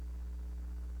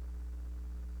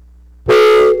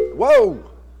Whoa!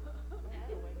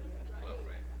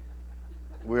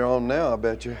 We're on now, I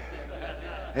bet you.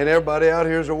 And everybody out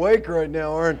here is awake right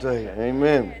now, aren't they?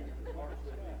 Amen.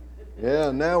 Yeah,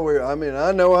 now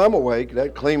I know I'm awake.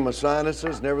 That cleaned my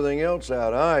sinuses and everything else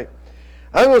out. All right.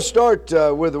 I'm going to start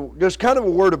with just kind of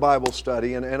a word of Bible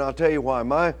study, and I'll tell you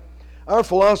why. Our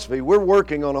philosophy, we're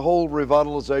working on a whole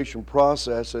revitalization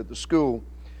process at the school,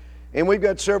 and we've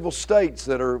got several states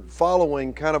that are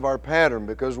following kind of our pattern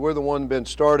because we're the one been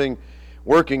starting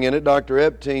working in it. Dr.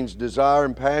 Epstein's desire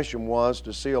and passion was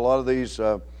to see a lot of these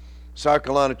South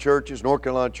Carolina churches, North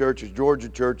Carolina churches, Georgia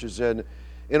churches in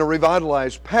a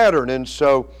revitalized pattern. And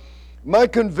so my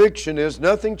conviction is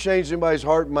nothing changed anybody's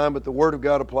heart and mind but the Word of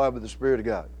God applied with the Spirit of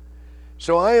God.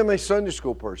 So I am a Sunday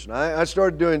school person. I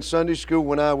started doing Sunday school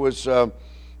when I was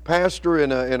pastor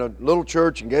in a little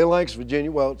church in Galax,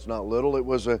 Virginia. Well, it's not little. It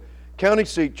was a county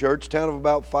seat church, town of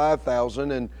about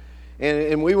 5,000.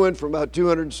 And we went from about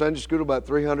 200 in Sunday school to about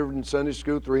 300 in Sunday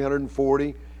school,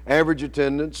 340 average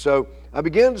attendance. So I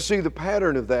began to see the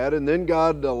pattern of that, and then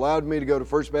God allowed me to go to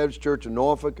First Baptist Church in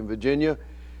Norfolk in Virginia,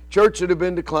 church that had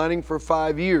been declining for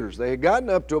 5 years. They had gotten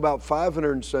up to about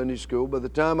 500 in Sunday school. By the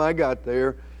time I got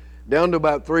there, down to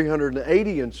about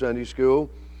 380 in Sunday school.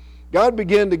 God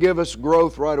began to give us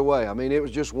growth right away. I mean, it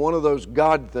was just one of those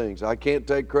God things. I can't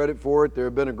take credit for it. There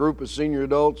have been a group of senior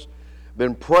adults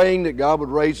been praying that God would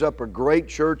raise up a great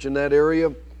church in that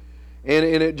area. And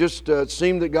it just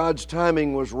seemed that God's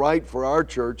timing was right for our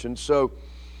church. And so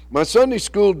my Sunday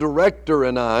school director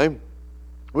and I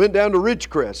went down to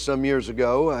Ridgecrest some years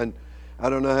ago. And I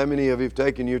don't know how many of you have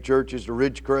taken your churches to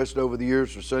Ridgecrest over the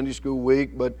years for Sunday school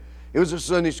week, but it was a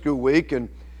Sunday school week, and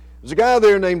there's a guy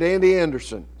there named Andy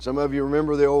Anderson. Some of you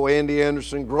remember the old Andy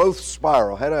Anderson growth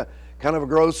spiral. Had a kind of a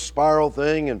growth spiral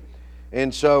thing,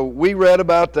 and so we read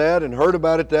about that and heard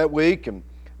about it that week, and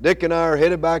Dick and I are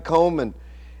headed back home,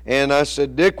 and I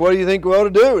said, Dick, what do you think we ought to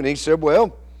do? And he said,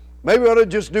 well, maybe we ought to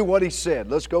just do what he said.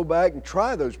 Let's go back and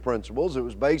try those principles. It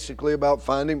was basically about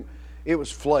finding, it was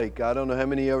Flake. I don't know how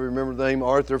many of you remember the name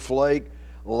Arthur Flake.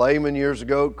 Layman years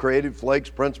ago created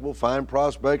Flake's principle: find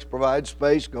prospects, provide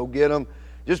space, go get them.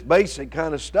 Just basic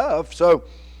kind of stuff. So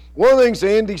one of the things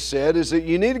Andy said is that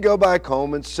you need to go back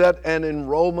home and set an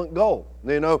enrollment goal.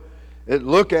 You know,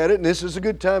 look at it, and this is a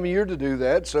good time of year to do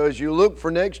that. So as you look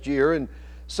for next year in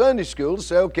Sunday school to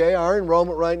say, okay, our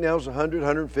enrollment right now is 100,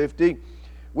 150.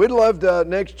 We'd love to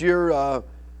next year,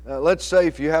 let's say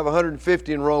if you have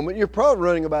 150 enrollment, you're probably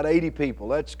running about 80 people.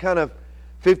 That's kind of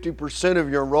 50% of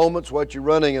your enrollment's what you're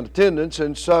running in attendance.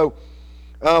 And so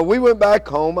we went back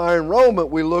home. Our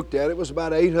enrollment, we looked at, it was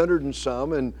about 800 and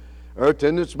some, and our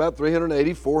attendance about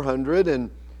 380, 400. And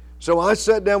so I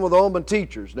sat down with all my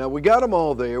teachers. Now, we got them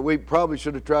all there. We probably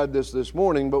should have tried this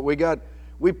morning, but we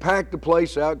packed the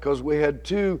place out because we had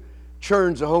 2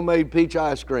 churns of homemade peach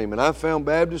ice cream. And I found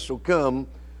Baptists will come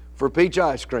for peach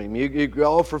ice cream. You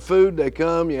offer food, they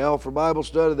come. You offer Bible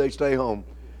study, they stay home.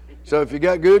 So if you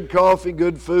got good coffee,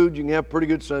 good food, you can have a pretty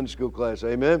good Sunday school class.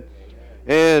 Amen?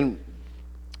 And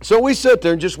so we sat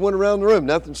there and just went around the room,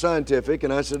 nothing scientific.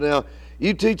 And I said, now,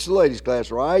 you teach the ladies class,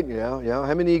 right? Yeah.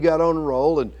 How many of you got on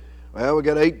roll? And, well, we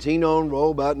got 18 on roll,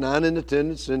 about 9 in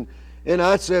attendance. And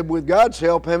I said, with God's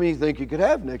help, how many do you think you could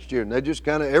have next year? And they just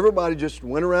everybody just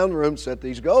went around the room, set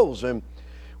these goals. And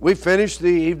we finished the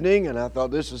evening, and I thought,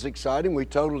 this is exciting. We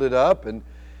totaled it up, and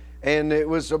it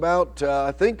was about,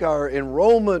 I think our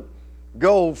enrollment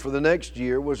goal for the next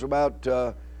year was about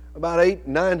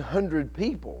 900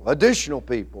 people, additional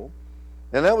people.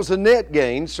 And that was a net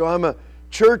gain. So I'm a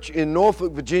church in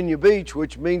Norfolk, Virginia Beach,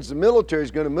 which means the military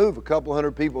is going to move a couple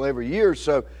hundred people every year.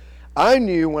 So I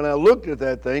knew when I looked at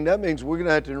that thing, that means we're going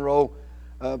to have to enroll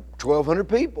 1,200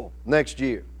 people next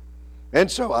year. And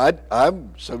so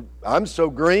I'm so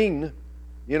green,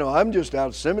 you know, I'm just out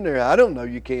of seminary. I don't know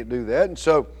you can't do that. And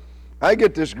so I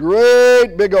get this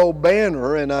great big old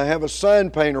banner, and I have a sign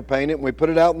painter paint it, and we put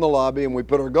it out in the lobby, and we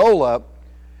put our goal up.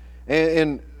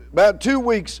 And about 2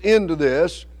 weeks into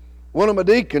this, one of my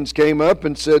deacons came up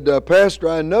and said, Pastor,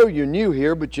 I know you're new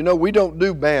here, but you know, we don't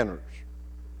do banners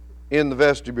in the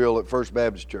vestibule at First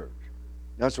Baptist Church.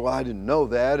 That's why I didn't know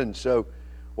that. And so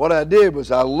what I did was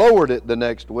I lowered it the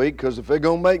next week, because if they're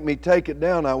going to make me take it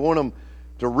down, I want them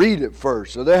to read it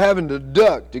first. So they're having to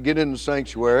duck to get in the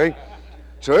sanctuary.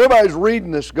 So everybody's reading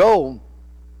this goal.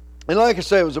 And like I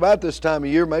say, it was about this time of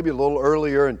year, maybe a little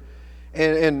earlier,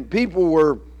 and people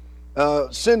were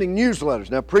sending newsletters.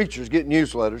 Now, preachers get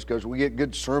newsletters because we get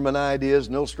good sermon ideas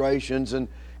and illustrations and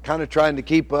kind of trying to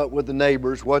keep up with the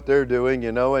neighbors, what they're doing,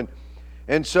 you know.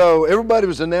 And so everybody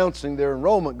was announcing their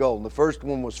enrollment goal. And the first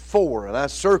one was 4, and I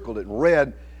circled it in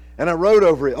red. And I wrote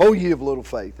over it, "Oh, ye of little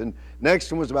faith." And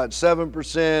next one was about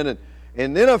 7%.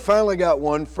 And then I finally got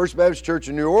one, First Baptist Church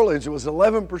in New Orleans, it was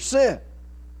 11%.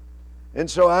 And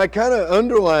so I kind of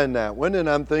underlined that one, and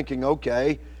I'm thinking,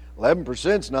 okay,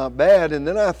 11% is not bad. And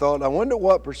then I thought, I wonder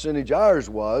what percentage ours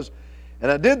was.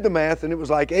 And I did the math, and it was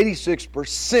like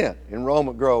 86%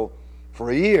 enrollment growth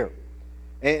for a year.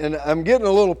 And I'm getting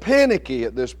a little panicky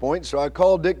at this point, so I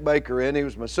called Dick Baker in. He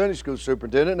was my Sunday school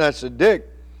superintendent, and I said, "Dick,"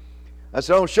 I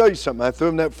said, "I'll show you something." I threw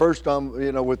him that first time,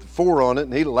 with the 4 on it,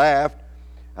 and he laughed.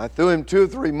 I threw him 2 or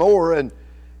 3 more, and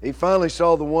he finally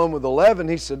saw the one with 11.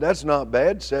 He said, "That's not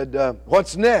bad." Said,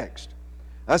 "What's next?"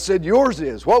 I said, "Yours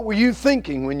is. What were you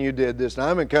thinking when you did this?" Now,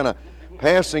 I'm kind of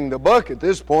passing the buck at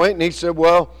this point, and he said,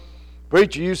 "Well,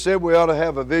 preacher, you said we ought to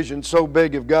have a vision so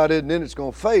big if God isn't in it's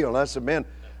going to fail." And I said, "Man,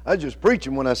 I was just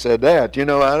preaching when I said that. I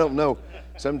don't know.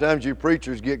 Sometimes you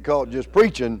preachers get caught just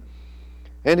preaching."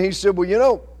 And he said,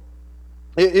 "Well,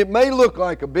 it may look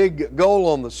like a big goal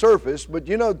on the surface, but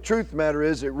the truth of the matter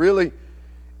is it really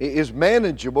is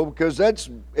manageable, because that's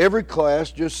every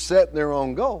class just setting their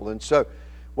own goal." And so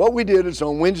what we did is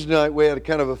on Wednesday night we had a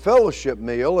kind of a fellowship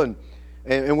meal,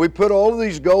 and we put all of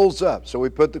these goals up. So we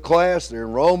put the class, their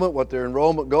enrollment, what their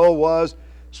enrollment goal was.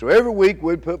 So every week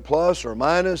we'd put plus or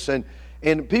minus, and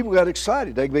people got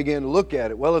excited. They began to look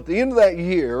at it. Well, at the end of that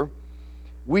year,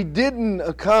 we didn't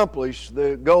accomplish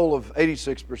the goal of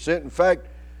 86%. In fact,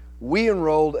 we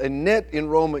enrolled a net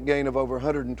enrollment gain of over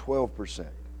 112%.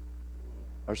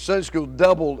 Our Sunday school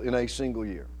doubled in a single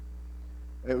year.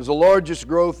 It was the largest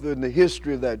growth in the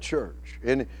history of that church.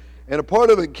 And a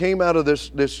part of it came out of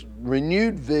this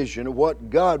renewed vision of what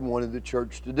God wanted the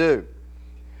church to do.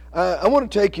 I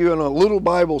want to take you on a little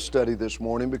Bible study this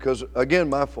morning, because, again,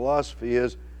 my philosophy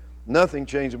is nothing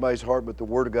changes anybody's heart but the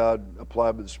Word of God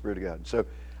applied by the Spirit of God. So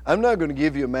I'm not going to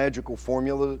give you a magical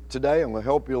formula today. I'm going to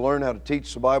help you learn how to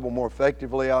teach the Bible more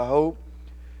effectively, I hope.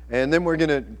 And then we're going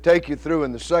to take you through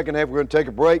in the second half. We're going to take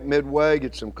a break midway,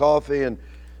 get some coffee and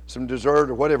some dessert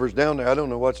or whatever's down there. I don't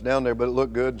know what's down there, but it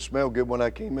looked good and smelled good when I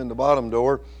came in the bottom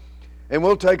door. And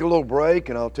we'll take a little break,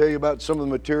 and I'll tell you about some of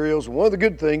the materials. And one of the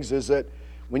good things is that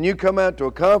when you come out to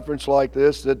a conference like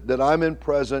this that I'm in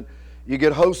present, you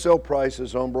get wholesale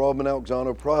prices on Broadman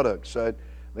Alexander products.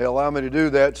 They allow me to do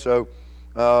that, so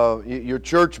your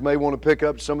church may want to pick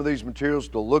up some of these materials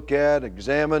to look at,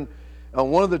 examine. On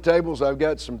one of the tables, I've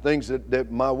got some things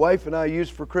that my wife and I use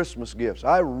for Christmas gifts.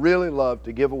 I really love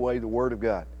to give away the Word of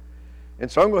God.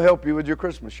 And so I'm going to help you with your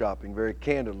Christmas shopping very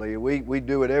candidly. We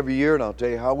do it every year, and I'll tell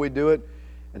you how we do it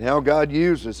and how God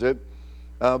uses it,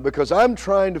 because I'm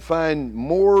trying to find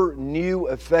more new,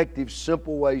 effective,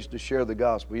 simple ways to share the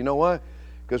gospel. You know why?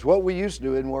 Because what we used to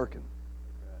do isn't working.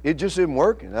 It just isn't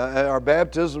working. Our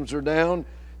baptisms are down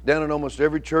in almost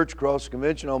every church across the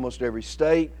convention, almost every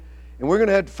state. And we're going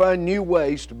to have to find new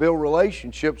ways to build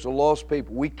relationships with lost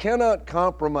people. We cannot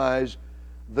compromise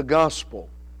the gospel.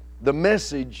 The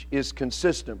message is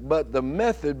consistent, but the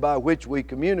method by which we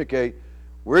communicate,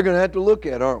 we're going to have to look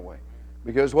at, aren't we?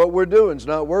 Because what we're doing is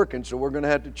not working, so we're going to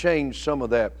have to change some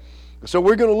of that. So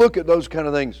we're going to look at those kind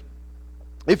of things.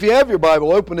 If you have your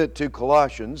Bible, open it to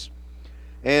Colossians.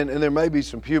 And there may be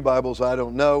some pew Bibles, I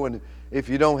don't know. And if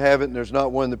you don't have it and there's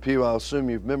not one in the pew, I'll assume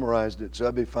you've memorized it, so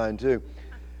that'd be fine too.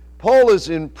 Paul is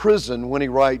in prison when he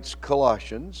writes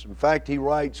Colossians. In fact, he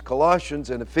writes Colossians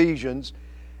and Ephesians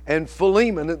and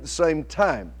Philemon at the same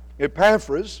time.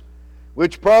 Epaphras,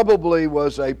 which probably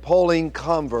was a Pauline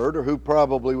convert, or who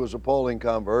probably was a Pauline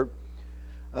convert,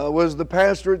 was the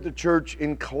pastor at the church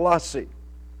in Colossae.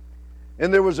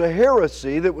 And there was a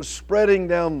heresy that was spreading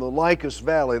down the Lycus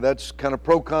Valley. That's kind of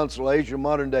proconsular Asia,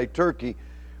 modern-day Turkey,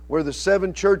 where the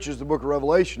 7 churches of the book of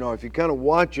Revelation are. If you kind of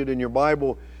watch it in your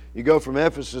Bible, you go from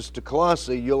Ephesus to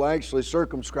Colossae, you'll actually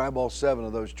circumscribe all 7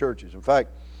 of those churches. In fact,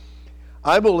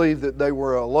 I believe that they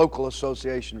were a local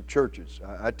association of churches.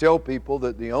 I tell people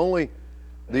that the only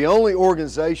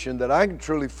organization that I can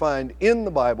truly find in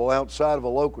the Bible outside of a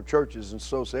local church is an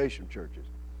association of churches.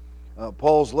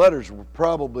 Paul's letters were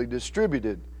probably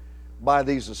distributed by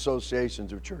these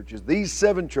associations of churches. These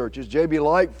 7 churches, J.B.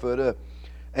 Lightfoot, an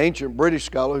ancient British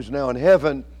scholar who's now in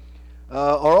heaven,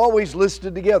 are always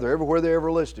listed together. Everywhere they're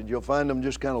ever listed, you'll find them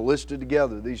just kind of listed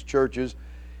together, these churches.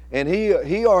 And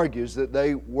he argues that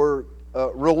they were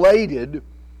related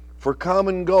for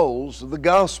common goals of the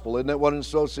gospel. Isn't that what an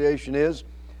association is?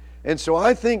 And so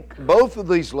I think both of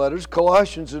these letters,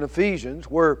 Colossians and Ephesians,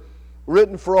 were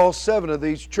written for all 7 of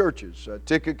these churches.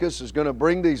 Tychicus is going to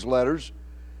bring these letters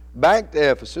back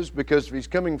to Ephesus, because if he's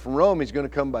coming from Rome, he's going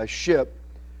to come by ship.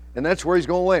 And that's where he's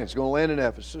going to land. He's going to land in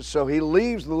Ephesus. So he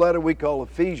leaves the letter we call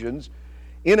Ephesians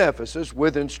in Ephesus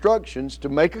with instructions to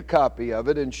make a copy of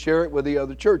it and share it with the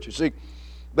other churches. See,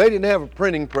 they didn't have a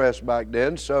printing press back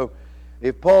then, so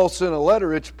if Paul sent a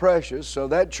letter, it's precious, so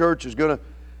that church is going to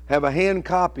have a hand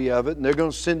copy of it, and they're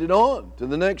going to send it on to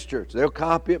the next church. They'll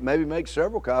copy it, maybe make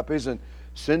several copies, and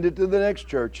send it to the next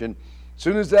church. And as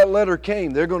soon as that letter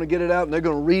came, they're going to get it out, and they're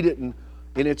going to read it in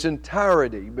its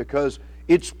entirety because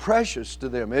it's precious to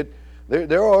them.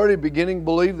 They're already beginning to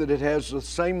believe that it has the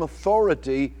same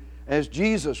authority as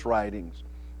Jesus' writings,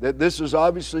 that this is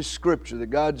obviously Scripture, that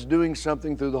God's doing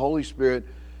something through the Holy Spirit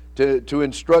to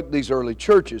instruct these early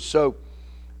churches. So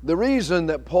the reason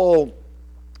that Paul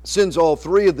sends all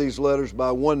three of these letters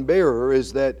by one bearer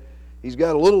is that he's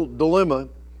got a little dilemma.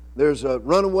 There's a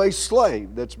runaway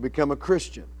slave that's become a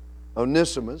Christian,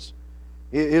 Onesimus.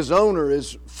 His owner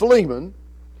is Philemon,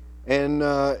 and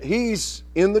he's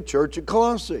in the church at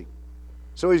Colossae.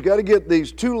 So he's got to get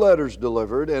these two letters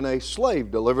delivered and a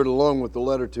slave delivered along with the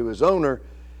letter to his owner.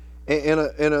 And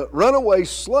a runaway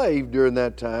slave during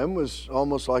that time was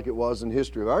almost like it was in the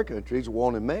history of our country. He's a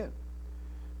wanted man.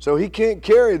 So he can't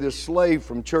carry this slave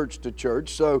from church to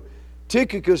church. So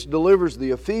Tychicus delivers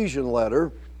the Ephesian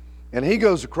letter, and he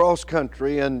goes across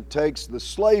country and takes the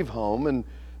slave home and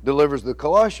delivers the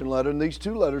Colossian letter, and these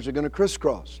two letters are going to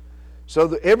crisscross.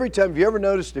 So every time, have you ever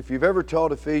noticed, if you've ever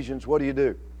taught Ephesians, what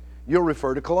do? You'll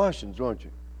refer to Colossians, won't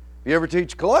you? If you ever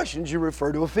teach Colossians, you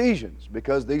refer to Ephesians,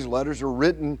 because these letters are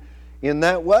written in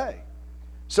that way.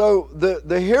 So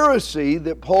the heresy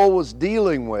that Paul was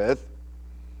dealing with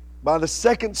by the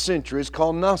 2nd century is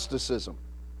called Gnosticism.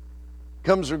 It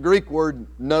comes from the Greek word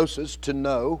gnosis, to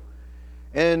know,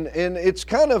 and it's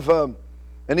kind of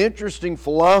an interesting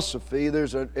philosophy.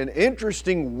 There's an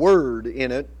interesting word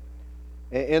in it,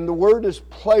 and the word is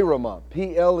pleroma,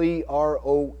 P-L-E-R-O-M-A.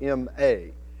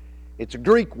 It's a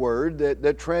Greek word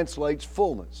that translates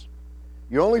fullness.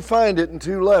 You only find it in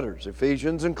two letters,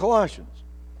 Ephesians and Colossians.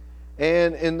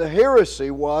 And the heresy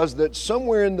was that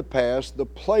somewhere in the past, the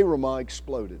pleroma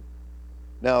exploded.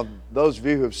 Now, those of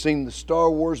you who have seen the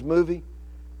Star Wars movie,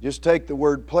 just take the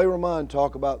word pleroma and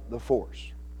talk about the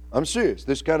Force. I'm serious.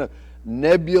 This kind of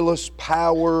nebulous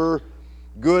power,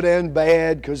 good and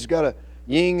bad, because it's got a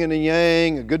yin and a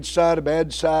yang, a good side, a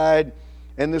bad side.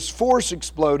 And this force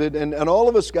exploded, and all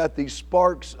of us got these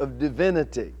sparks of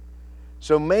divinity.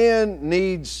 So man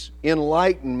needs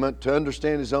enlightenment to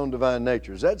understand his own divine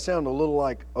nature. Does that sound a little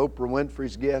like Oprah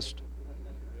Winfrey's guest?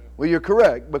 Well, you're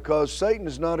correct, because Satan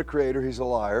is not a creator, he's a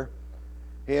liar.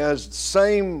 He has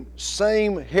same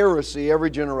heresy every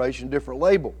generation, different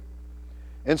label.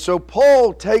 And so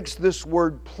Paul takes this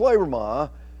word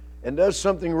pleroma and does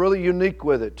something really unique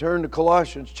with it. Turn to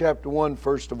Colossians chapter 1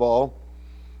 first of all.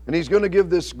 And he's going to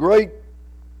give this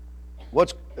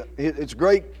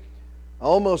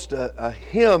almost a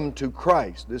hymn to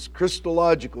Christ, this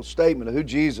Christological statement of who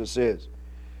Jesus is.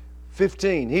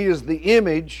 15, He is the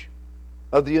image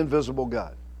of the invisible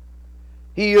God.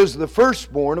 He is the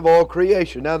firstborn of all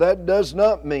creation. Now that does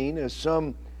not mean, as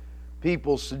some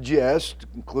people suggest,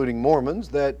 including Mormons,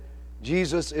 that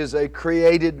Jesus is a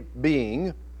created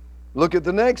being. Look at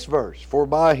the next verse. For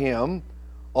by Him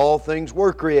all things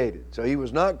were created. So He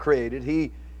was not created.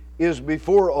 He is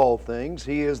before all things.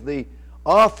 He is the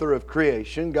author of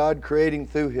creation, God creating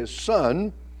through His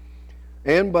Son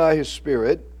and by His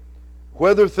Spirit,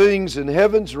 whether things in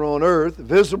heavens or on earth,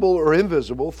 visible or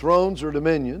invisible, thrones or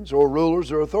dominions, or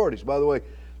rulers or authorities. By the way,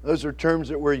 those are terms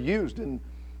that were used in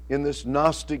this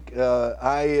Gnostic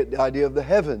idea of the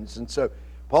heavens. And so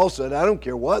Paul said, I don't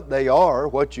care what they are,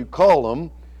 what you call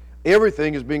them,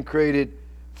 everything has been created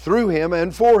through Him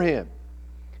and for Him.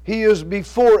 He is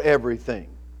before everything.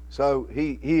 So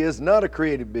He is not a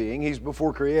created being. He's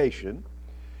before creation.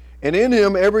 And in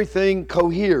Him everything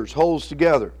coheres, holds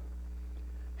together.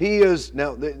 He is,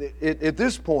 now at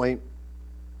this point,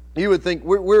 you would think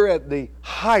we're at the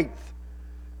height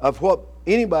of what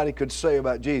anybody could say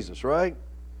about Jesus, right?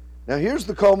 Now here's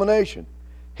the culmination.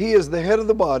 He is the head of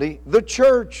the body, the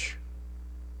church.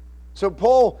 So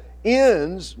Paul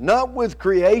ends not with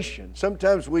creation.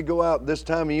 Sometimes we go out this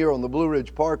time of year on the Blue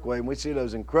Ridge Parkway and we see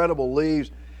those incredible leaves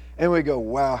and we go,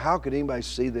 wow, how could anybody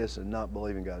see this and not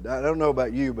believe in God? I don't know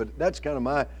about you, but that's kind of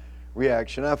my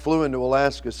reaction. I flew into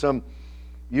Alaska some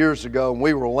years ago and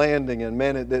we were landing, and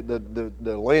man,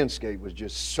 the landscape was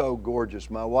just so gorgeous.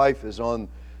 My wife is on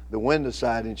the window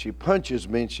side and she punches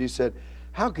me and she said,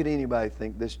 how could anybody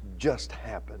think this just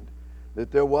happened?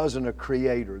 That there wasn't a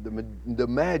creator, the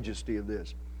majesty of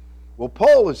this. Well,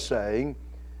 Paul is saying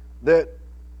that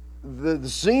the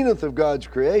zenith of God's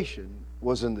creation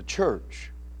was in the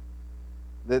church.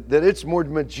 That it's more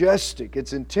majestic.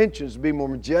 Its intentions to be more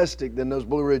majestic than those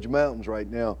Blue Ridge Mountains right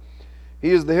now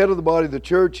He is the head of the body of the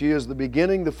church. He is the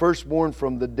beginning, the firstborn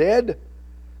from the dead,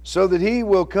 so that He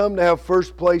will come to have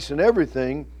first place in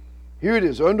everything. Here it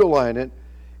is, underline it.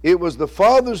 It was the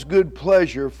Father's good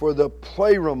pleasure for the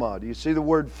pleroma. Do you see the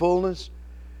word fullness?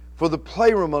 For the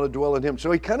pleroma to dwell in Him.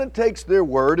 So He kind of takes their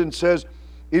word and says,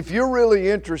 if you're really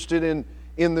interested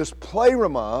in this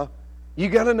pleroma, you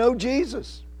got to know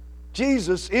Jesus.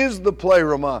 Jesus is the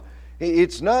pleroma.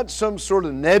 It's not some sort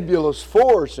of nebulous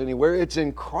force anywhere. It's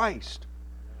in Christ.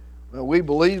 Well, we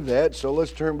believe that, so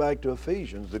let's turn back to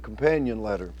Ephesians, the companion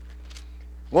letter.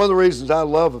 One of the reasons I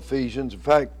love Ephesians, in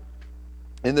fact,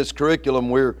 in this curriculum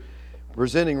we're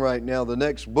presenting right now, the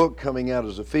next book coming out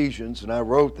is Ephesians, and I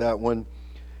wrote that one.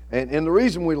 And the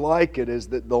reason we like it is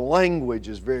that the language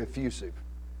is very effusive.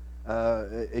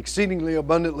 Exceedingly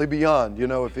abundantly beyond,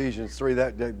 Ephesians 3,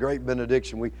 that great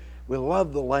benediction. We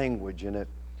love the language in it.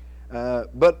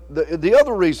 But the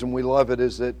other reason we love it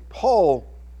is that Paul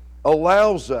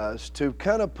allows us to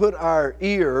kind of put our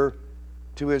ear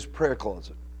to his prayer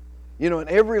closet. In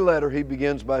every letter he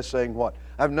begins by saying what?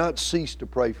 I've not ceased to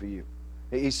pray for you.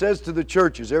 He says to the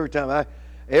churches every time,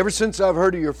 ever since I've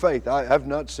heard of your faith, I've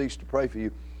not ceased to pray for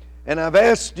you. And I've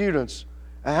asked students,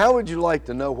 how would you like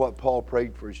to know what Paul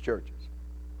prayed for his churches?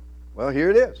 Well,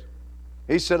 here it is.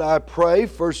 He said, I pray,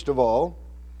 first of all,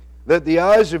 that the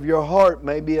eyes of your heart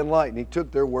may be enlightened. He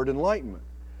took their word enlightenment.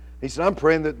 He said, I'm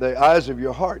praying that the eyes of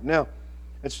your heart. Now,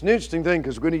 it's an interesting thing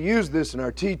because we're going to use this in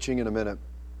our teaching in a minute.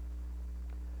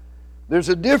 There's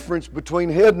a difference between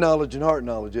head knowledge and heart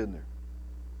knowledge, isn't there?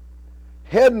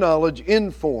 Head knowledge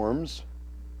informs,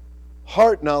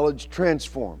 heart knowledge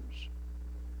transforms.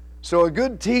 So a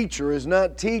good teacher is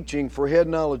not teaching for head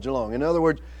knowledge alone. In other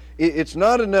words, it's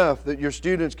not enough that your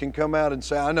students can come out and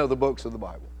say, I know the books of the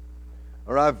Bible.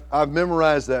 Or I've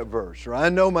memorized that verse. Or I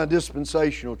know my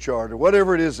dispensational chart. Or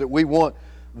whatever it is that we want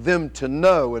them to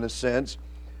know in a sense.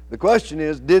 The question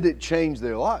is, did it change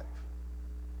their life?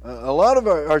 A lot of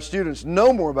our students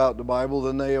know more about the Bible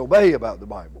than they obey about the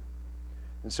Bible.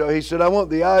 And so he said, I want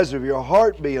the eyes of your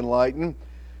heart be enlightened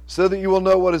so that you will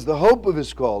know what is the hope of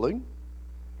His calling.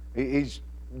 He's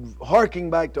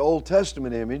harking back to Old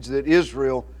Testament image that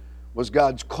Israel was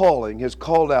God's calling, His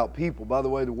called out people. By the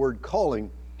way, the word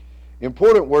calling,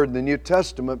 important word in the New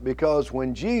Testament, because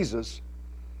when Jesus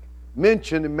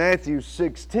mentioned in Matthew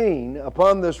 16,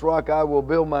 upon this rock I will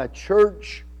build my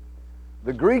church,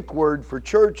 the Greek word for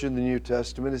church in the New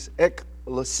Testament is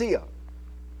ekklesia.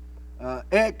 I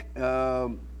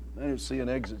don't see an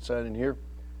exit sign in here.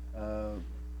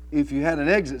 If you had an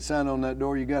exit sign on that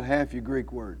door, you got half your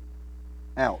Greek word.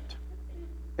 Out.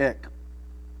 Ek.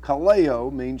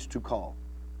 Kaleo means to call.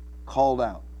 Called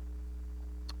out.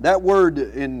 That word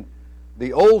in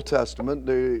the Old Testament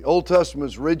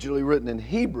is originally written in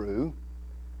Hebrew,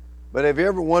 but have you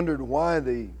ever wondered why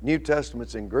the New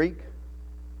Testament's in Greek?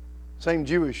 Same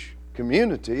Jewish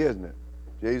community, isn't it?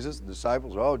 Jesus, the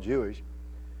disciples are all Jewish.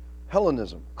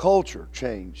 Hellenism, culture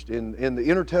changed in the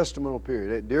intertestamental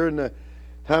period. During the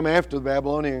time after the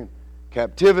Babylonian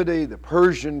captivity, the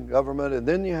Persian government, and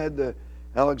then you had the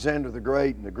Alexander the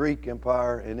Great and the Greek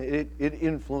Empire, and it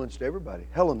influenced everybody.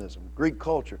 Hellenism, Greek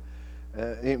culture.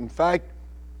 In fact,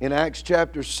 in Acts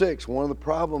chapter 6, one of the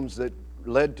problems that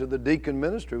led to the deacon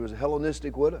ministry was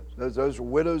Hellenistic widows. Those were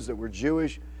widows that were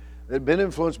Jewish, that had been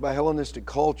influenced by Hellenistic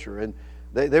culture, and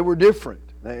they were different.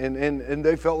 And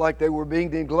they felt like they were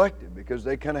being neglected because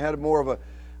they kind of had more of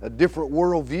a different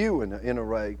worldview in a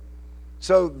way.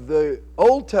 So the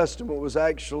Old Testament was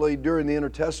actually, during the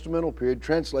intertestamental period,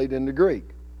 translated into Greek.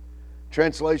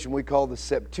 Translation we call the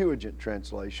Septuagint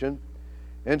translation.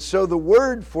 And so the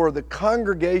word for the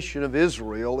congregation of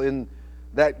Israel in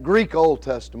that Greek Old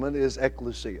Testament is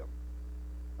ekklesia,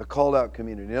 a called out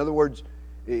community. In other words,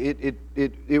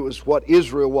 it was what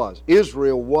Israel was.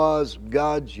 Israel was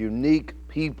God's unique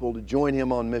people to join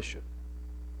Him on mission.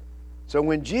 So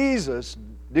when Jesus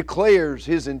declares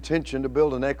His intention to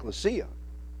build an ecclesia,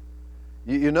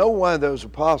 you know why those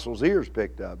apostles' ears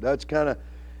picked up. That's kind of,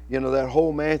 that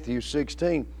whole Matthew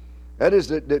 16. That is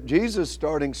that Jesus is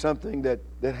starting something that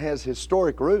has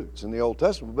historic roots in the Old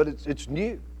Testament, but it's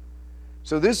new.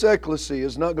 So this ecclesia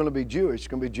is not going to be Jewish, it's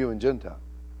going to be Jew and Gentile.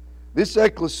 This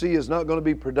ecclesia is not going to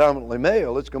be predominantly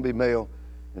male, it's going to be male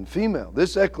and female.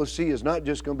 This ecclesia is not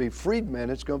just going to be freedmen,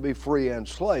 it's going to be free and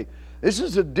slave. This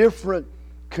is a different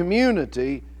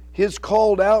community, His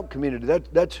called out community.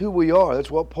 That's who we are. That's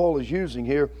what Paul is using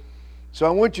here. So I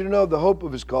want you to know the hope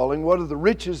of His calling. What are the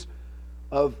riches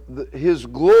of His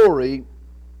glory,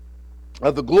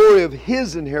 of the glory of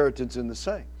His inheritance in the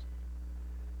saints?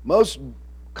 Most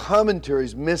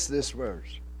commentaries miss this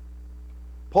verse.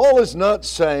 Paul is not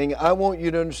saying, I want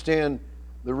you to understand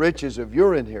the riches of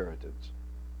your inheritance.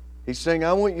 He's saying,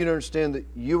 I want you to understand that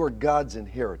you are God's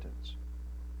inheritance.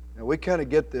 Now, we kind of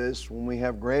get this when we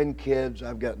have grandkids.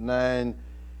 I've got 9.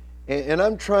 And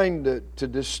I'm trying to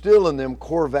distill in them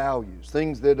core values,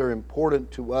 things that are important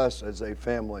to us as a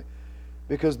family,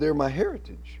 because they're my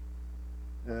heritage.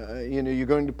 You're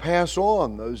going to pass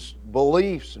on those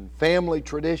beliefs and family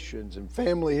traditions and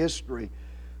family history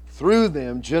through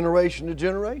them generation to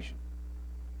generation.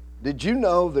 Did you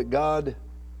know that God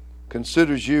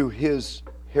considers you His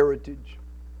heritage?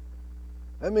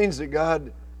 That means that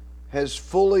God has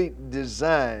fully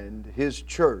designed His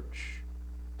church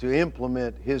to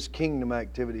implement His kingdom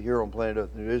activity here on planet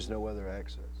Earth. There is no other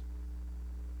access.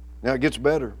 Now it gets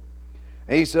better.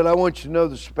 And He said, I want you to know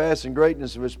the surpassing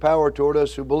greatness of His power toward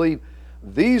us who believe.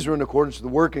 These are in accordance to the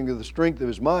working of the strength of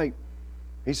His might.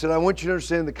 He said, I want you to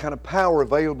understand the kind of power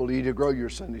available to you to grow your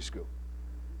Sunday school.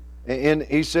 And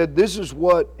He said, this is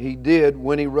what He did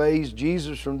when He raised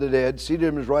Jesus from the dead, seated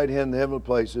Him at His right hand in the heavenly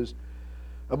places,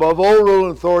 above all rule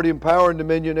and authority and power and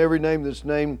dominion, every name that's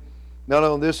named, not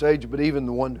only this age, but even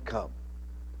the one to come.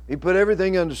 He put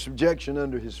everything under subjection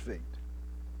under His feet.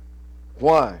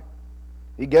 Why?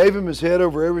 He gave Him His head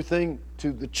over everything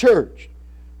to the church.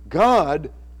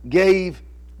 God gave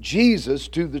Jesus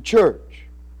to the church,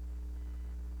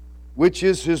 which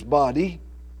is His body.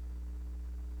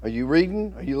 Are you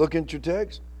reading? Are you looking at your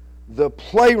text? The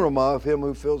pleroma of Him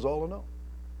who fills all in all.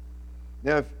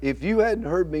 Now, if you hadn't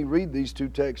heard me read these two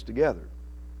texts together,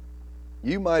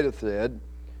 you might have said,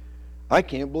 I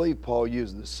can't believe Paul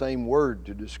used the same word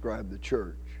to describe the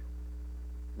church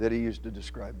that he used to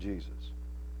describe Jesus.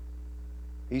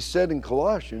 He said in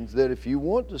Colossians that if you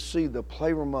want to see the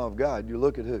pleroma of God, you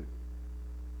look at who?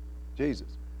 Jesus.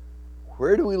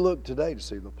 Where do we look today to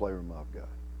see the pleroma of God?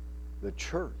 The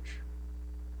church.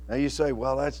 Now you say,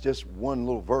 well, that's just one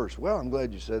little verse. Well, I'm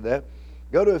glad you said that.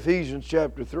 Go to Ephesians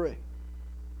chapter 3.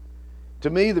 To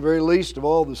me, the very least of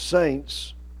all the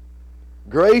saints,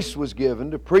 grace was given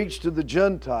to preach to the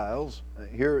Gentiles.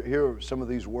 Here are some of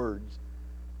these words.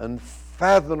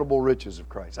 Unfathomable riches of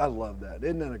Christ. I love that.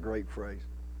 Isn't that a great phrase?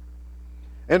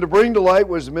 And to bring to light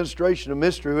was the administration of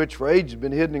mystery, which for ages had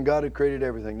been hidden in God who created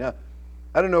everything. Now,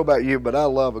 I don't know about you, but I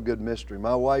love a good mystery.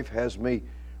 My wife has me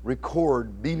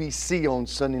record BBC on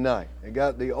Sunday night. They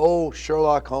got the old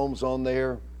Sherlock Holmes on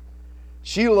there.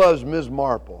 She loves Ms.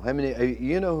 Marple. How many?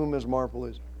 You know who Ms. Marple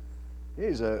is?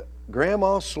 She's a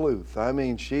grandma sleuth. I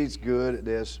mean, she's good at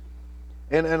this.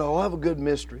 And I love a good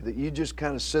mystery that you just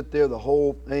kind of sit there the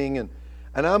whole thing. And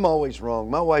I'm always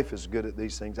wrong. My wife is good at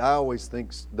these things. I always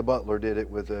think the butler did it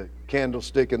with a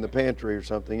candlestick in the pantry or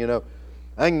something. You know,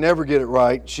 I can never get it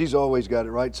right. She's always got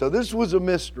it right. So this was a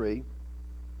mystery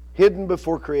hidden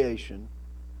before creation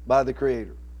by the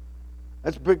Creator.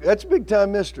 That's a big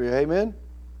time mystery. Amen?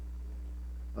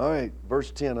 All right,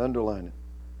 verse 10, underline it.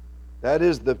 That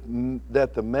is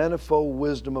that the manifold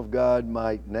wisdom of God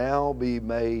might now be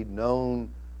made known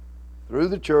through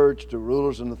the church to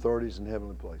rulers and authorities in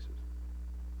heavenly places.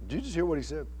 Did you just hear what he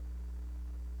said?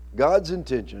 God's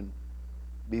intention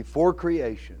before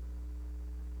creation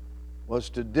was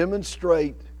to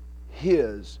demonstrate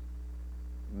His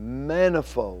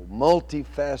manifold,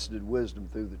 multifaceted wisdom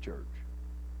through the church.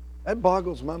 That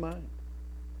boggles my mind.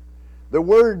 The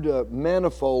word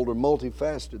manifold or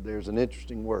multifaceted there is an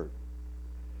interesting word.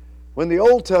 When the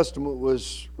Old Testament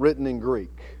was written in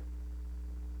Greek,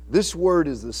 this word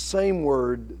is the same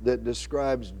word that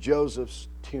describes Joseph's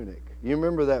tunic. You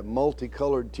remember that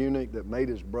multicolored tunic that made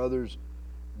his brothers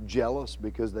jealous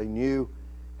because they knew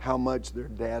how much their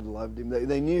dad loved him?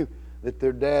 They knew that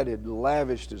their dad had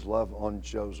lavished his love on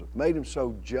Joseph, made him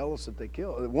so jealous that they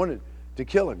wanted to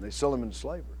kill him. They sold him into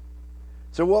slavery.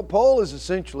 So what Paul is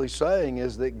essentially saying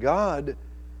is that God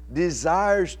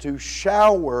desires to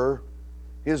shower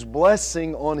His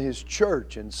blessing on His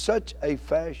church in such a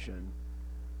fashion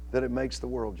that it makes the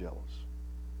world jealous.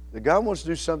 That God wants to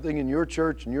do something in your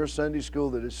church and your Sunday school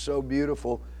that is so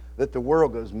beautiful that the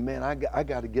world goes, man, I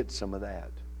got to get some of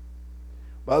that.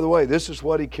 By the way, this is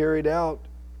what He carried out.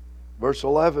 Verse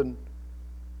 11,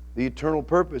 the eternal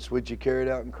purpose which He carried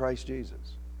out in Christ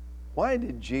Jesus. Why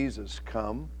did Jesus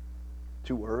come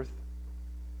to earth?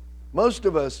 Most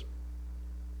of us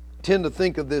tend to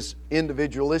think of this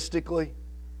individualistically.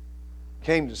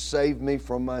 Came to save me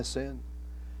from my sin.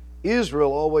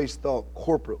 Israel always thought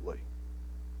corporately,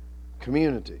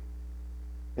 community.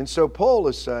 And so Paul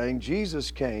is saying Jesus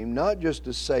came not just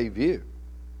to save you,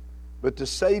 but to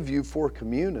save you for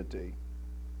community,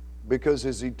 because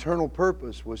His eternal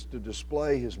purpose was to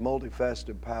display His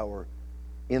multifaceted power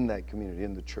in that community,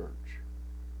 in the church.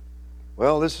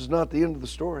 Well, this is not the end of the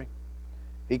story.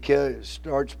 he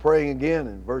starts praying again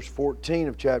in verse 14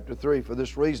 of chapter 3. For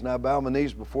this reason I bow my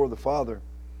knees before the Father.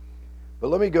 But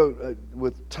let me go,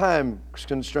 with time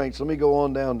constraints, let me go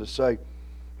on down to say,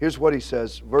 here's what he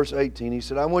says, verse 18. He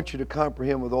said, I want you to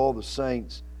comprehend with all the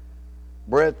saints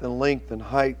breadth and length and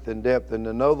height and depth, and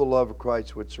to know the love of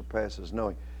Christ which surpasses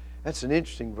knowing. That's an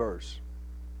interesting verse.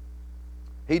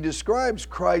 He describes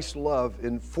Christ's love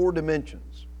in 4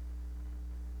 dimensions.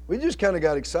 We just kind of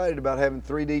got excited about having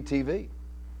 3D TV.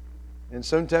 And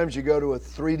sometimes you go to a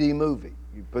 3D movie.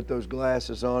 You put those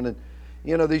glasses on, and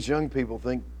you know, these young people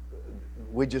think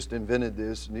we just invented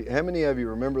this. How many of you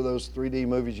remember those 3D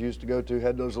movies you used to go to?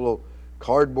 Had those little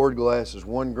cardboard glasses,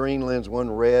 one green lens,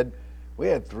 one red. We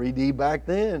had 3D back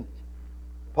then.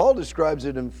 Paul describes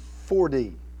it in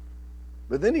 4D.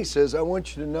 But then he says, I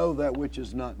want you to know that which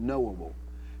is not knowable.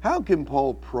 How can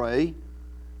Paul pray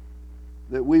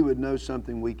that we would know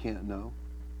something we can't know?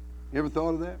 You ever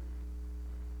thought of that?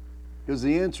 Because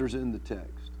the answer is in the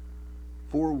text.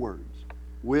 4 words.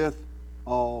 With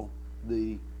all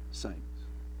the saints.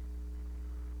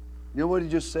 You know what he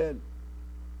just said?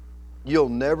 You'll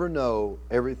never know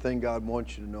everything God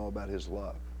wants you to know about His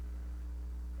love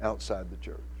outside the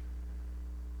church.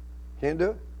 Can't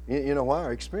do it. You know why?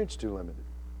 Our experience is too limited.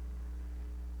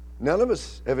 None of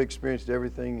us have experienced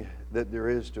everything that there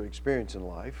is to experience in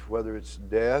life, whether it's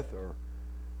death or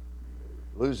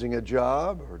losing a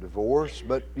job or divorce.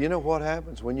 But you know what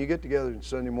happens? When you get together on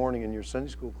Sunday morning in your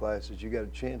Sunday school classes, you got a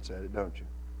chance at it, don't you?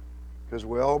 Because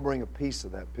we all bring a piece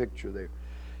of that picture there.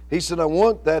 He said, I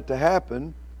want that to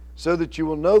happen so that you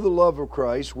will know the love of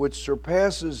Christ, which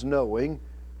surpasses knowing.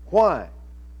 Why?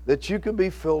 That you can be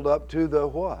filled up to the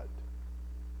what?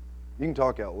 You can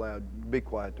talk out loud. Be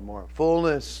quiet tomorrow.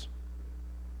 Fullness.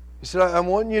 He said, I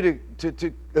want you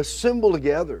to assemble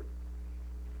together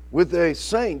with a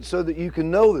saint so that you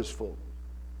can know this fullness.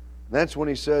 And that's when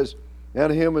he says, now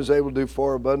to Him is able to do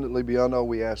far abundantly beyond all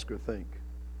we ask or think.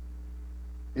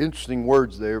 Interesting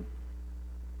words there.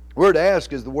 The word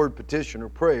ask is the word petition or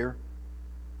prayer.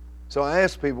 So I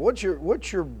ask people, what's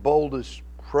your boldest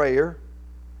prayer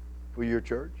for your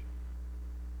church?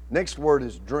 Next word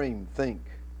is dream, think.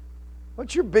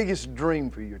 What's your biggest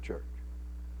dream for your church?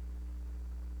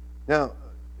 Now,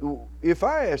 if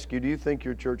I ask you, do you think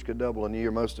your church could double in a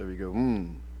year? Most of you go,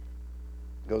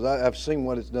 Because I've seen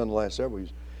what it's done the last several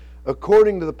years.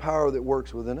 According to the power that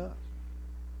works within us.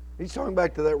 He's talking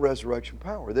back to that resurrection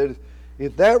power. That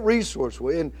if that resource,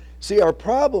 and see, our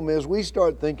problem is we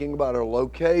start thinking about our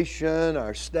location,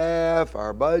 our staff,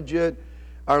 our budget,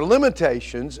 our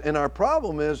limitations, and our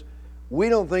problem is we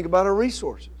don't think about our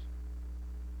resources.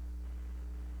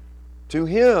 To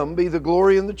Him be the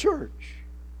glory in the church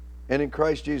and in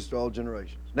Christ Jesus to all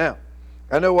generations. Now,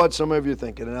 I know what some of you are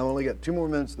thinking, and I've only got 2 more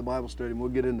minutes of the Bible study, and we'll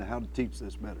get into how to teach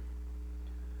this better.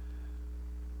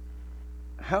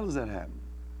 How does that happen?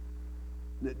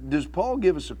 Does Paul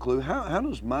give us a clue? How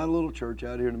does my little church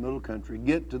out here in the middle country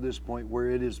get to this point where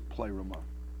it is pleroma?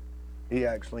 He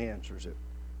actually answers it.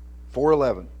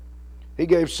 4:11. He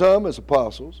gave some as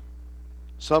apostles,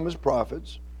 some as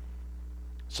prophets,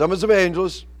 some as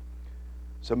evangelists,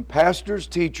 some pastors,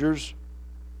 teachers,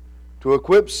 to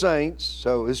equip saints.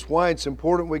 So this is why it's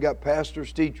important we got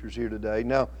pastors, teachers here today.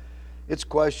 Now, it's a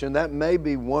question, that may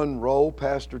be one role,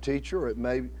 pastor, teacher, or it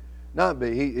may not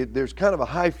be. There's kind of a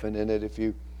hyphen in it if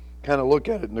you kind of look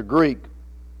at it in the Greek.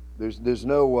 There's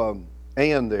no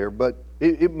and there, but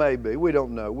it may be. We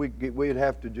don't know. We'd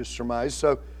have to just surmise.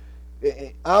 So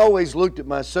I always looked at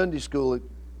my Sunday school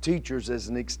teachers as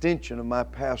an extension of my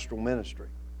pastoral ministry.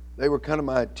 They were kind of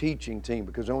my teaching team,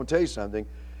 because I want to tell you something.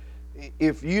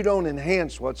 If you don't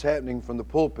enhance what's happening from the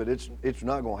pulpit, it's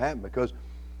not going to happen, because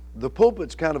the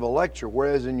pulpit's kind of a lecture,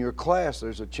 whereas in your class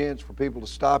there's a chance for people to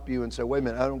stop you and say, wait a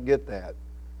minute, I don't get that.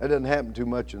 That doesn't happen too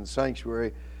much in the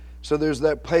sanctuary. So there's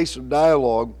that pace of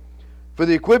dialogue. For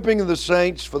the equipping of the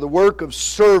saints, for the work of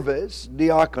service,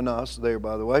 diakonos there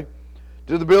by the way,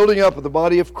 to the building up of the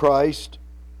body of Christ,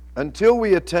 until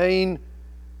we attain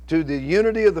to the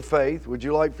unity of the faith. Would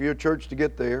you like for your church to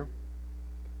get there?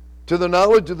 To the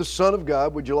knowledge of the Son of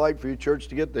God. Would you like for your church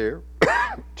to get there?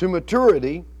 To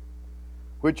maturity,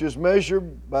 which is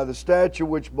measured by the stature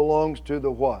which belongs to the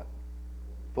what?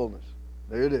 Fullness.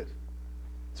 There it is.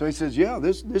 So he says, yeah,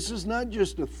 this is not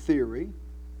just a theory.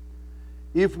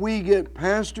 If we get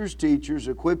pastors, teachers,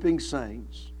 equipping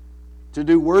saints to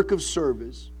do work of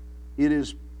service, it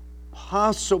is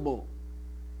possible,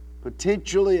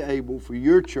 potentially able for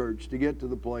your church to get to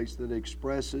the place that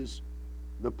expresses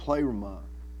the pleroma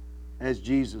as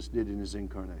Jesus did in His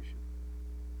incarnation.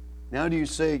 Now do you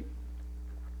see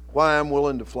why I'm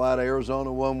willing to fly to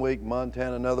Arizona one week,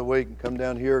 Montana another week, and come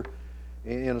down here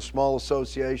in a small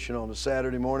association on a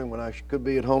Saturday morning when I could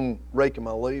be at home raking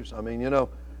my leaves. I mean, you know,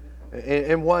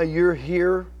 and why you're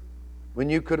here when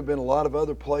you could have been a lot of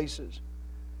other places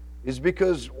is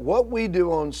because what we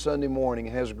do on Sunday morning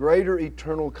has greater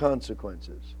eternal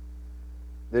consequences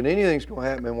than anything's going to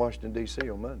happen in Washington, D.C.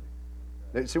 on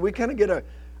Monday. See, we kind of get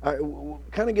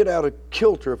out of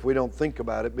kilter if we don't think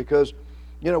about it, because,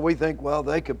 you know, we think, well,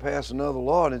 they could pass another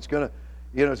law and it's going to,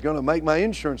 you know, it's going to make my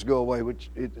insurance go away, which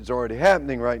is already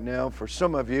happening right now for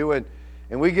some of you, and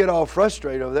we get all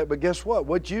frustrated over that. But guess what?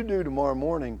 What you do tomorrow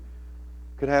morning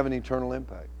could have an eternal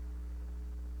impact.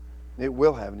 It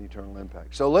will have an eternal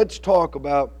impact. So let's talk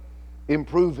about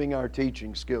improving our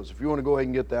teaching skills. If you want to go ahead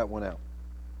and get that one out.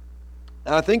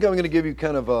 I think I'm going to give you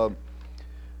kind of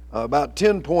about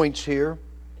 10 points here,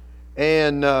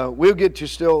 and we'll get you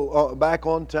still back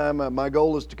on time. My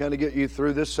goal is to kind of get you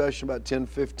through this session about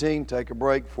 10:15, take a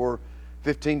break for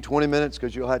 15, 20 minutes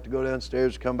because you'll have to go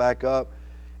downstairs, come back up,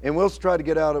 and we'll try to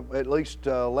get out at least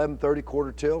 11:30,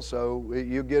 quarter till, so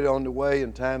you get on the way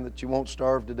in time that you won't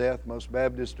starve to death. Most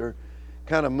Baptists are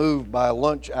kind of moved by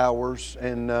lunch hours,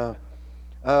 and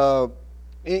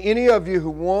any of you who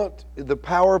want the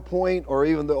PowerPoint or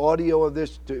even the audio of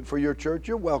this for your church,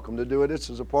 you're welcome to do it. This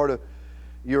is a part of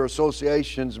your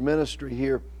association's ministry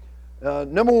here.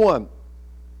 Number one,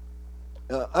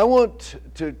 I want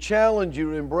to challenge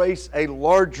you to embrace a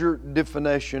larger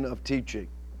definition of teaching.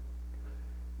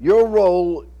 Your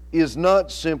role is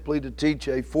not simply to teach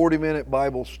a 40-minute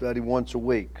Bible study once a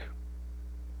week.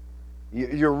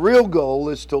 Your real goal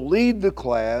is to lead the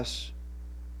class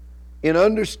in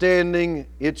understanding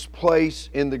its place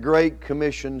in the Great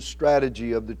Commission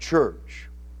strategy of the church.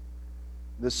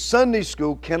 The Sunday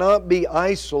school cannot be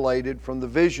isolated from the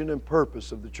vision and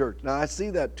purpose of the church. Now, I see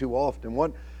that too often.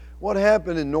 What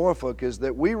happened in Norfolk is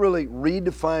that we really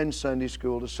redefined Sunday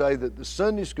school to say that the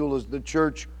Sunday school is the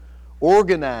church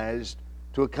organized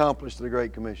to accomplish the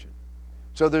Great Commission.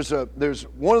 So there's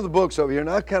one of the books over here, and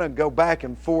I kind of go back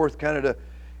and forth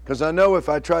because I know if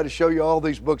I try to show you all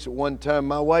these books at one time,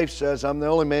 my wife says I'm the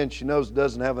only man she knows that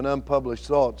doesn't have an unpublished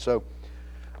thought. So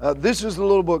this is the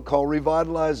little book called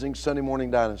Revitalizing Sunday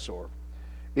Morning Dinosaur.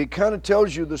 It kind of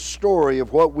tells you the story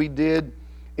of what we did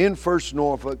in First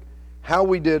Norfolk, how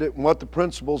we did it, and what the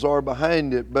principles are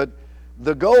behind it. But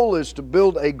the goal is to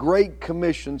build a Great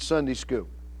Commission Sunday school.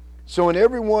 So in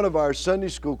every one of our Sunday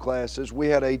school classes, we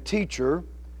had a teacher,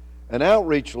 an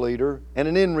outreach leader, and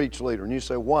an in-reach leader. And you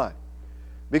say, why?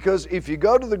 Because if you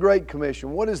go to the Great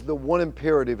Commission, what is the one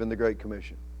imperative in the Great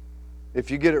Commission?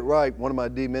 If you get it right, one of my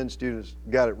D-Min students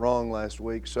got it wrong last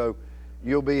week, so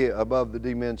you'll be above the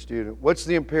D-Min student. What's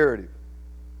the imperative?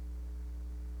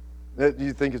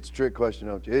 You think it's a trick question,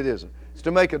 don't you? It isn't. It's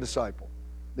to make a disciple.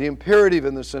 The imperative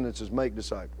in the sentence is make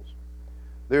disciples.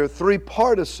 There are three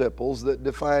participles that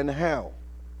define how: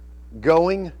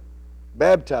 going,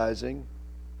 baptizing,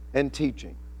 and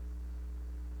teaching.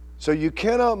 So you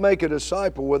cannot make a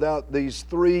disciple without these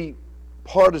three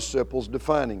participles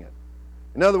defining it.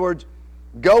 In other words,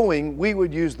 going, we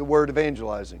would use the word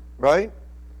evangelizing, right?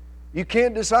 You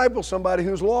can't disciple somebody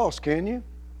who's lost, can you?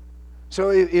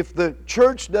 So if the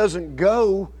church doesn't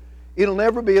go, it'll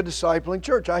never be a discipling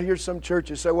church. I hear some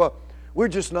churches say, well, we're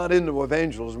just not into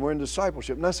evangelism, we're in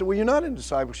discipleship. And I said, well, you're not in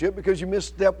discipleship because you missed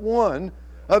step one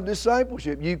of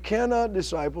discipleship. You cannot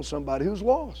disciple somebody who's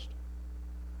lost.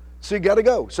 So you got to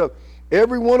go. So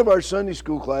every one of our Sunday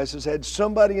school classes had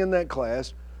somebody in that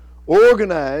class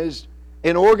organized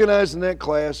in that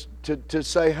class to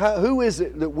say, who is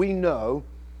it that we know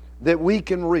that we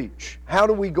can reach? How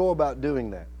do we go about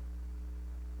doing that?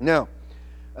 Now,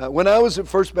 when I was at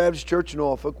First Baptist Church in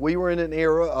Norfolk, we were in an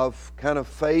era of kind of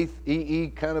faith, EE,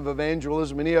 kind of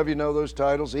evangelism. Many of you know those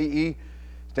titles. EE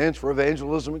stands for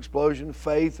Evangelism Explosion.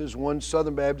 Faith is one.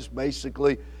 Southern Baptist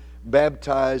basically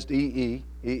baptized EE.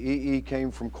 EE came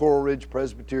from Coral Ridge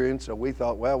Presbyterian, so we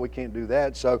thought, well, we can't do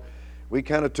that. So we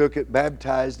kind of took it,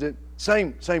 baptized it.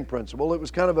 Same principle. It was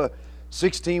kind of a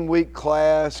 16-week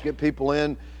class, get people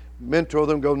in, mentor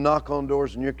them, go knock on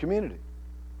doors in your community.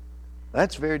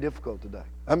 That's very difficult today.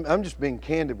 I'm just being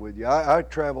candid with you. I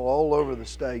travel all over the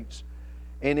states,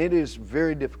 and it is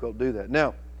very difficult to do that.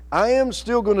 Now, I am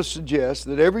still going to suggest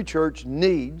that every church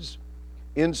needs,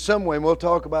 in some way, and we'll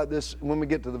talk about this when we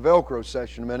get to the Velcro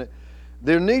session in a minute,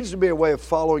 there needs to be a way of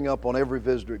following up on every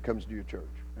visitor that comes to your church.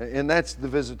 And that's the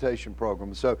visitation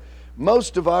program. So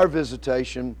most of our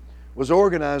visitation was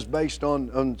organized based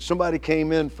on somebody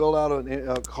came in, filled out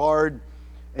a card,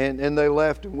 and they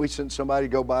left, and we sent somebody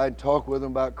to go by and talk with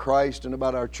them about Christ and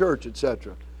about our church,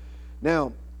 etc.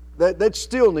 Now, that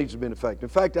still needs to be in effect. In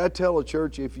fact, I tell a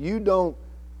church, if you don't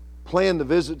plan to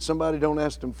visit somebody, don't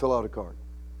ask them to fill out a card.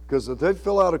 Because if they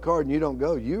fill out a card and you don't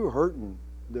go, you're hurting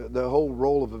the whole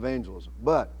role of evangelism.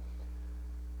 But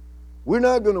we're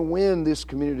not going to win this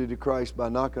community to Christ by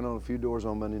knocking on a few doors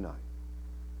on Monday night.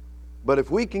 But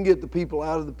if we can get the people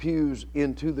out of the pews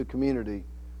into the community,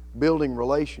 building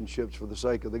relationships for the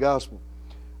sake of the gospel.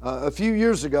 A few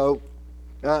years ago,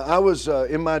 I was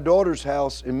in my daughter's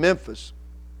house in Memphis.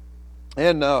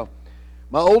 And my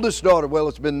oldest daughter, well,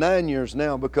 it's been 9 years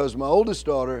now, because my oldest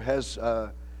daughter has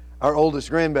our oldest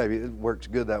grandbaby. It works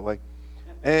good that way.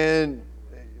 And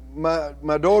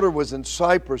my daughter was in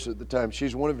Cyprus at the time.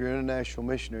 She's one of your international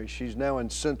missionaries. She's now in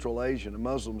Central Asia, in a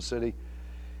Muslim city.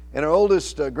 And our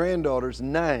oldest granddaughter's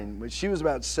 9. But she was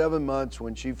about 7 months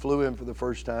when she flew in for the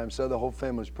first time. So the whole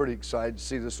family was pretty excited to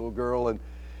see this little girl.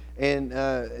 And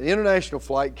the international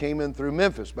flight came in through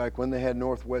Memphis back when they had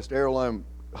Northwest Airline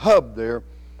hub there.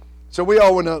 So we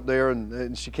all went up there,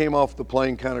 and she came off the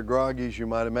plane kind of groggy, as you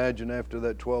might imagine, after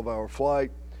that 12-hour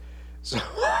flight. So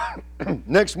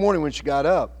next morning when she got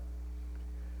up,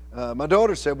 my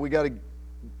daughter said, we got to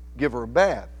give her a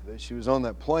bath. She was on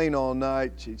that plane all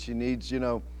night. She needs,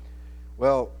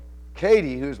 well,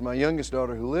 Katie, who's my youngest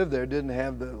daughter who lived there, didn't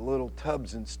have the little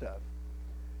tubs and stuff.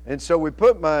 And so we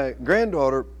put my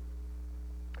granddaughter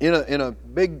in a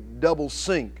big double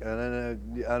sink.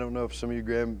 And I don't know if some of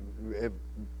you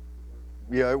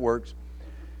yeah, it works.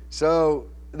 So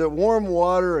the warm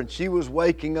water, and she was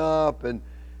waking up,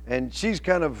 and she's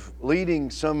kind of leading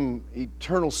some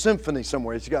eternal symphony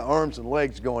somewhere. She's got arms and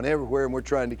legs going everywhere, and we're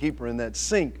trying to keep her in that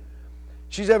sink.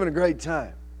 She's having a great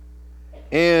time.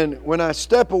 And when I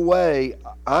step away,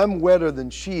 I'm wetter than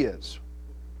she is.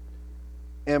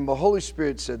 And the Holy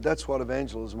Spirit said, that's what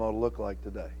evangelism ought to look like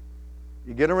today.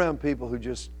 You get around people who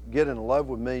just get in love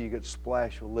with me, you get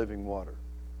splashed with living water.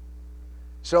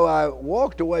 So I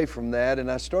walked away from that,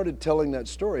 and I started telling that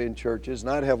story in churches,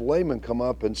 and I'd have laymen come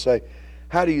up and say,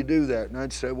 how do you do that? And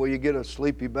I'd say, well, you get a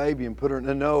sleepy baby and put her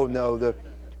in. No,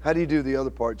 how do you do the other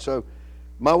part? So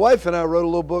my wife and I wrote a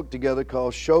little book together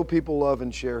called Show People Love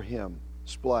and Share Him,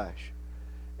 Splash.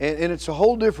 And it's a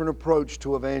whole different approach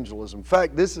to evangelism. In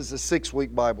fact, this is a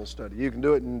 6-week Bible study. You can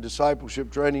do it in discipleship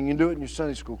training. You can do it in your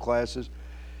Sunday school classes.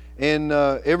 And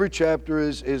every chapter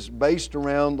is based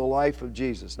around the life of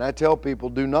Jesus. And I tell people,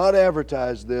 do not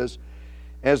advertise this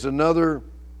as another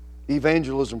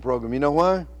evangelism program. You know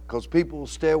why? Because people will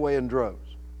stay away in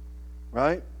droves.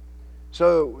 Right?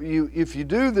 So if you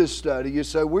do this study, you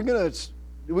say, we're going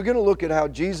to look at how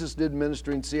Jesus did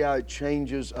ministry and see how it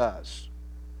changes us.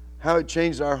 How it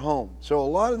changed our home. So a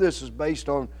lot of this is based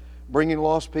on bringing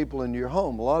lost people into your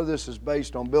home. A lot of this is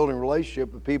based on building a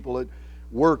relationship with people at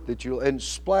work and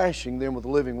splashing them with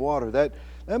living water. That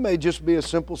may just be a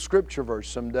simple scripture verse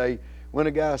someday when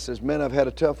a guy says, man, I've had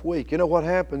a tough week. You know what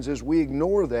happens is we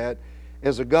ignore that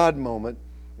as a God moment,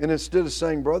 and instead of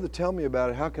saying, brother, tell me about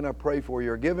it, how can I pray for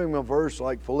you? Or give him a verse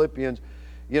like Philippians,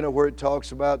 where it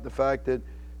talks about the fact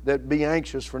that be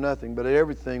anxious for nothing, but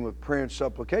everything with prayer and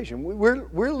supplication.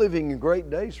 We're living in great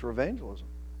days for evangelism.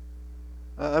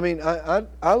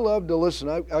 I love to listen.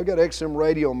 I got XM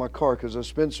radio in my car because I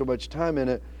spend so much time in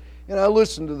it. And I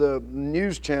listen to the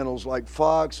news channels like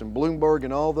Fox and Bloomberg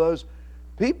and all those.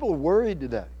 People are worried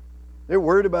today. They're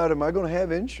worried about, am I going to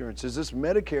have insurance? Is this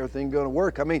Medicare thing going to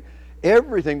work?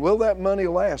 Everything. Will that money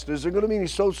last? Is there going to be any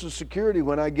Social Security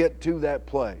when I get to that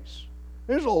place?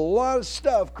 There's a lot of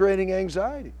stuff creating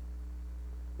anxiety.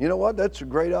 You know what? That's a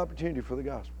great opportunity for the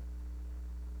gospel.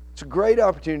 It's a great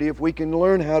opportunity if we can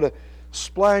learn how to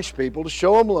splash people, to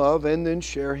show them love, and then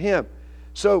share Him.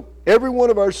 So every one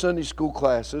of our Sunday school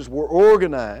classes were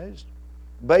organized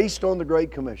based on the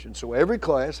Great Commission. So every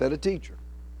class had a teacher.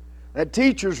 That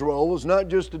teacher's role was not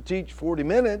just to teach 40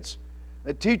 minutes.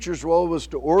 That teacher's role was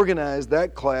to organize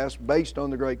that class based on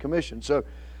the Great Commission. So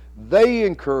they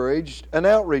encouraged an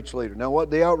outreach leader. Now, what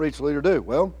did the outreach leader do?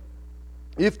 Well,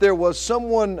 if there was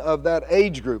someone of that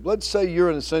age group, let's say you're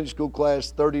in a Sunday school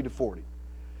class 30 to 40.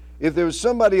 If there was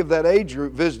somebody of that age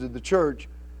group visited the church,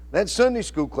 that Sunday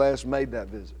school class made that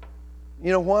visit.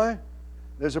 You know why?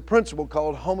 There's a principle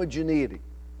called homogeneity.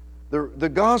 The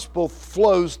gospel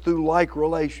flows through like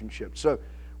relationships. So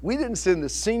we didn't send the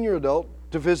senior adult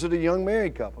to visit a young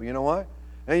married couple. You know why?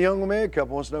 And a young married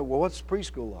couple wants to know, well, what's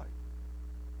preschool like?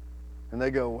 And they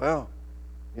go, well,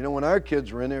 when our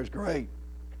kids were in there, it was great.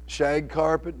 Shag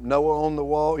carpet, Noah on the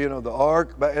wall, the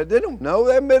ark. They don't know.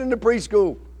 They haven't been in the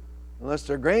preschool unless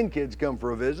their grandkids come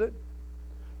for a visit.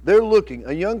 They're looking.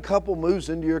 A young couple moves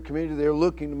into your community. They're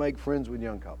looking to make friends with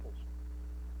young couples.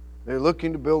 They're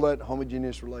looking to build that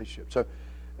homogeneous relationship. So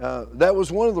that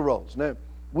was one of the roles. Now,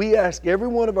 we ask every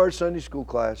one of our Sunday school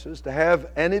classes to have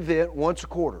an event once a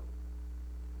quarter.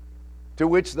 to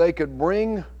which they could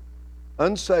bring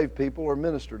unsaved people or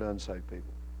minister to unsaved people.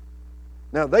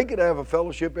 Now, they could have a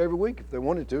fellowship every week if they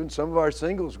wanted to, and some of our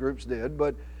singles groups did,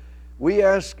 but we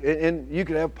ask, and you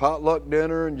could have potluck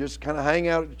dinner and just kind of hang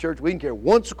out at the church. We can care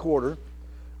once a quarter.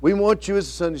 We want you as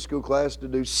a Sunday school class to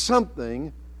do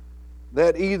something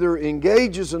that either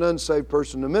engages an unsaved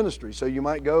person in ministry. So you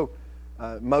might go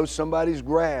mow somebody's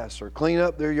grass or clean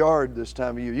up their yard this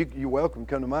time of year. You're welcome to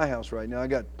come to my house right now. I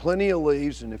got plenty of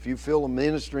leaves, and if you feel a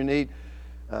ministry need,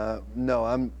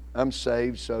 no, I'm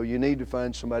saved, so you need to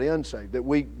find somebody unsaved. That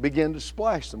we begin to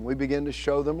splash them. We begin to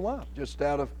show them love just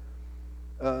out of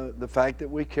the fact that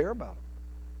we care about them.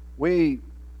 We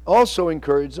also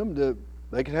encourage them to,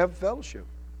 they can have a fellowship.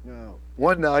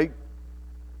 One night,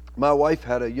 my wife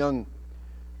had a young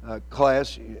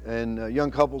class, and a young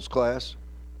couples class.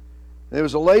 There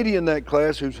was a lady in that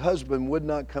class whose husband would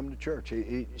not come to church.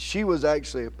 She was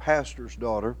actually a pastor's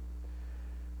daughter,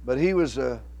 but he was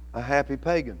a happy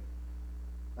pagan.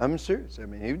 I'm serious. I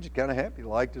mean, he was just kind of happy. He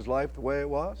liked his life the way it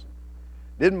was.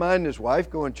 Didn't mind his wife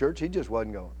going to church. He just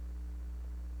wasn't going.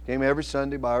 Came every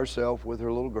Sunday by herself with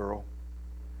her little girl.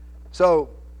 So,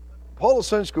 Paula's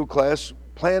Sunday school class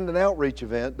planned an outreach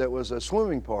event that was a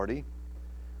swimming party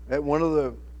at one of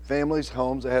the family's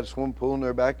homes. They had a swimming pool in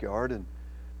their backyard, and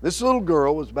this little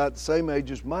girl was about the same age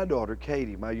as my daughter,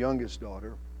 Katie, my youngest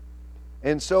daughter.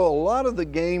 And so a lot of the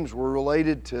games were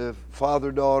related to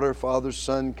father-daughter,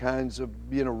 father-son kinds of,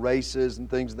 races and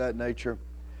things of that nature.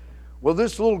 Well,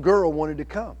 this little girl wanted to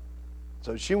come.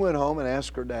 So she went home and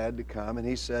asked her dad to come, and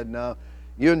he said, "No,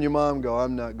 you and your mom go,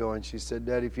 I'm not going." She said,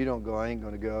 "Daddy, if you don't go, I ain't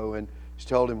going to go." And she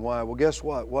told him why. Well, guess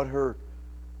what?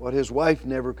 What his wife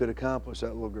never could accomplish,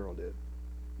 that little girl did.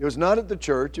 It was not at the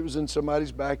church. It was in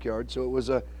somebody's backyard, so it was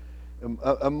a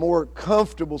more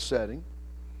comfortable setting.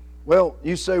 Well,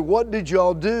 you say, what did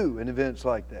y'all do in events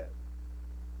like that?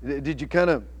 Did you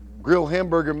kind of grill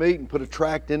hamburger meat and put a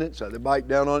tract in it so they bite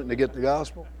down on it and they get the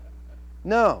gospel?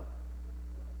 No.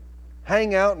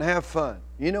 Hang out and have fun.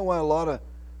 You know why a lot of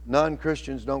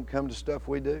non-Christians don't come to stuff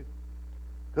we do?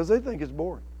 Because they think it's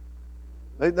boring.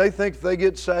 They think if they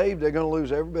get saved, they're going to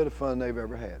lose every bit of fun they've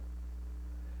ever had.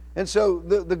 And so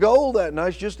the goal that night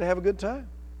is just to have a good time.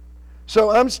 So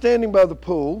I'm standing by the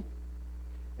pool,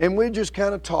 and we're just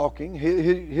kind of talking,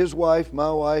 his wife,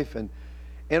 my wife, and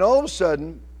all of a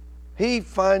sudden, he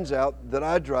finds out that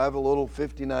I drive a little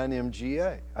 59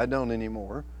 MGA. I don't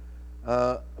anymore,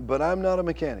 but I'm not a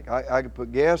mechanic. I could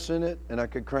put gas in it, and I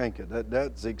could crank it.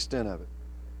 That's the extent of it.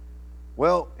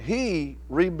 Well, he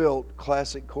rebuilt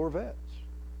classic Corvettes.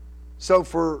 So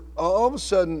for all of a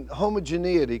sudden,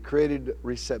 homogeneity created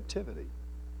receptivity.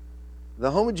 The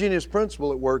homogeneous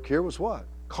principle at work here was what?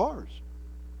 Cars.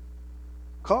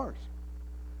 Cars.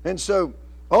 And so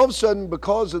all of a sudden,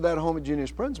 because of that homogeneous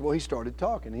principle, he started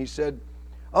talking. He said,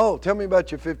 "Oh, tell me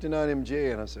about your 59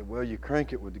 MGA." And I said, "Well, you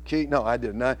crank it with the key." No, I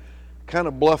didn't. I kind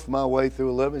of bluffed my way through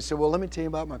a little. He said, "Well, let me tell you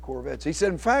about my Corvettes." He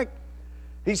said,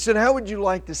 "How would you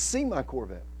like to see my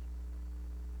Corvette?"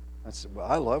 I said, "Well,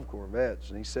 I love Corvettes."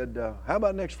 And he said, "How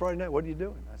about next Friday night? What are you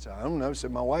doing?" I said, "I don't know." He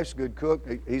said, "My wife's a good cook."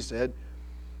 He said,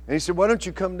 "Why don't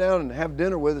you come down and have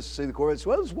dinner with us to see the Corvettes?"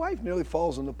 Well, his wife nearly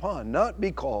falls in the pond, not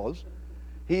because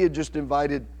he had just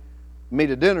invited me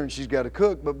to dinner and she's got to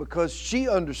cook, but because she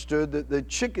understood that the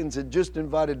chickens had just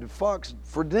invited the fox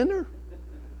for dinner.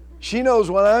 She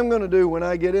knows what I'm going to do when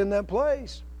I get in that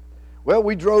place. Well,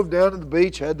 we drove down to the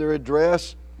beach, had their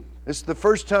address. It's the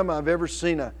first time I've ever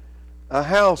seen a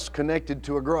house connected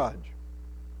to a garage.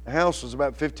 The house was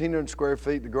about 1,500 square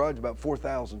feet. The garage about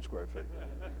 4,000 square feet.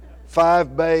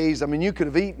 5 bays. I mean, you could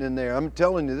have eaten in there. I'm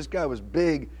telling you, this guy was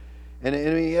big, and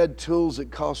he had tools that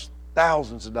cost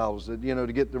thousands of dollars, to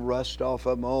get the rust off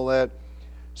of them, all that.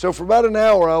 So for about an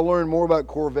hour, I learned more about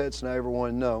Corvettes than I ever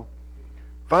wanted to know.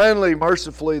 Finally,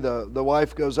 mercifully, the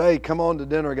wife goes, "Hey, come on to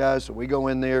dinner, guys." So we go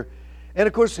in there. And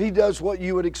of course, he does what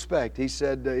you would expect. He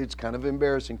said, it's kind of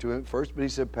embarrassing to him at first, but he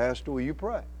said, "Pastor, will you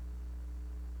pray?"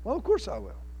 Well, of course I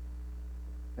will.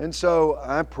 And so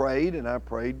I prayed, and I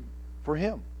prayed for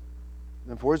him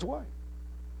and for his wife,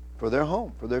 for their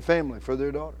home, for their family, for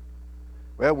their daughter.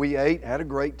 Well, we ate, had a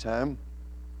great time.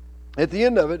 At the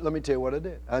end of it, let me tell you what I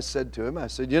did. I said to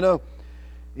him,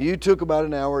 you took about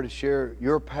an hour to share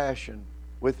your passion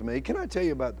with me. Can I tell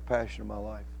you about the passion of my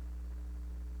life?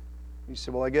 He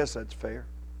said, "Well, I guess that's fair."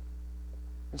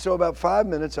 And so about 5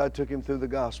 minutes, I took him through the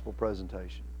gospel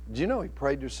presentation. Did you know he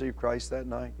prayed to receive Christ that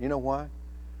night? You know why?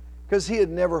 Because he had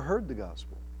never heard the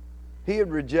gospel. He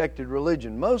had rejected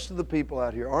religion. Most of the people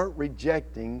out here aren't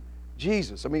rejecting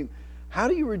Jesus. I mean, how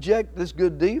do you reject this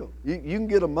good deal? You can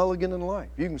get a mulligan in life.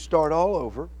 You can start all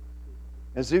over.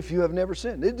 as if you have never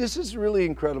sinned. This is really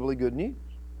incredibly good news.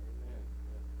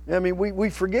 I mean, we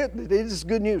forget that it is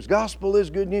good news. Gospel is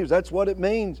good news. That's what it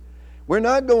means. We're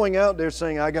not going out there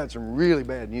saying, I got some really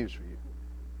bad news for you.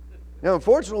 Now,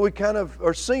 unfortunately, we kind of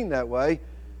are seen that way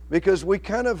because we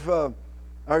kind of,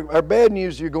 our bad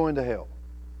news, you're going to hell.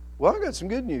 Well, I got some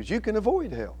good news. You can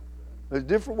avoid hell. There's a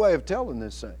different way of telling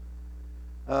this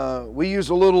thing. We use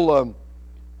a little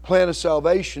plan of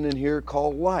salvation in here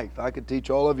called life. I could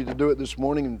teach all of you to do it this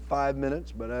morning in 5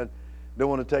 minutes, but I don't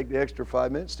want to take the extra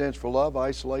 5 minutes. It stands for love,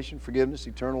 isolation, forgiveness,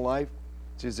 eternal life.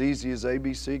 It's as easy as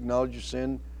ABC. Acknowledge your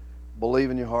sin,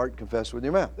 believe in your heart, confess with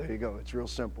your mouth. There you go. It's real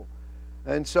simple.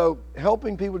 And so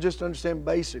helping people just understand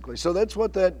basically. So that's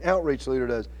what that outreach leader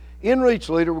does. In-reach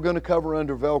leader, we're going to cover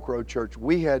under Velcro Church.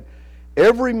 We had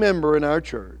every member in our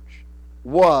church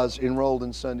was enrolled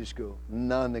in Sunday school,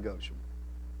 non-negotiable.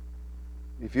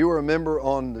 If you were a member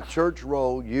on the church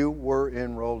roll, you were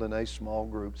enrolled in a small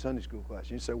group Sunday school class.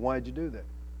 You say, why did you do that?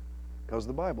 Because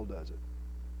the Bible does it.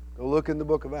 Go look in the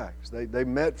book of Acts. They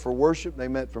met for worship. They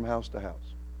met from house to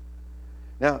house.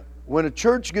 Now, when a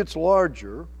church gets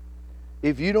larger,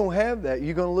 if you don't have that,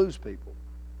 you're going to lose people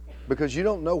because you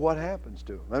don't know what happens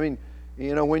to them. I mean,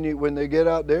 you know, when they get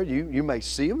out there, you may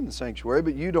see them in the sanctuary,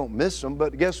 but you don't miss them.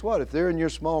 But guess what? If they're in your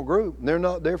small group and they're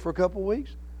not there for a couple of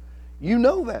weeks, you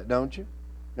know that, don't you?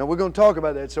 Now, we're going to talk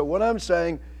about that. So what I'm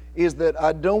saying is that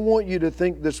I don't want you to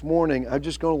think this morning, I'm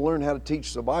just going to learn how to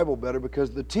teach the Bible better,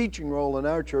 because the teaching role in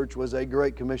our church was a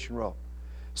Great Commission role.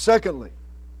 Secondly,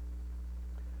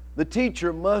 the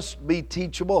teacher must be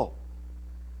teachable.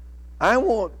 I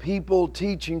want people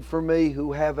teaching for me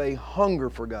who have a hunger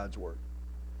for God's Word.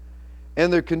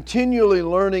 And they're continually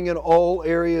learning in all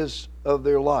areas of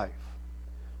their life.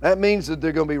 That means that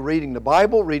they're going to be reading the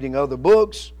Bible, reading other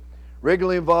books,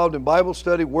 regularly involved in Bible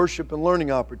study, worship, and learning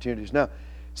opportunities. Now,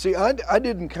 see, I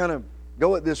didn't kind of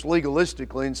go at this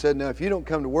legalistically and said, now, if you don't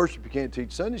come to worship, you can't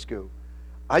teach Sunday school.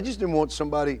 I just didn't want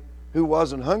somebody who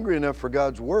wasn't hungry enough for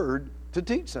God's Word to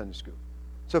teach Sunday school.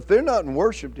 So if they're not in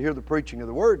worship to hear the preaching of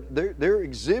the Word, they're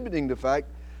exhibiting the fact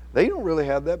they don't really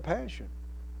have that passion.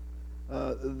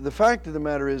 The fact of the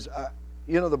matter is,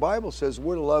 the Bible says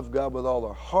we're to love God with all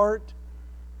our heart,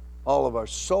 all of our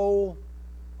soul,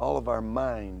 all of our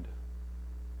mind.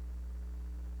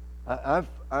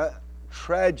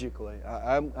 Tragically,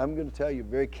 I'm going to tell you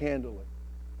very candidly,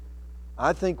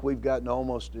 I think we've gotten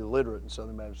almost illiterate in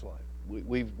Southern Baptist life.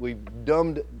 We've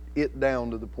dumbed it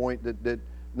down to the point that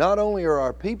not only are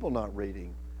our people not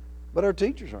reading, but our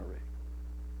teachers aren't reading.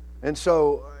 And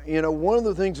so, one of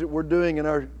the things that we're doing in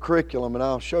our curriculum, and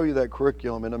I'll show you that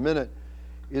curriculum in a minute,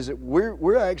 is that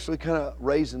we're actually kind of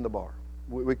raising the bar.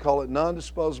 We call it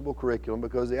non-disposable curriculum,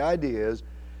 because the idea is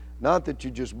not that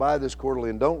you just buy this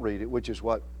quarterly and don't read it, which is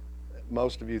what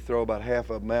most of you throw about half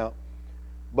of them out,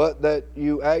 but that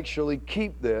you actually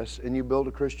keep this and you build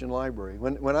a Christian library.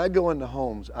 When I go into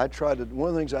homes, one of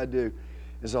the things I do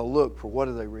is I'll look for what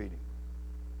are they reading.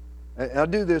 And I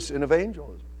do this in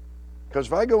evangelism. Because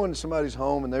if I go into somebody's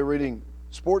home and they're reading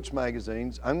sports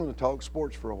magazines, I'm going to talk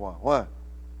sports for a while. Why?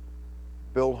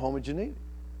 Build homogeneity.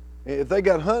 If they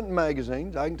got hunting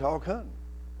magazines, I can talk hunting.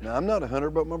 Now, I'm not a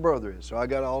hunter, but my brother is, so I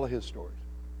got all of his stories.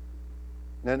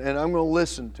 And I'm going to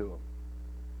listen to them.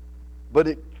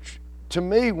 But to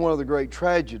me, one of the great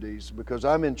tragedies, because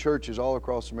I'm in churches all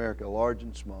across America, large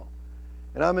and small,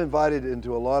 and I'm invited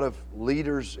into a lot of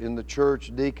leaders in the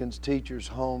church, deacons, teachers,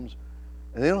 homes,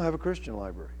 and they don't have a Christian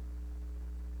library.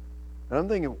 And I'm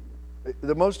thinking,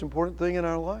 the most important thing in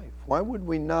our life, why would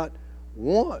we not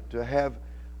want to have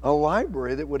a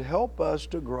library that would help us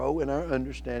to grow in our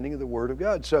understanding of the Word of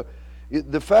God? So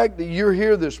the fact that you're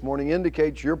here this morning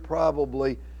indicates you're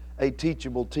probably a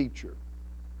teachable teacher.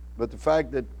 But the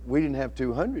fact that we didn't have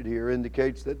 200 here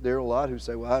indicates that there are a lot who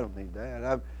say, well, I don't need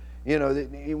that.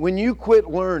 When you quit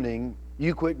learning,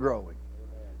 you quit growing.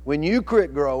 When you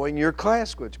quit growing, your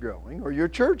class quits growing or your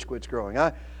church quits growing.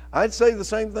 I'd say the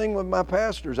same thing with my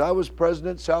pastors. I was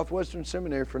president of Southwestern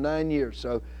Seminary for 9 years,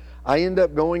 so I end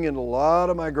up going into a lot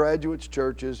of my graduates'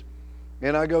 churches,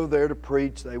 and I go there to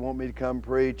preach. They want me to come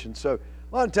preach, and so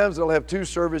a lot of times they'll have 2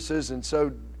 services, and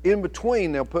so in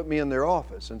between they'll put me in their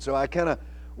office, and so I kind of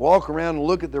walk around and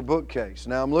look at their bookcase.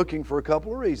 Now I'm looking for a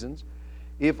couple of reasons.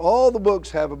 If all the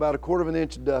books have about 1/4 of an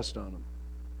inch of dust on them,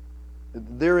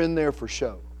 they're in there for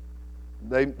show.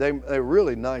 They're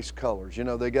really nice colors.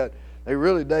 They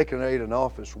really decorate an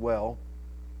office well.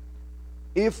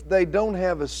 If they don't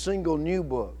have a single new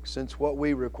book since what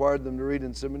we required them to read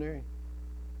in seminary,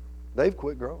 they've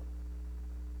quit growing.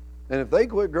 And if they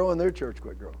quit growing, their church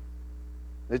quit growing.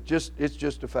 It's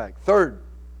just a fact. Third,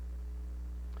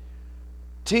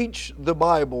 teach the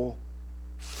Bible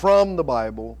from the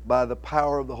Bible by the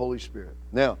power of the Holy Spirit.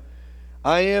 Now,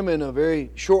 I am in a very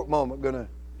short moment going to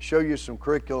show you some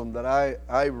curriculum that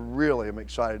I really am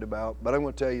excited about, but I'm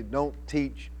going to tell you, don't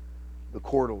teach the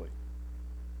quarterly.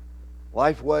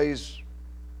 Lifeways,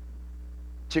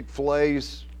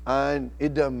 Chick-fil-A's,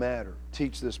 it doesn't matter.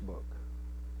 Teach this book.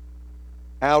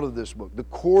 Out of this book. The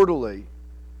quarterly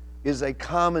is a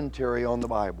commentary on the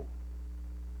Bible.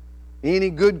 Any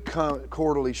good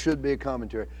quarterly should be a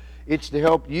commentary. It's to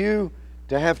help you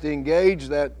to have to engage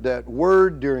that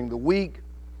word during the week.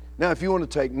 Now, if you want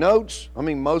to take notes,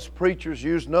 most preachers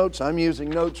use notes. I'm using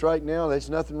notes right now. There's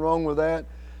nothing wrong with that.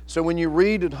 So when you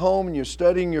read at home and you're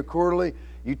studying your quarterly,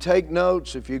 you take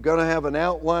notes. If you're going to have an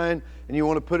outline and you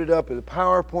want to put it up in a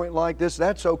PowerPoint like this,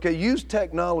 that's okay. Use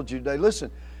technology today. Listen,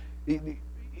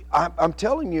 I'm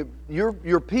telling you,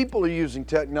 your people are using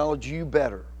technology. You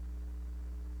better.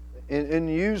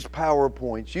 And use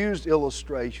PowerPoints, use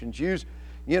illustrations,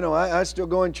 I still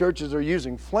go in churches that are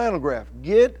using flannel graph.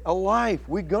 Get a life.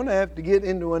 We're going to have to get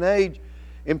into an age,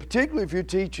 and particularly if you're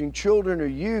teaching children or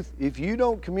youth, if you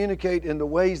don't communicate in the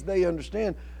ways they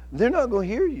understand, they're not going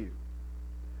to hear you.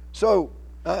 So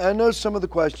I know some of the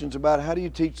questions about how do you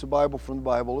teach the Bible from the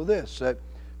Bible are this, that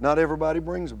not everybody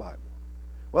brings a Bible.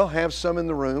 Well, have some in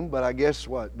the room, but I guess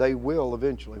what? They will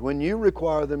eventually. When you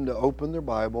require them to open their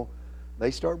Bible, they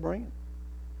start bringing.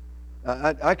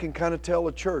 I can kind of tell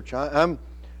a church. I'm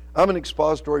an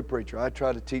expository preacher. I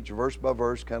try to teach verse by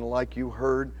verse, kind of like you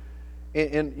heard.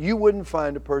 And you wouldn't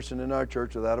find a person in our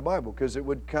church without a Bible, because it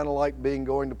would kind of like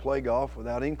going to play golf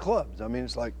without any clubs.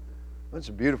 It's like, that's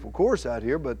a beautiful course out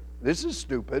here, but this is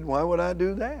stupid. Why would I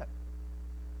do that?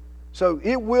 So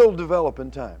it will develop in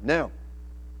time. Now,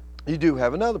 you do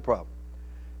have another problem,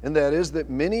 and that is that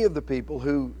many of the people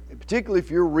who, particularly if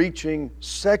you're reaching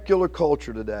secular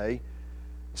culture today,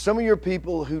 some of your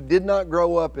people who did not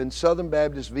grow up in Southern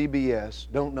Baptist VBS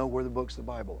don't know where the books of the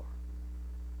Bible are.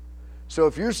 So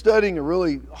if you're studying a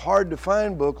really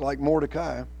hard-to-find book like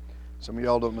Mordecai, some of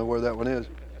y'all don't know where that one is,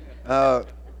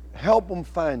 help them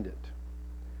find it.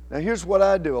 Now here's what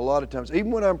I do a lot of times.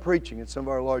 Even when I'm preaching at some of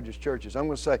our largest churches, I'm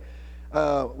going to say,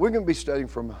 we're going to be studying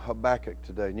from Habakkuk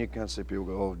today. And you kind of see people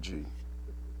go, oh, gee.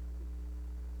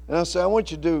 And I say, I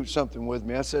want you to do something with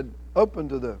me. I said, open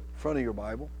to the front of your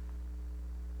Bible.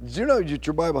 Did you know that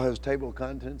your Bible has a table of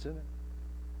contents in it?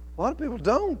 A lot of people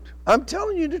don't. I'm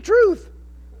telling you the truth.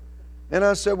 And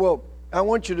I said, well, I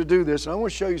want you to do this, and I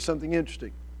want to show you something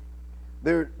interesting.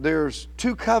 There's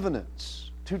two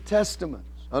covenants, two testaments,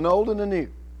 an old and a new.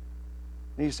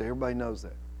 And you say, everybody knows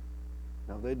that.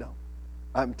 No, they don't.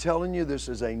 I'm telling you, this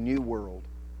is a new world.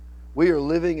 We are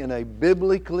living in a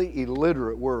biblically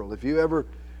illiterate world. If you ever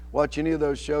watch any of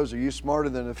those shows, Are You Smarter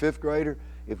Than a Fifth Grader?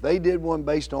 If they did one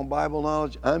based on Bible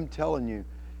knowledge, I'm telling you,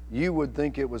 you would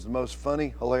think it was the most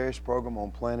funny, hilarious program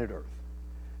on planet Earth.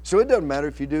 So it doesn't matter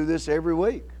if you do this every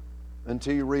week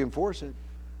until you reinforce it.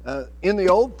 In the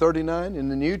old, 39. In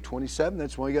the new, 27.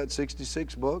 That's why we got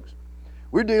 66 books.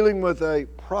 We're dealing with a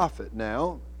prophet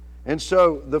now. And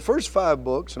so the first 5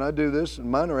 books, and I do this, and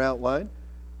mine are outlined,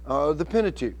 are the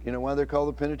Pentateuch. You know why they're called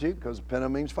the Pentateuch? Because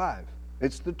Penta means 5.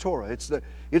 It's the Torah.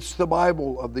 It's the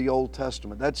Bible of the Old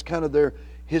Testament. That's kind of their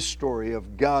history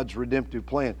of God's redemptive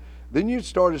plan. Then you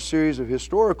start a series of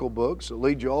historical books that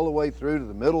lead you all the way through to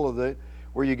the middle of it,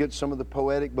 where you get some of the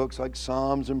poetic books like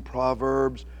Psalms and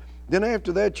Proverbs. Then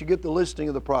after that, you get the listing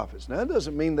of the prophets. Now, that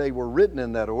doesn't mean they were written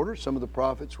in that order. Some of the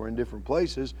prophets were in different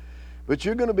places. But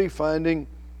you're going to be finding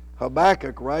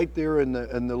Habakkuk right there in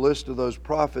the list of those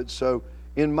prophets. So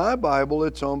in my Bible,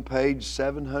 it's on page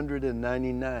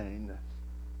 799.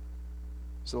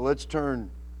 So let's turn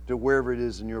to wherever it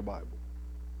is in your Bible.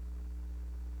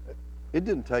 It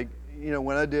didn't take,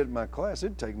 when I did it in my class,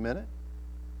 it'd take a minute.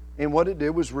 And what it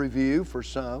did was review for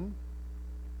some.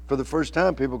 For the first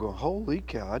time, people go, holy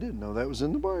cow, I didn't know that was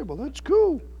in the Bible. That's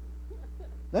cool.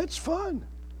 That's fun.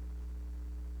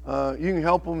 You can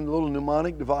help them with little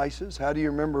mnemonic devices. How do you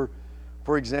remember,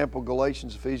 for example,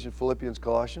 Galatians, Ephesians, Philippians,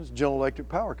 Colossians? General Electric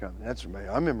Power Company. That's me.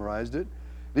 I memorized it.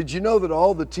 Did you know that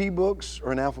all the T books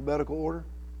are in alphabetical order?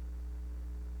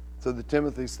 So the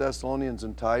Timothy, Thessalonians,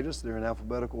 and Titus, they're in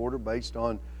alphabetical order based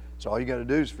on, so all you got to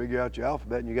do is figure out your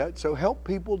alphabet and you got it. So help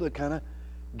people to kind of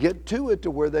get to it to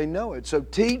where they know it. So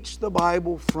teach the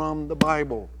Bible from the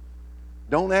Bible.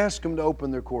 Don't ask them to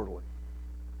open their quarterly.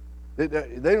 They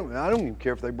don't. I don't even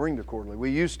care if they bring their quarterly.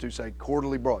 We used to say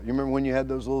quarterly brought. You remember when you had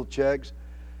those little checks?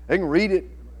 They can read it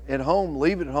at home,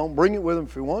 leave it at home, bring it with them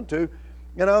if you want to.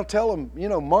 And I'll tell them,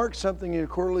 mark something in your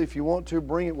quarterly if you want to,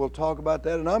 bring it, we'll talk about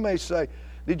that. And I may say,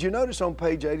 did you notice on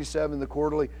page 87 the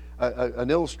quarterly, an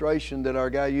illustration that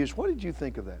our guy used? What did you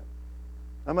think of that?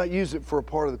 I might use it for a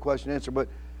part of the question and answer, but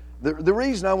the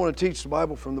reason I want to teach the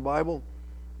Bible from the Bible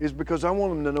is because I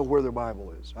want them to know where their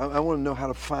Bible is. I want them to know how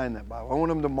to find that Bible. I want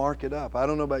them to mark it up. I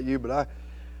don't know about you, but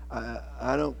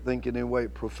I don't think in any way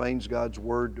it profanes God's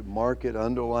Word to mark it,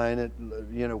 underline it,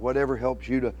 whatever helps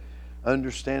you to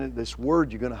understand it. This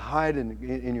Word you're going to hide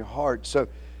in your heart. So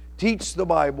teach the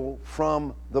Bible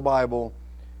from the Bible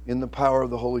in the power of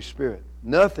the Holy Spirit.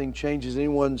 Nothing changes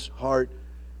anyone's heart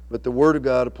but the Word of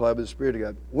God applied by the Spirit of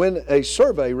God. When a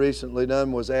survey recently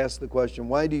done was asked the question,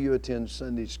 why do you attend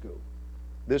Sunday school?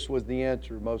 This was the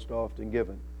answer most often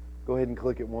given. Go ahead and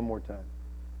click it one more time.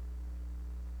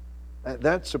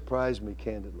 That surprised me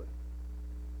candidly.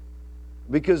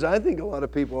 Because I think a lot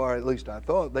of people are, at least I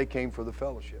thought, they came for the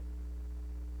fellowship.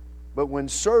 But when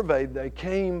surveyed, they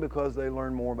came because they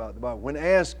learned more about the Bible. When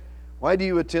asked, why do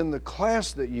you attend the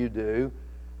class that you do?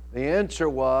 The answer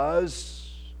was,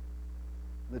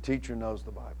 the teacher knows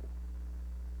the Bible.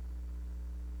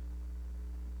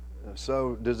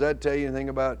 So does that tell you anything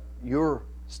about your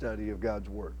study of God's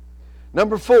Word?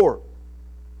 Number 4,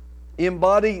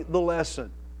 embody the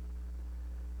lesson.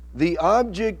 The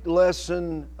object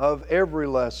lesson of every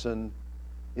lesson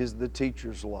is the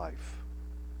teacher's life.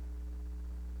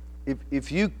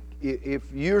 If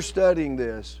you're studying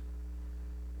this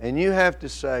and you have to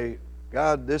say,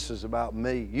 God, this is about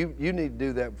me, you need to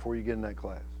do that before you get in that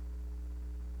class.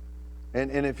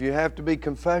 And if you have to be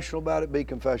confessional about it, be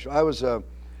confessional.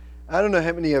 I don't know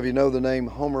how many of you know the name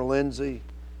Homer Lindsay.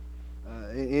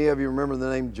 Any of you remember the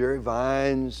name Jerry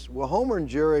Vines? Well, Homer and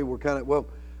Jerry were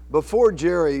before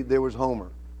Jerry, there was Homer.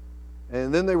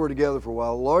 And then they were together for a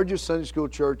while. The largest Sunday school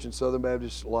church in Southern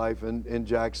Baptist life in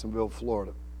Jacksonville,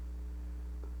 Florida.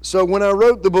 So when I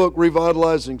wrote the book,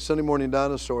 Revitalizing Sunday Morning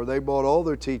Dinosaur, they bought all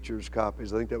their teachers'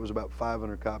 copies. I think that was about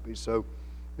 500 copies. So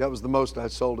that was the most I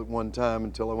sold at one time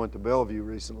until I went to Bellevue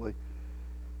recently.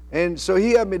 And so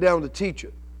he had me down to teach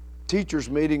it. Teachers'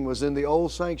 meeting was in the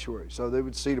old sanctuary. So they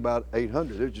would seat about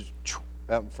 800. They were just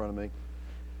out in front of me.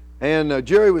 And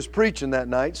Jerry was preaching that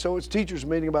night. So it's teachers'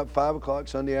 meeting about 5 o'clock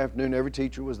Sunday afternoon. Every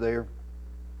teacher was there.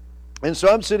 And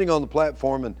so I'm sitting on the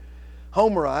platform, and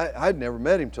Homer, I'd never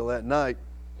met him till that night.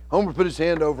 Homer put his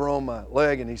hand over on my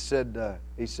leg, and he said,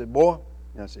 boy,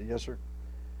 and I said, yes, sir.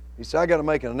 He said, I got to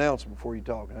make an announcement before you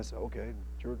talk. And I said, okay,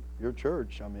 it's your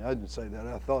church. I mean, I didn't say that.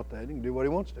 I thought that. He can do what he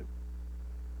wants to.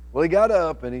 Well, he got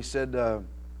up, and he said,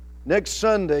 next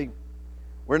Sunday,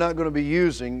 we're not going to be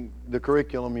using the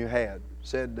curriculum you had. He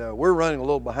said, we're running a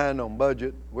little behind on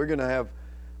budget. We're going to have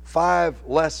 5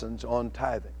 lessons on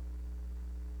tithing.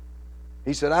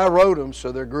 He said, I wrote them,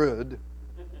 so they're good.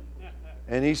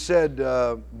 And he said,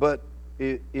 but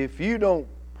if you don't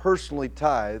personally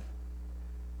tithe,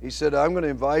 he said, I'm going to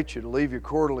invite you to leave your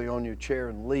quarterly on your chair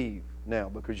and leave now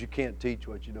because you can't teach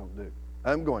what you don't do.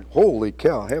 I'm going, holy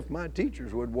cow, half my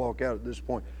teachers would walk out at this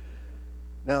point.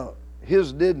 Now,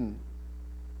 his didn't.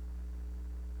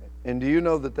 And do you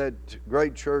know that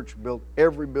great church built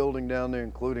every building down there,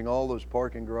 including all those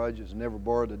parking garages, and never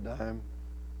borrowed a dime?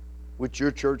 Which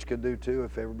your church could do too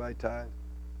if everybody tithed.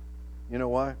 You know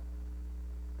why?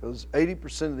 Because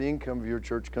 80% of the income of your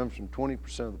church comes from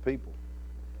 20% of the people.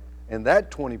 And that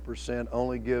 20%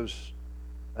 only gives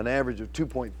an average of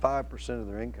 2.5% of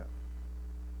their income.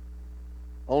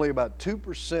 Only about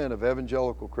 2% of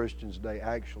evangelical Christians today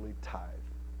actually tithe.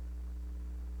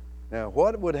 Now,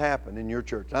 what would happen in your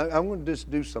church? I'm going to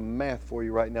just do some math for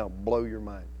you right now, blow your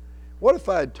mind. What if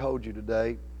I had told you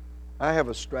today, I have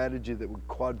a strategy that would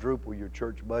quadruple your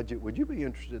church budget? Would you be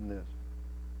interested in this?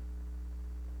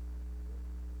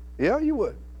 Yeah, you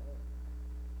would.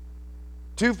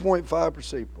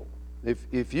 2.5% people.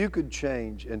 If you could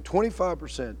change, and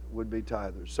 25% would be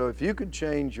tithers. So if you could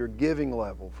change your giving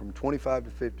level from 25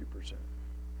 to 50%.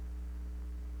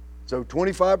 So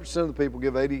 25% of the people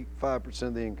give 85%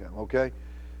 of the income, okay?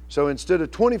 So instead of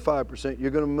 25%,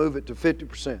 you're going to move it to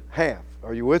 50%, half.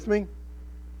 Are you with me?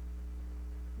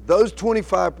 Those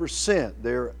 25%,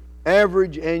 their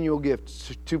average annual gift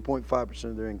is 2.5%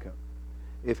 of their income.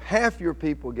 If half your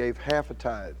people gave half a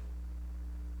tithe,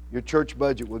 your church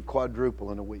budget would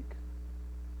quadruple in a week.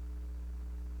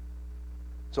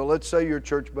 So let's say your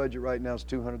church budget right now is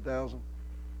 $200,000,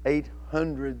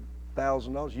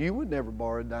 $800,000. You would never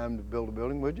borrow a dime to build a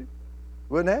building, would you?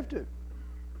 Wouldn't have to.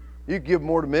 You could give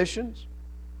more to missions.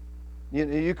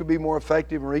 You could be more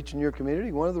effective in reaching your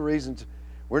community. One of the reasons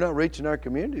we're not reaching our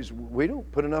communities, we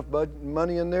don't put enough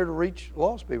money in there to reach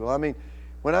lost people. I mean,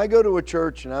 when I go to a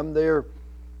church and I'm there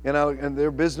and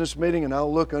their business meeting and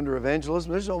I'll look under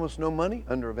evangelism, there's almost no money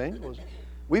under evangelism.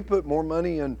 We put more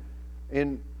money in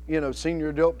senior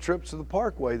adult trips to the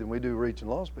Parkway than we do reaching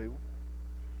lost people.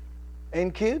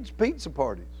 and kids' pizza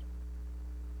parties.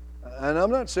 And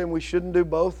I'm not saying we shouldn't do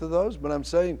both of those, but I'm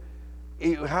saying,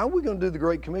 how are we going to do the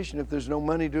Great Commission if there's no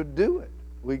money to do it?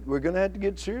 We're going to have to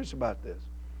get serious about this.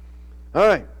 All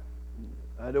right.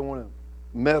 I don't want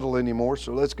to meddle anymore,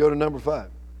 so let's go to number 5.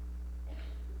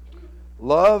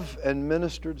 Love and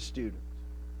minister to students.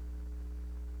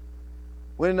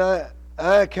 When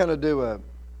I kind of do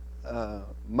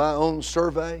my own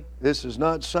survey, this is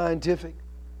not scientific,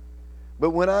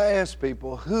 but when I ask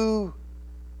people who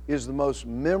is the most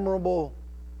memorable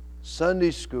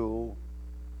Sunday school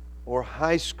or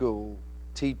high school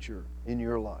teacher in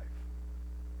your life,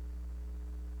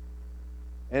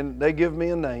 and they give me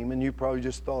a name, and you probably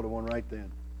just thought of one right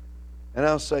then, and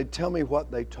I'll say, tell me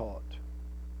what they taught.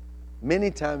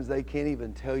 Many times they can't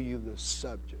even tell you the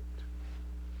subject,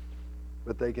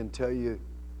 but they can tell you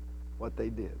what they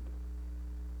did.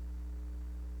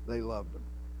 They loved them.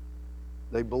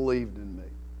 They believed in me.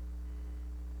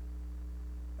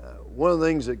 One of the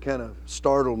things that kind of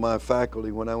startled my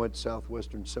faculty when I went to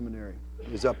Southwestern Seminary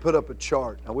is I put up a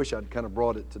chart. I wish I'd kind of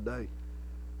brought it today,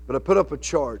 but I put up a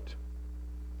chart,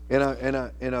 and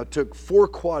I took 4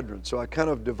 quadrants. So I kind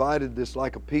of divided this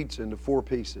like a pizza into 4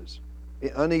 pieces,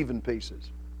 uneven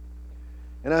pieces.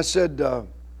 And I said,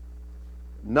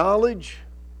 knowledge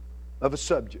of a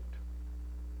subject,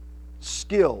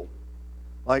 skill.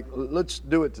 Like, let's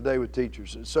do it today with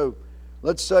teachers. So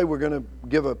let's say we're going to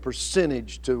give a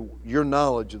percentage to your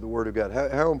knowledge of the Word of God.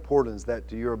 How important is that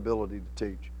to your ability to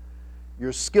teach?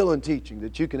 Your skill in teaching,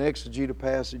 that you can exegete a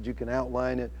passage, you can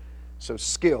outline it. So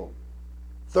skill.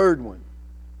 3rd one,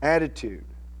 attitude.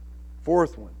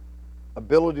 4th one,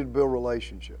 ability to build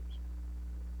relationships.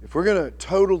 If we're going to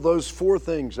total those 4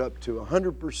 things up to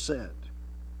 100%,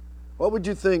 what would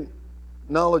you think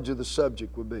knowledge of the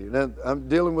subject would be? Now, I'm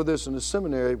dealing with this in a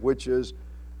seminary, which is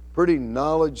pretty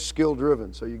knowledge, skill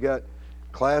driven. So you got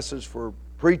classes for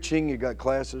preaching, you got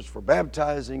classes for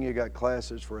baptizing, you got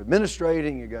classes for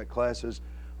administrating, you got classes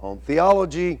on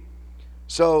theology.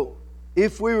 So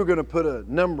if we were going to put a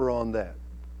number on that,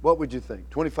 what would you think?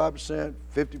 25%,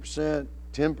 50%,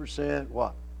 10%,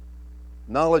 what?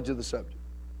 Knowledge of the subject.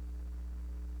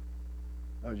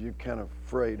 Oh, you're kind of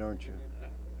afraid, aren't you?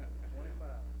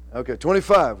 Okay,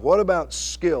 25. What about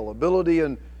skill, ability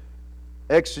in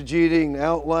exegeting,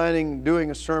 outlining,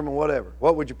 doing a sermon, whatever?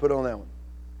 What would you put on that one?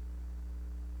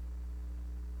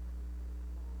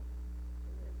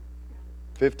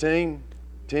 15,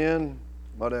 10,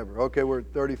 whatever. Okay, we're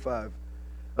at 35.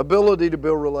 Ability to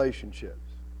build relationships.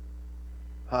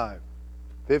 High.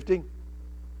 50?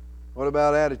 What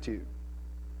about attitude?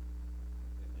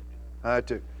 High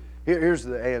too. Here's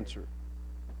the answer.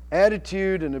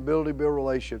 Attitude and ability to build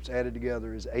relationships added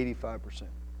together is 85%.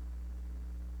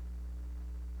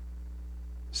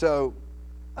 So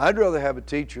I'd rather have a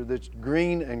teacher that's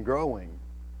green and growing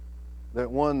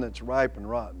than one that's ripe and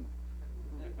rotten.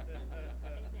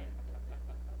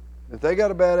 If they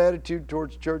got a bad attitude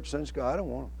towards church Sunday school, I don't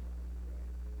want them,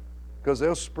 because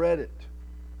they'll spread it.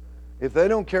 If they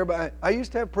don't care about, I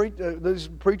used to have these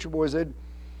preacher boys. They'd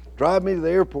drive me to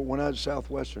the airport when I was at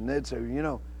Southwestern. They'd say,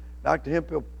 Dr.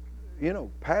 Hemphill,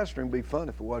 pastoring would be fun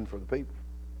if it wasn't for the people.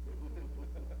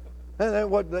 And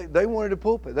they wanted a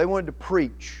pulpit. They wanted to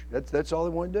preach. That's all they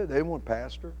wanted to do. They didn't want a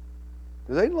pastor,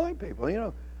 because they didn't like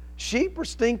people. Sheep are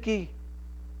stinky.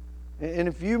 And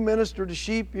if you minister to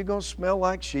sheep, you're going to smell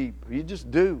like sheep. You just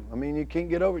do. You can't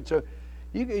get over it. So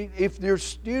if your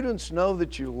students know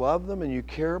that you love them and you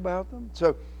care about them,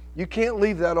 so you can't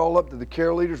leave that all up to the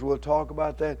care leaders. We'll talk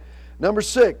about that. Number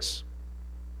 6,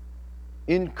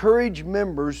 encourage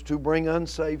members to bring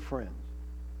unsaved friends.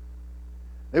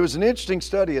 There was an interesting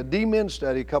study, a D-Min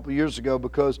study a couple of years ago,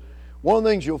 because one of the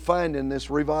things you'll find in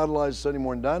this Revitalized Sunday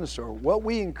Morning Dinosaur, what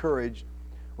we encouraged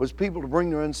was people to bring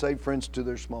their unsaved friends to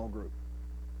their small group.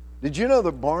 Did you know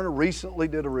that Barna recently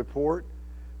did a report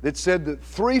that said that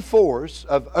 3/4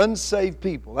 of unsaved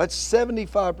people, that's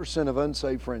 75% of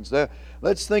unsaved friends. Now,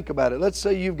 let's think about it. Let's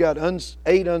say you've got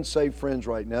 8 unsaved friends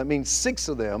right now. That means 6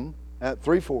 of them, at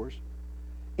 3/4,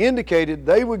 indicated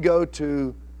they would go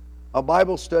to a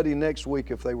Bible study next week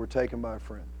if they were taken by a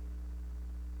friend.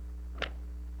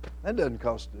 That doesn't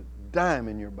cost a dime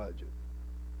in your budget.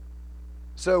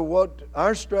 So what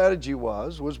our strategy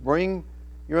was bring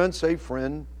your unsaved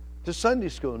friend to Sunday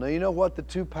school. Now, you know what the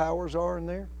 2 powers are in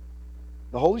there?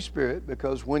 The Holy Spirit,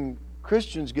 because when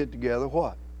Christians get together,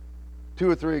 what? 2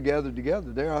 or 3 are gathered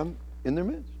together, there I'm in their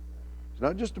midst. It's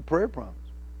not just a prayer promise.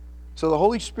 So the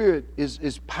Holy Spirit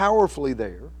is powerfully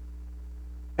there,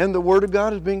 and the Word of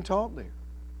God is being taught there.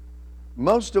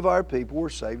 Most of our people were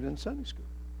saved in Sunday school.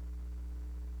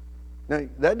 Now,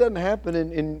 that doesn't happen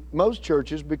in most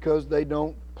churches because they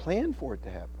don't plan for it to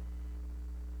happen.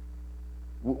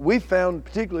 We found,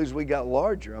 particularly as we got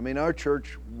larger, I mean, our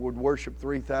church would worship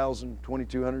 3,000,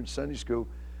 2,200 Sunday school.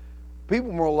 People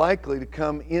were more likely to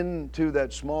come into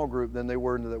that small group than they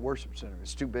were into that worship center.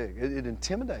 It's too big. It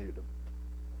intimidated them.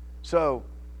 So,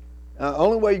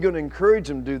 only way you're going to encourage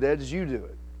them to do that is you do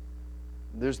it.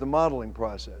 There's the modeling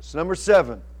process. Number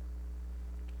 7,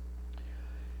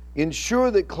 ensure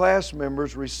that class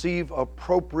members receive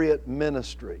appropriate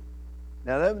ministry.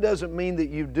 Now, that doesn't mean that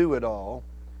you do it all,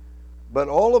 but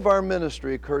all of our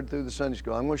ministry occurred through the Sunday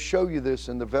school. I'm going to show you this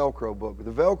in the Velcro book.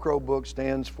 The Velcro book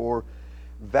stands for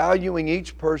valuing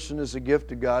each person as a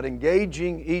gift of God,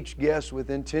 engaging each guest with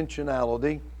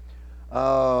intentionality,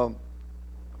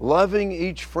 loving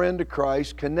each friend to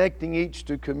Christ, connecting each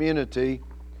to community,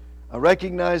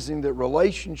 recognizing that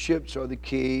relationships are the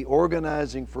key,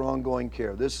 organizing for ongoing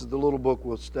care. This is the little book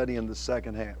we'll study in the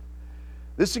second half.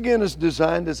 This again is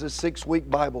designed as a 6-week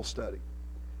Bible study.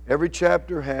 Every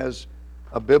chapter has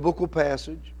a biblical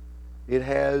passage. It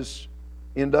has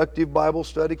inductive Bible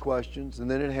study questions, and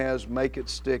then it has make it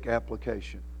stick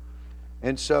application.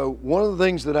 And so one of the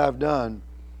things that I've done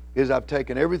is I've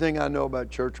taken everything I know about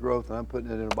church growth and I'm putting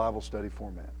it in a Bible study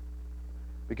format.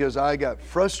 Because I got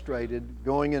frustrated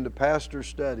going into pastor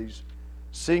studies,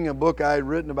 seeing a book I had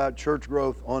written about church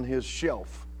growth on his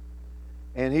shelf.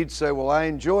 And he'd say, well, I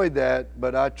enjoyed that,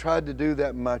 but I tried to do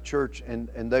that in my church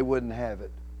and they wouldn't have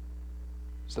it.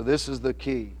 So this is the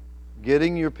key,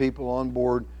 getting your people on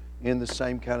board in the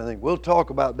same kind of thing. We'll talk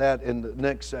about that in the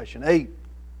next session. 8.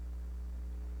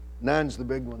 9's the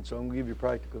big one, so I'm going to give you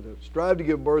practical tips. Strive to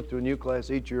give birth to a new class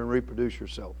each year and reproduce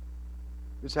yourself.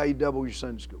 This is how you double your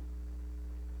Sunday school.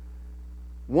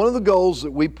 One of the goals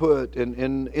that we put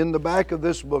in the back of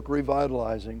this book,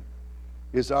 Revitalizing,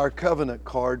 is our covenant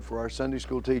card for our Sunday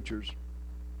school teachers.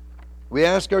 We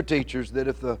ask our teachers that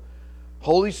if the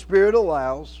Holy Spirit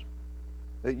allows,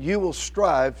 that you will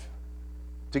strive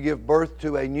to give birth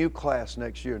to a new class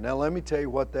next year. Now let me tell you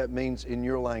what that means in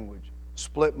your language.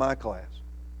 Split my class.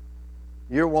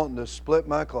 You're wanting to split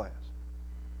my class.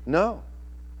 No.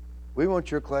 We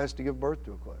want your class to give birth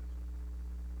to a class.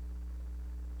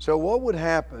 So what would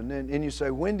happen, and you say,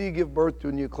 when do you give birth to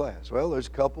a new class? Well, there's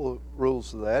a couple of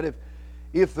rules to that.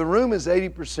 If the room is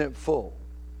 80% full,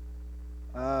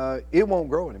 it won't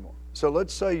grow anymore. So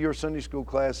let's say your Sunday school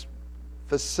class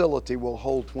facility will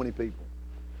hold 20 people.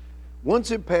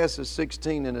 Once it passes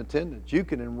 16 in attendance, you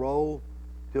can enroll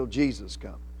till Jesus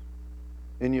comes,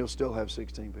 and you'll still have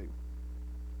 16 people.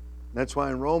 That's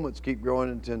why enrollments keep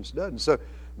growing and attendance doesn't. So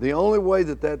the only way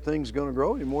that thing's going to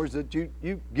grow anymore is that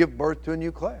you give birth to a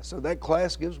new class. So that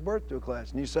class gives birth to a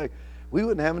class. And you say, we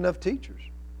wouldn't have enough teachers.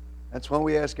 That's why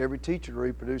we ask every teacher to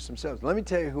reproduce themselves. Let me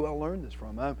tell you who I learned this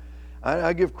from.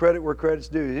 I give credit where credit's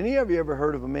due. Any of you ever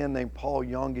heard of a man named Paul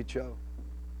Yonggi-Cho?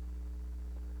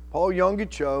 Paul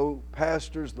Yonggi-Cho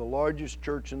pastors the largest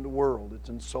church in the world. It's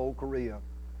in Seoul, Korea.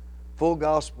 Full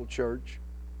gospel church.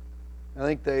 I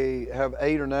think they have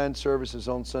 8 or 9 services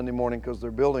on Sunday morning because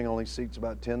their building only seats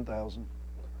about 10,000.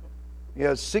 He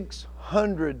has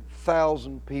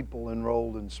 600,000 people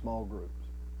enrolled in small groups.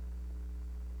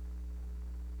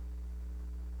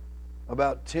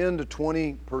 About 10 to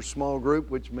 20 per small group,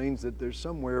 which means that there's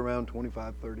somewhere around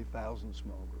 25,000, 30,000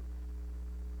 small groups.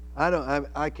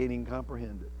 I can't even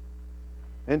comprehend it.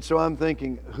 And so I'm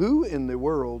thinking, who in the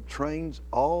world trains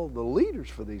all the leaders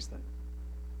for these things?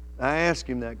 I asked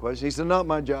him that question. He said, not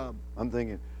my job. I'm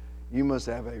thinking, you must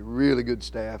have a really good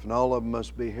staff, and all of them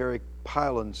must be Harry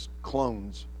Pyland's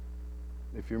clones.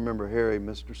 If you remember Harry,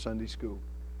 Mr. Sunday School.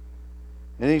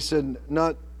 And he said,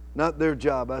 not their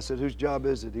job. I said, whose job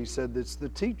is it? He said, it's the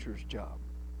teacher's job.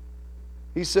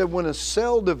 He said, when a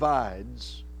cell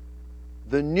divides,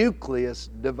 the nucleus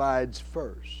divides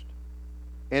first.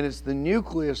 And it's the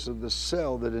nucleus of the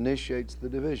cell that initiates the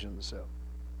division of the cell.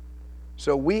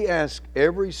 So we ask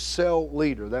every cell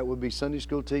leader, that would be Sunday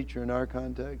school teacher in our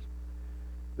context,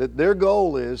 that their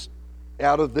goal is,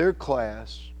 out of their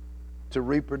class, to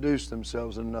reproduce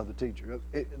themselves in another teacher.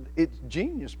 It's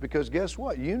genius because guess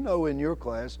what? You know in your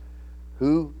class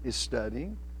who is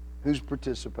studying, who's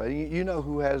participating. You know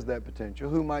who has that potential,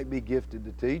 who might be gifted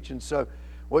to teach. And so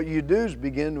what you do is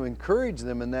begin to encourage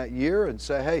them in that year and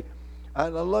say, hey,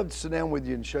 I'd love to sit down with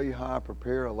you and show you how I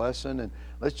prepare a lesson, and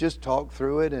let's just talk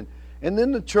through it. And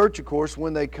then the church, of course,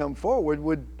 when they come forward,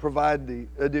 would provide the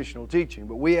additional teaching.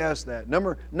 But we ask that.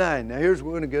 Number 9. Now here's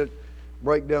where we're going to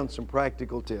break down some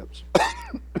practical tips.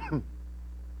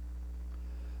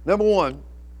 Number 1,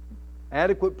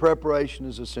 adequate preparation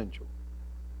is essential.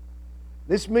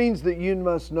 This means that you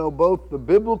must know both the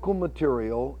biblical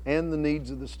material and the needs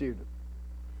of the student.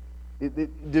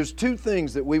 There's two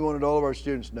things that we wanted all of our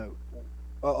students to know,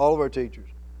 all of our teachers: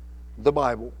 the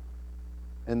Bible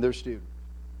and their students.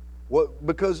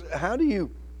 Because how do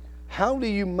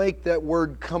you make that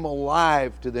word come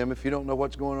alive to them if you don't know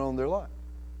what's going on in their life?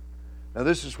 Now,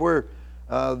 this is where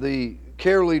the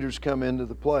care leaders come into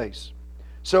the place.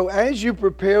 So as you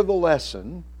prepare the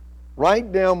lesson,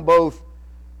 write down both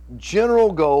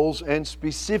general goals and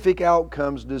specific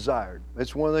outcomes desired.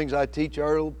 That's one of the things I teach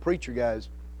our little preacher guys.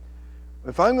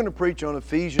 If I'm going to preach on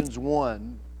Ephesians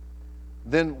 1,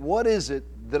 then what is it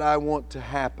that I want to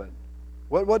happen?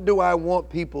 What do I want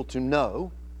people to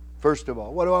know? First of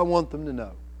all, what do I want them to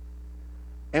know?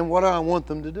 And what do I want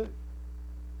them to do?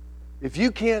 If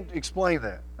you can't explain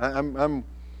that, I'm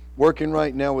working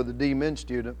right now with a D-Min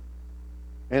student,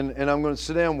 and I'm going to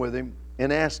sit down with him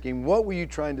and ask him, what were you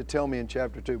trying to tell me in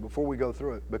chapter 2 before we go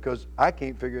through it? Because I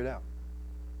can't figure it out.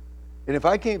 And if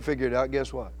I can't figure it out,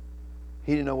 guess what?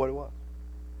 He didn't know what it was.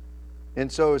 And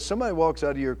so if somebody walks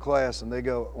out of your class and they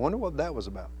go, I wonder what that was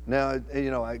about. Now,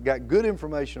 I got good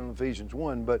information on Ephesians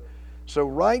 1, but so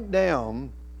write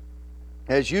down,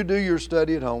 as you do your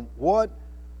study at home, what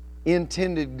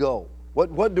intended goal?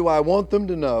 What do I want them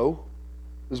to know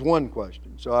is one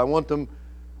question. So I want them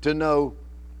to know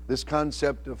this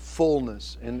concept of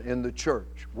fullness in the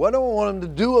church. What do I want them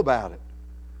to do about it?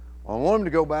 Well, I want them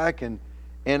to go back and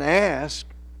ask,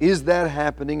 is that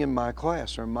happening in my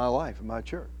class or in my life, in my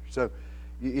church? So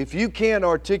if you can't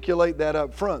articulate that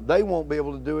up front, they won't be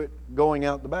able to do it going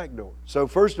out the back door. So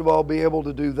first of all, be able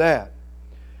to do that.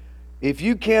 If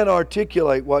you can't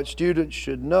articulate what students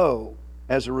should know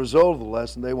as a result of the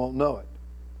lesson, they won't know it.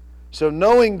 So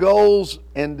knowing goals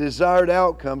and desired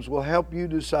outcomes will help you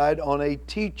decide on a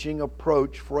teaching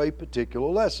approach for a particular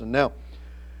lesson. Now,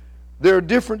 there are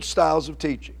different styles of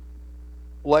teaching.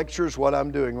 Lecture is what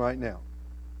I'm doing right now.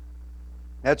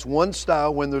 That's one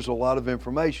style when there's a lot of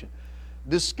information.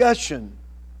 Discussion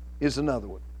is another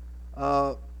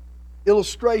one.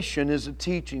 Illustration is a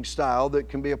teaching style that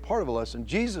can be a part of a lesson.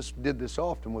 Jesus did this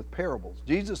often with parables.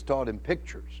 Jesus taught in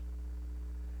pictures.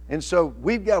 And so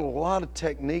we've got a lot of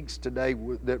techniques today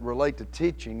that relate to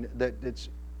teaching that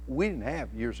we didn't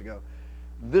have years ago.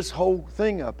 This whole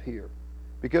thing up here.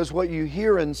 Because what you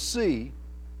hear and see,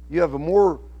 you have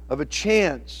more of a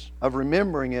chance of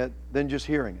remembering it than just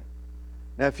hearing it.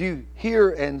 Now, if you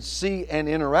hear and see and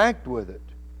interact with it,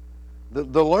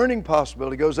 the learning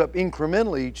possibility goes up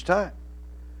incrementally each time.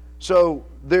 So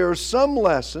there are some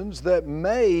lessons that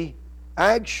may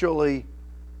actually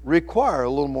require a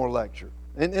little more lecture.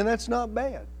 And that's not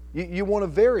bad. You want to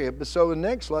vary it. But so the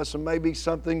next lesson may be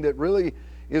something that really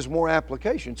is more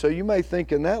application. So you may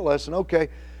think in that lesson, okay,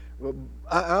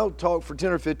 I'll talk for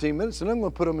 10 or 15 minutes and I'm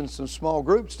going to put them in some small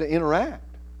groups to interact.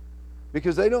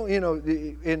 Because they don't,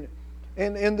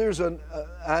 and there's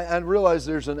I realize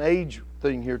there's an age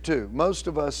thing here too. Most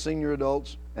of us senior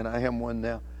adults, and I am one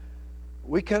now,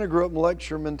 we kind of grew up in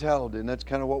lecture mentality, and that's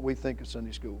kind of what we think of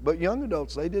Sunday school. But young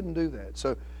adults, they didn't do that.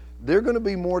 So they're going to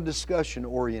be more discussion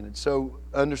oriented. So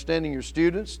understanding your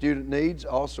students, student needs,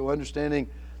 also understanding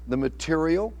the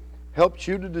material helps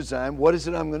you to design what is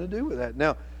it I'm going to do with that.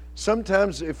 Now,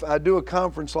 sometimes if I do a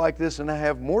conference like this and I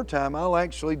have more time, I'll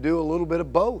actually do a little bit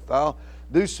of both. I'll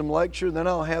do some lecture, then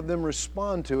I'll have them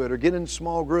respond to it or get in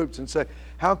small groups and say,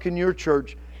 how can your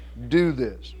church do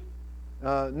this?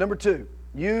 Number 2,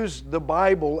 use the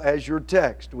Bible as your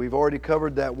text. We've already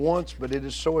covered that once, but it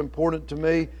is so important to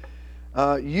me.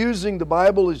 Using the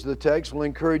Bible as the text will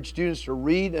encourage students to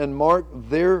read and mark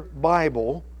their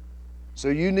Bible. So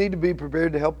you need to be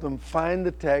prepared to help them find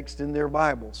the text in their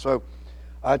Bible. So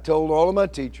I told all of my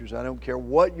teachers, I don't care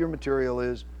what your material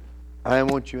is, I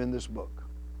want you in this book.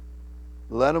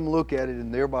 Let them look at it in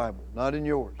their Bible, not in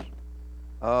yours.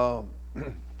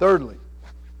 Thirdly,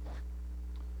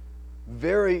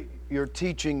 vary your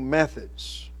teaching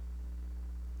methods.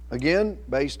 Again,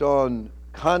 based on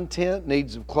content,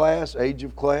 needs of class, age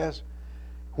of class.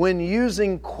 When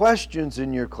using questions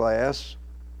in your class,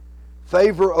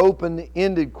 favor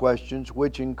open-ended questions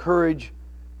which encourage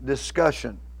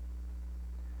discussion.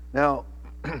 Now,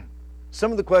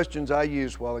 some of the questions I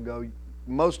used a while ago,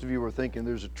 most of you were thinking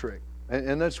there's a trick.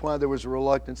 And that's why there was a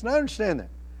reluctance. And I understand that.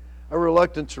 A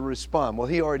reluctance to respond. Well,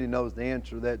 he already knows the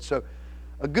answer to that. So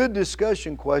a good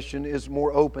discussion question is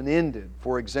more open-ended.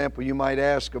 For example, you might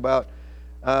ask about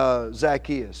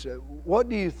Zacchaeus. What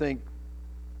do you think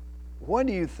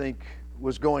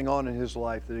was going on in his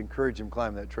life that encouraged him to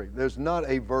climb that tree? There's not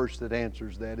a verse that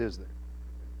answers that, is there?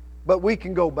 But we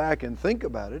can go back and think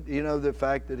about it. You know, the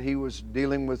fact that he was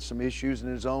dealing with some issues in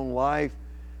his own life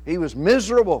He was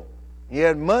miserable. He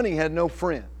had money, had no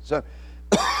friends. So,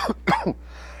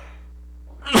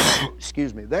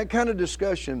 excuse me, that kind of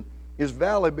discussion is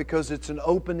valid because it's an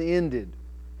open-ended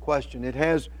question. It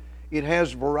has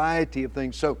variety of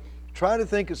things. So try to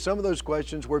think of some of those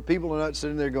questions where people are not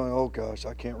sitting there going, oh gosh,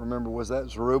 I can't remember, was that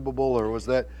Zerubbabel or was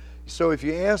that... So if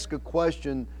you ask a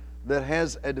question that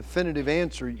has a definitive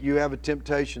answer, you have a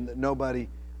temptation that nobody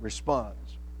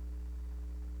responds.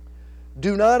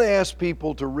 Do not ask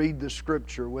people to read the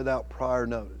Scripture without prior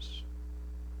notice.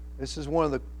 This is one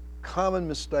of the common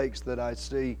mistakes that I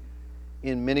see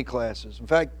in many classes. In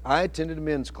fact, I attended a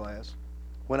men's class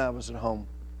when I was at home.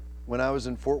 When I was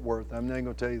in Fort Worth, I'm not going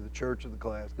to tell you the church or the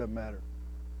class, doesn't matter.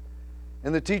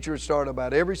 And the teacher would start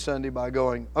about every Sunday by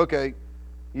going, okay,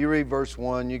 you read verse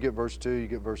 1, you get verse 2, you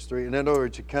get verse 3. And in other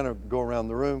words, you kind of go around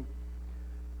the room.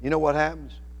 You know what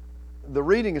happens? The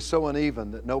reading is so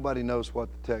uneven that nobody knows what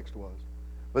the text was.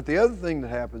 But the other thing that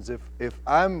happens, if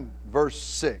I'm verse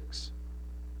 6,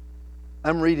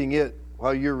 I'm reading it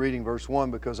while you're reading verse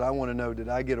 1 because I want to know, did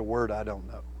I get a word I don't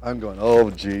know? I'm going, oh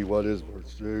gee, what is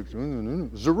verse 6?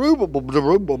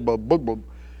 Zerubbabel.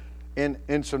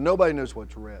 And so nobody knows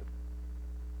what's read.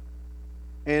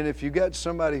 And if you got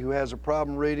somebody who has a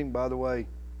problem reading, by the way,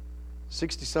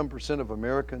 60-some% of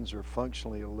Americans are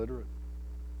functionally illiterate.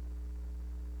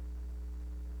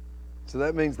 So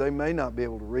that means they may not be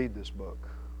able to read this book.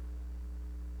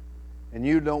 And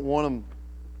you don't want them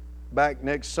back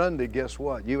next Sunday, guess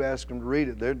what? You ask them to read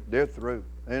it, they're through.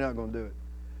 They're not going to do it.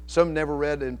 Some never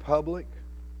read in public.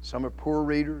 Some are poor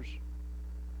readers.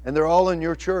 And they're all in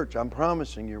your church, I'm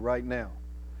promising you right now.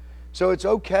 So it's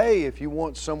okay if you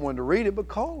want someone to read it, but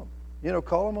call them. You know,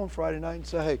 call them on Friday night and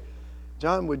say, hey,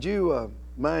 John, would you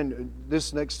mind,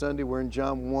 this next Sunday we're in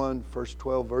John 1, first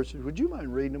 12 verses. Would you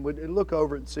mind reading them? Look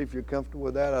over it and see if you're comfortable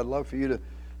with that. I'd love for you to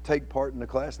take part in the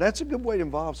class. That's a good way to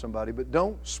involve somebody, but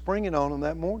don't spring it on them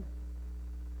that morning.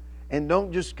 And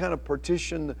don't just kind of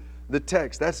partition the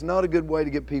text. That's not a good way to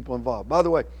get people involved. By the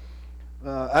way,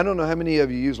 I don't know how many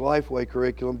of you use Lifeway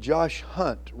curriculum. Josh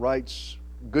Hunt writes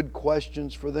good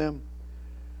questions for them.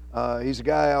 He's a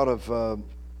guy out of,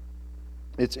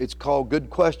 it's called Good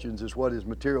Questions is what his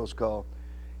material's called.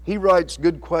 He writes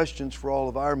good questions for all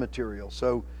of our material.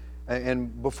 So,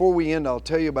 and before we end, I'll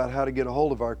tell you about how to get a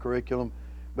hold of our curriculum.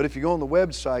 But if you go on the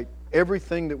website,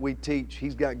 everything that we teach,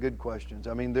 he's got good questions.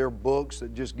 I mean, there are books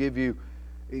that just give you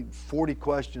 40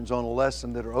 questions on a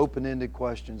lesson that are open-ended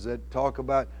questions that talk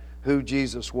about who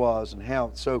Jesus was and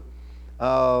how. So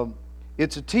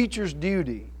it's a teacher's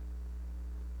duty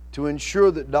to ensure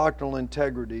that doctrinal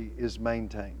integrity is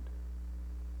maintained.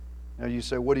 Now you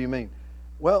say, what do you mean?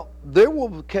 Well, there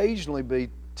will occasionally be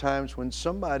times when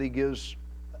somebody gives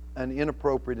an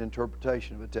inappropriate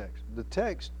interpretation of a text. The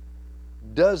text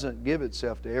doesn't give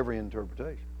itself to every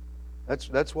interpretation.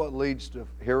 That's what leads to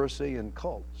heresy and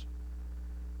cults.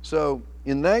 So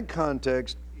in that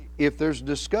context, if there's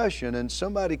discussion and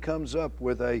somebody comes up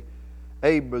with a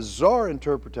bizarre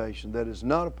interpretation that is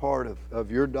not a part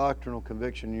of your doctrinal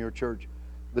conviction in your church,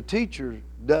 the teacher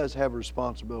does have a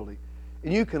responsibility.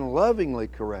 And you can lovingly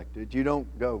correct it. You don't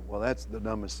go, well, that's the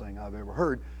dumbest thing I've ever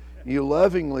heard. You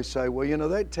lovingly say, well, you know,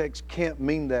 that text can't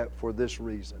mean that for this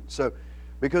reason. So,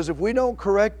 because if we don't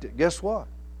correct it, guess what?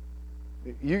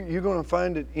 You're going to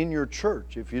find it in your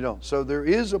church if you don't. So there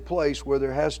is a place where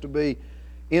there has to be,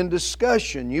 in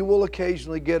discussion, you will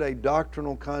occasionally get a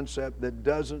doctrinal concept that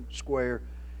doesn't square,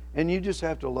 and you just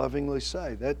have to lovingly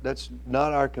say, that's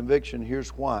not our conviction, here's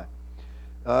why.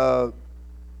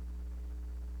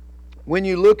 When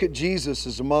you look at Jesus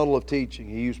as a model of teaching,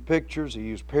 He used pictures, He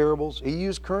used parables, He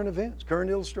used current events, current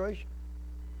illustration.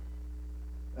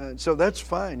 So that's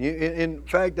fine. In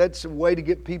fact, that's a way to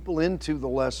get people into the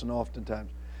lesson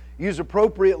oftentimes. Use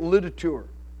appropriate literature.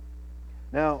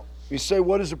 Now, you say,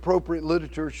 what does appropriate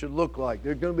literature should look like?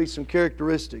 There are going to be some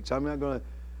characteristics. I'm going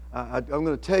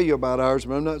to tell you about ours,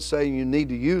 but I'm not saying you need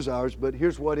to use ours, but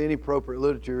here's what any appropriate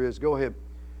literature is. Go ahead.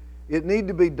 It need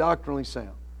to be doctrinally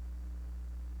sound.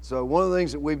 So one of the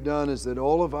things that we've done is that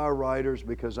all of our writers,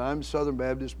 because I'm Southern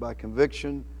Baptist by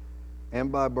conviction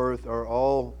and by birth, are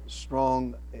all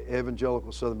strong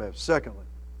evangelical Southern Baptists. Secondly,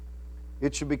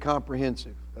 it should be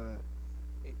comprehensive.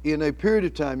 In a period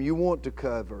of time, you want to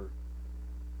cover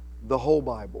the whole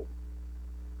Bible.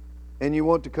 And you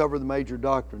want to cover the major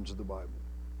doctrines of the Bible.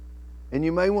 And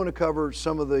you may want to cover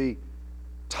some of the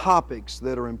topics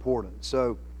that are important.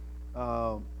 So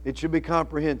it should be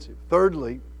comprehensive.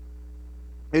 Thirdly,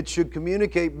 it should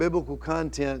communicate biblical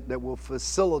content that will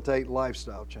facilitate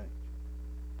lifestyle change.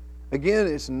 Again,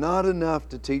 it's not enough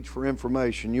to teach for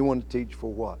information. You want to teach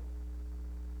for what?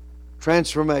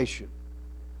 Transformation.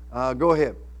 Go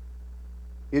ahead.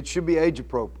 it should be age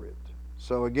appropriate.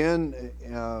 So again,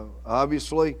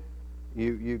 obviously,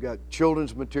 you got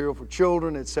children's material for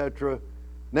children, etc.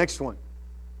 Next one.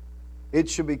 It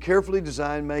should be carefully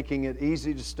designed, making it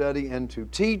easy to study and to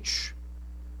teach.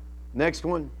 Next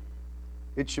one.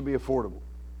 It should be affordable.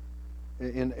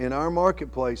 In our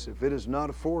marketplace, if it is not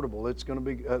affordable, it's going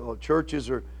to be, churches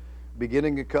are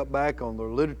beginning to cut back on their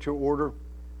literature order.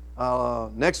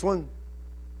 Next one.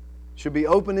 Should be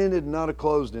open-ended, not a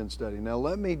closed-end study. Now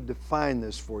let me define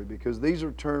this for you, because these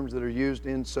are terms that are used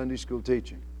in Sunday school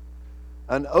teaching.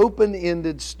 An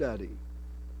open-ended study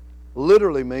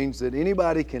literally means that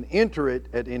anybody can enter it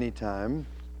at any time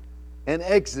and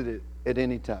exit it at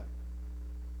any time.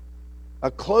 A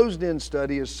closed-end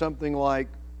study is something like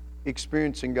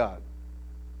experiencing God.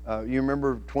 You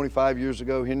remember 25 years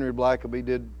ago, Henry Blackaby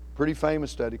did a pretty famous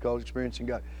study called Experiencing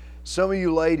God. Some of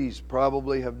you ladies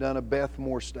probably have done a Beth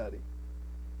Moore study.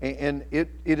 And it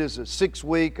is a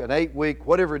 6-week, an 8-week,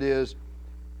 whatever it is.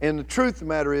 And the truth of the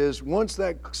matter is, once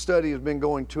that study has been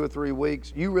going 2 or 3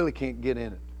 weeks, you really can't get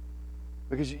in it,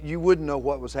 because you wouldn't know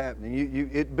what was happening.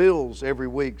 It builds every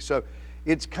week. So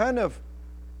it's kind of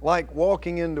like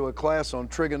walking into a class on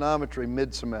trigonometry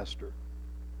mid-semester.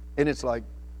 And it's like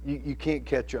you can't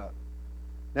catch up.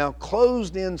 Now,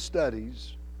 closed-in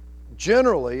studies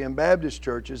generally in Baptist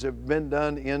churches have been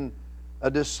done in a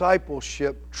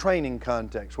discipleship training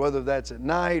context, whether that's at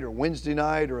night or Wednesday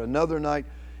night or another night.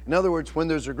 In other words, when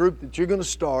there's a group that you're going to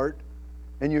start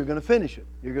and you're going to finish it.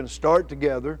 You're going to start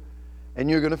together and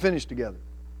you're going to finish together.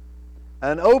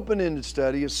 An open-ended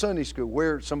study is Sunday school,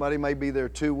 where somebody may be there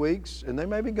 2 weeks and they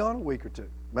may be gone a week or two.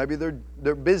 Maybe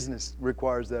their business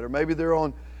requires that, or maybe they're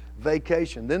on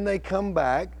vacation. Then they come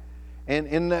back, and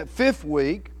in that 5th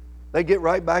week, they get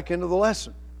right back into the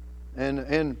lesson.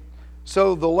 And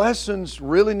so the lessons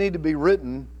really need to be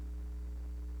written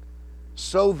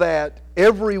so that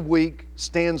every week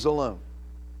stands alone.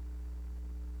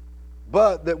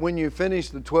 But that when you finish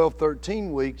the 12,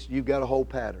 13 weeks, you've got a whole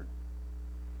pattern.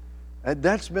 And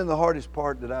that's been the hardest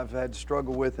part that I've had to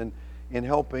struggle with in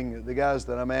helping the guys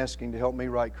that I'm asking to help me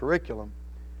write curriculum.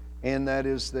 And that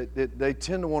is that they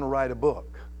tend to want to write a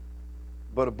book.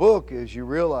 But a book, as you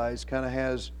realize, kind of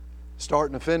has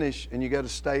start and a finish, and you got to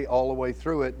stay all the way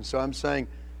through it. And so I'm saying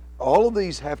all of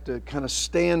these have to kind of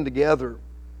stand together,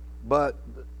 but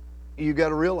you got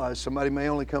to realize somebody may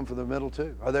only come for the middle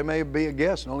too. Or they may be a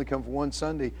guest and only come for one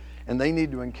Sunday, and they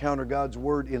need to encounter God's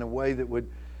Word in a way that would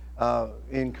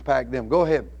impact them. Go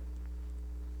ahead.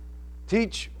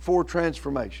 Teach for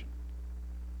transformation,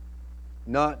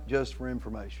 not just for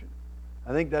information.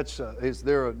 I think that's, is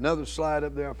there another slide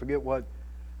up there? I forget what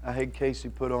I had Casey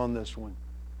put on this one.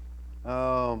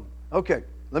 Okay,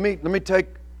 let me take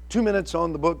 2 minutes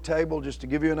on the book table just to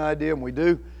give you an idea, and we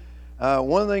do.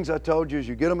 One of the things I told you is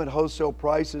you get them at wholesale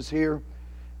prices here.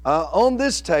 On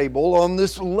this table, on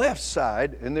this left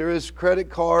side, and there is credit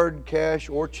card, cash,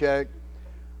 or check,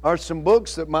 are some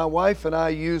books that my wife and I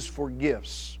use for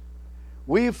gifts.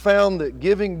 We've found that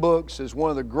giving books is one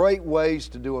of the great ways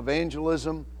to do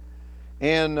evangelism.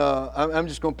 And I'm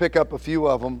just going to pick up a few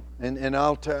of them, and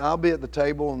I'll be at the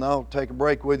table, and I'll take a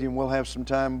break with you, and we'll have some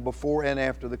time before and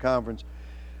after the conference.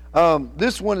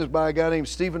 This one is by a guy named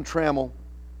Stephen Trammell.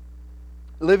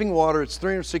 Living Water. It's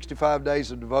 365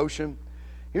 days of devotion.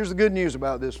 Here's the good news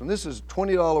about this one. This is a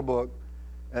 $20 book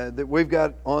that we've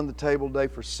got on the table today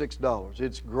for $6.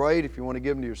 It's great if you want to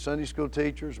give them to your Sunday school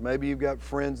teachers. Maybe you've got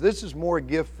friends. This is more a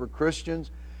gift for Christians.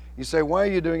 You say, why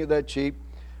are you doing it that cheap?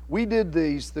 We did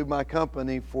these through my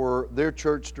company for their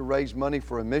church to raise money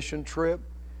for a mission trip.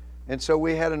 And so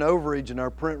we had an overage in our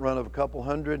print run of a couple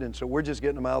hundred, and so we're just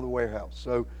getting them out of the warehouse.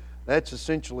 So that's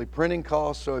essentially printing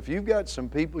costs. So if you've got some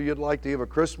people you'd like to give a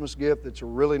Christmas gift that's a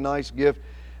really nice gift,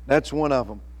 that's one of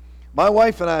them. My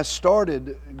wife and I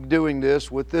started doing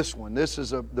this with this one. This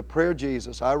is the Prayer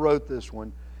Jesus. I wrote this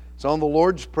one. It's on the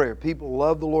Lord's Prayer. People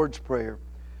love the Lord's Prayer.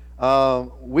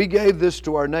 We gave this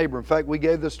to our neighbor. In fact, we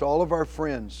gave this to all of our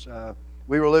friends.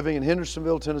 We were living in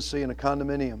Hendersonville, Tennessee in a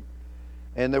condominium.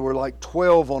 And there were like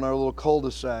 12 on our little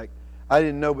cul-de-sac. I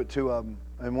didn't know but 2 of them.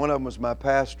 And one of them was my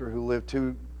pastor who lived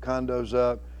 2 condos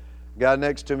up. Guy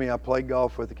next to me I played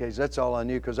golf with occasionally. That's all I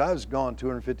knew because I was gone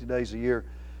 250 days a year.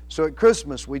 So at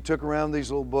Christmas we took around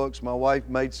these little books. My wife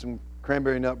made some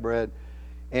cranberry nut bread.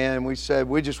 And we said,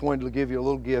 we just wanted to give you a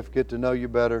little gift, get to know you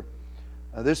better.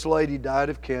 This lady died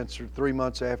of cancer 3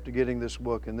 months after getting this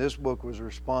book, and this book was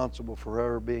responsible for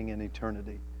her being in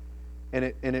eternity. And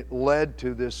it led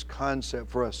to this concept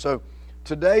for us. So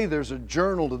today there's a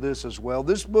journal to this as well.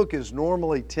 This book is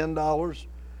normally $10.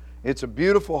 It's a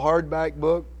beautiful hardback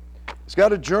book. It's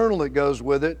got a journal that goes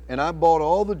with it, and I bought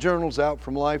all the journals out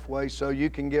from Lifeway so you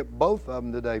can get both of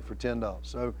them today for $10.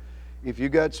 So if you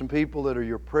got some people that are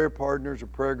your prayer partners or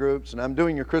prayer groups, and I'm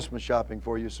doing your Christmas shopping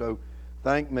for you, so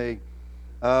thank me,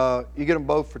 you get them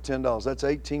both for $10. That's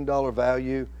 $18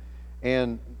 value.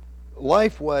 And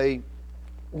Lifeway,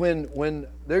 when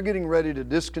they're getting ready to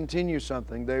discontinue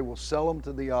something, they will sell them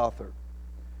to the author.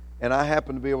 And I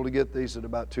happen to be able to get these at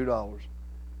about $2.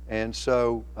 And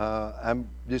so I'm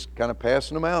just kind of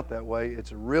passing them out that way.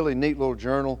 It's a really neat little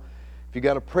journal. If you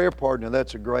got a prayer partner,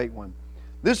 that's a great one.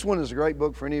 This one is a great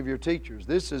book for any of your teachers.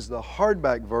 This is the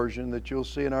hardback version that you'll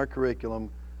see in our curriculum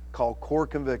called Core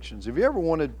Convictions. If you ever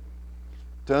wanted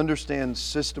to understand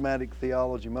systematic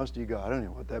theology, most of you go, I don't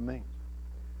know what that means.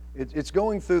 It's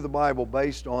going through the Bible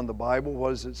based on the Bible.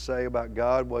 What does it say about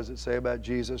God? What does it say about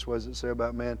Jesus? What does it say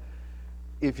about man?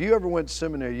 If you ever went to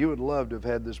seminary, you would love to have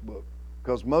had this book,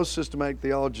 because most systematic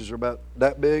theologies are about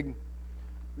that big.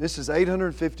 This is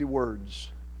 850 words,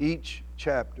 each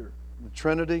chapter. The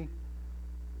Trinity,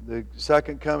 the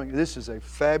Second Coming. This is a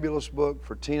fabulous book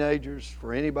for teenagers,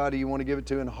 for anybody you want to give it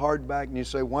to in hardback. And you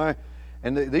say, why?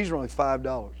 And these are only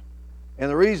 $5. And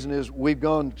the reason is we've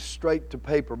gone straight to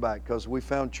paperback because we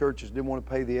found churches didn't want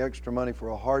to pay the extra money for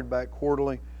a hardback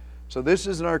quarterly. So this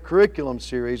isn't our curriculum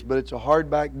series, but it's a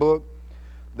hardback book.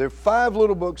 There are 5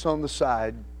 little books on the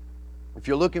side. If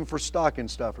you're looking for stocking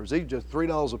stuffers, these are just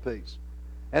 $3 a piece.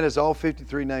 And it's all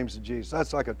 53 names of Jesus.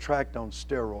 That's like a tract on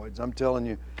steroids, I'm telling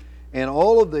you. And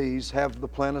all of these have the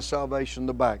plan of salvation in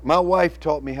the back. My wife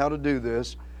taught me how to do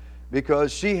this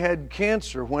because she had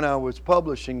cancer when I was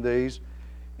publishing these.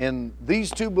 And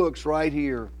these 2 books right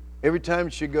here, every time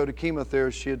she'd go to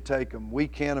chemotherapy, she'd take them. We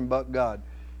Can and But God.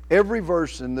 Every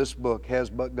verse in this book has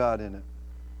But God in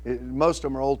it. Most of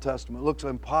them are Old Testament. It looks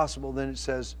impossible, then it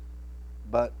says,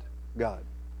 But God.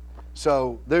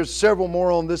 So there's several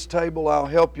more on this table I'll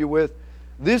help you with.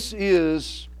 This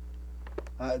is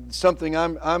something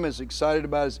I'm as excited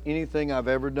about as anything I've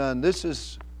ever done. This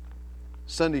is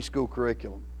Sunday school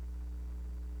curriculum.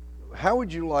 How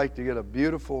would you like to get a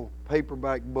beautiful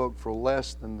paperback book for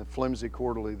less than the flimsy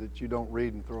quarterly that you don't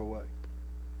read and throw away?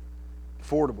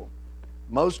 Affordable.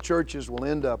 Most churches will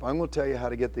end up, I'm going to tell you how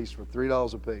to get these for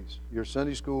 $3 a piece. Your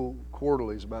Sunday school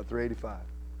quarterly is about $3.85.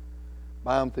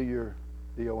 Buy them through your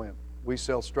DOM. We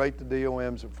sell straight to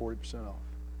DOMs at 40% off.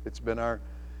 It's been our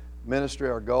ministry,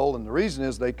 our goal, and the reason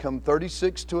is they come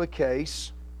 36 to a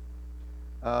case,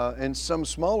 and some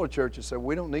smaller churches say,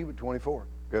 we don't need but 24.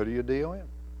 Go to your DOM.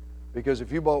 Because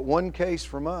if you bought one case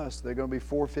from us, they're going to be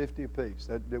 $4.50 a piece.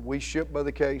 That we ship by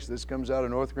the case. This comes out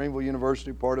of North Greenville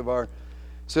University, part of our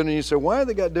center. And you say, why have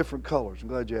they got different colors? I'm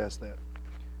glad you asked that.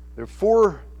 There are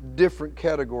 4 different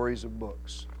categories of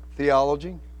books.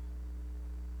 Theology.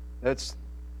 That's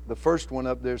the first one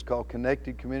up there is called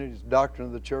Connected Communities, Doctrine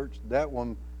of the Church. That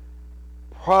one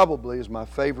probably is my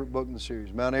favorite book in the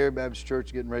series. Mount Airy Baptist Church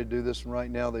is getting ready to do this one right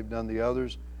now. They've done the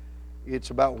others.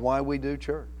 It's about why we do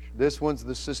church. This one's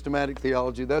the Systematic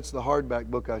Theology. That's the hardback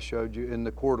book I showed you in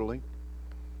the quarterly.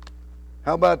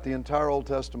 How about the entire Old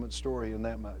Testament story in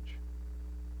that much?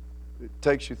 It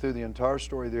takes you through the entire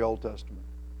story of the Old Testament.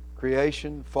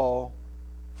 Creation, fall,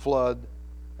 flood,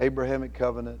 Abrahamic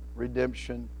covenant,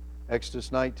 redemption,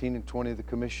 Exodus 19 and 20, the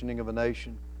commissioning of a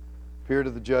nation, period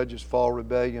of the judges, fall,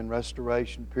 rebellion,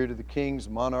 restoration, period of the kings,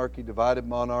 monarchy, divided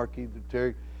monarchy,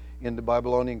 into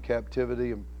Babylonian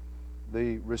captivity, and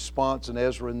the response in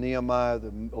Ezra and Nehemiah,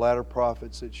 the latter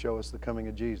prophets that show us the coming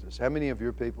of Jesus. How many of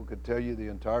your people could tell you the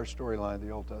entire storyline of the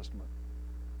Old Testament?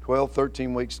 12,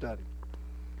 13-week study.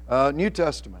 New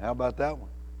Testament, how about that one?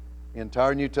 The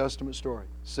entire New Testament story.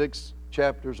 6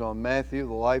 chapters on Matthew,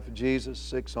 the life of Jesus.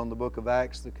 6 on the book of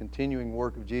Acts, the continuing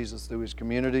work of Jesus through His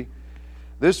community.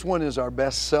 This one is our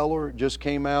bestseller. It just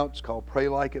came out. It's called Pray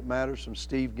Like It Matters from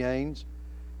Steve Gaines.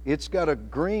 It's got a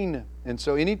green, and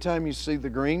so anytime you see the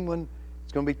green one,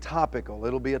 it's going to be topical.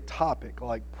 It'll be a topic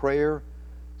like prayer,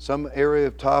 some area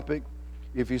of topic.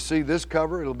 If you see this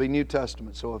cover, it'll be New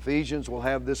Testament. So Ephesians will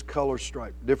have this color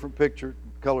stripe, different picture,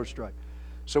 color stripe.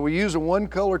 So we use a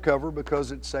one-color cover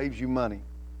because it saves you money.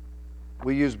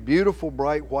 We use beautiful,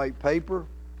 bright white paper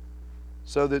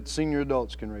so that senior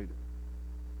adults can read it.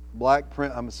 Black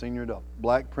print, I'm a senior adult.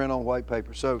 Black print on white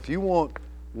paper. So if you want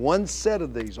one set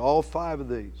of these, all 5 of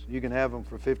these, you can have them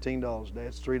for $15.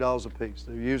 That's $3 a piece.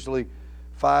 They're usually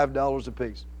 $5 a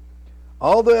piece.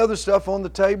 All the other stuff on the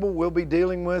table we'll be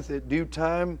dealing with at due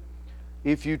time.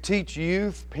 If you teach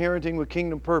youth parenting with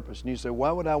kingdom purpose, and you say,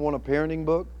 why would I want a parenting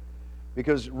book?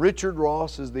 Because Richard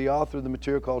Ross is the author of the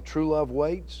material called True Love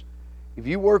Waits. If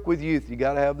you work with youth, you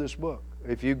got to have this book.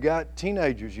 If you've got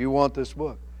teenagers, you want this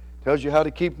book. Tells you how to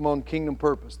keep them on kingdom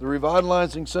purpose. The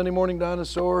Revitalizing Sunday Morning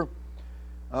Dinosaur.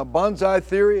 Bonsai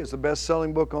Theory is the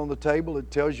best-selling book on the table.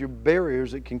 It tells you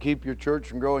barriers that can keep your church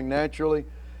from growing naturally.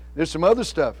 There's some other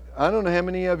stuff. I don't know how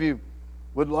many of you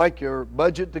would like your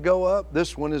budget to go up.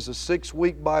 This one is a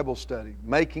 6-week Bible study,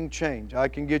 Making Change. I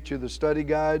can get you the study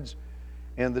guides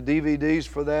and the DVDs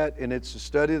for that, and it's a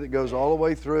study that goes all the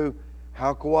way through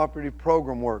how cooperative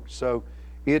program works. So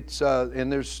it's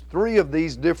and there's 3 of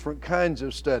these different kinds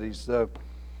of studies.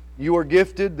 You Are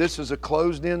Gifted. This is a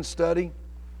closed-in study.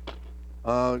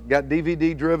 Got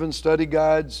DVD-driven study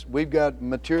guides. We've got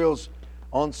materials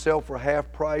on sale for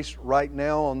half price right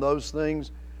now on those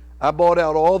things. I bought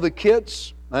out all the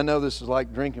kits. I know this is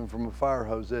like drinking from a fire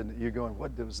hose, isn't it? You're going,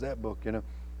 what was that book, you know?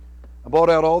 I bought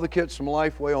out all the kits from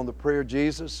Lifeway on the Prayer of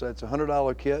Jesus. That's a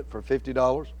 $100 kit for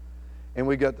 $50. And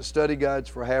we got the study guides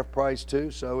for half price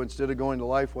too. So instead of going to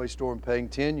Lifeway store and paying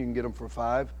 $10, you can get them for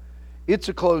 $5. It's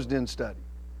a closed-in study.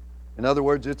 In other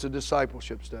words, it's a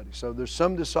discipleship study. So there's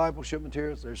some discipleship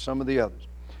materials, there's some of the others.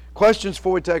 Questions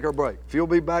before we take our break. If you'll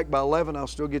be back by 11, I'll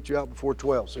still get you out before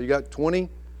 12. So you got 3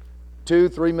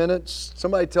 minutes.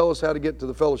 Somebody tell us how to get to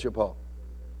the fellowship hall.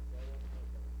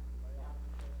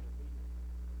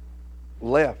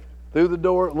 Left. Through the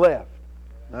door, left.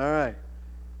 All right.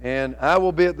 And I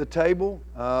will be at the table.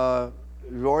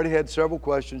 We've already had several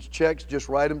questions. Checks, just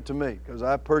write them to me because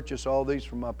I purchase all these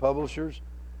from my publishers.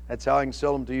 That's how I can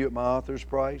sell them to you at my author's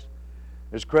price.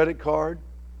 There's credit card,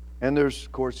 and there's,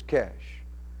 of course, cash.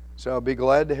 So I'll be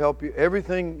glad to help you.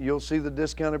 Everything, you'll see the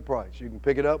discounted price. You can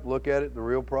pick it up, look at it, the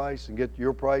real price, and get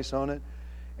your price on it.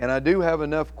 And I do have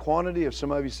enough quantity. If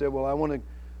some of you said, well, I want to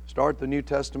start the New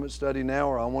Testament study now,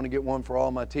 or I want to get one for all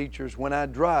my teachers, when I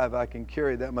drive, I can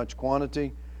carry that much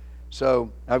quantity. So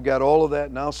I've got all of that,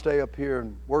 and I'll stay up here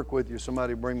and work with you.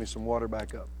 Somebody bring me some water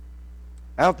back up.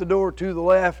 Out the door to the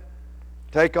left,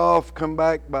 take off, come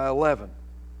back by 11.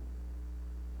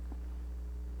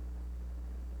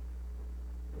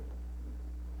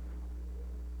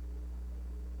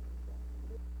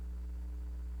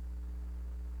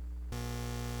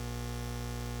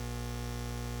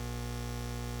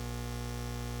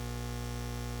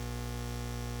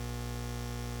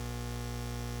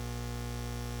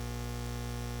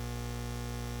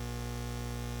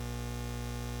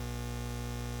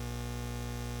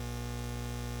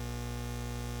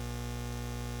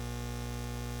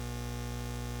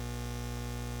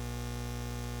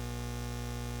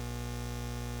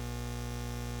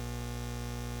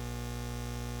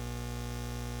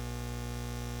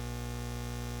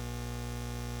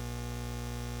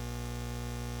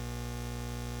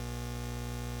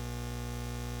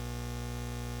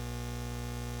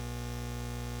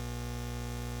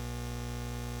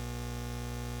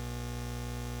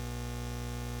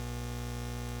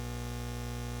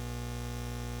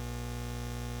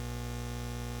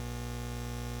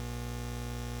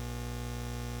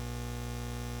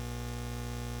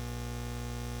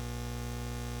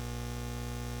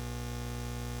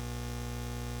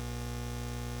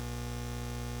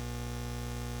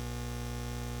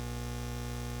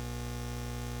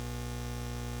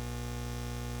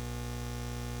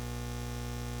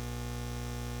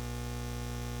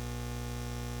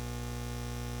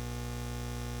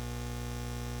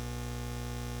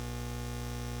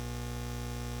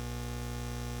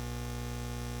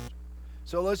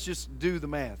 So let's just do the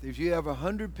math. If you have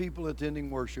 100 people attending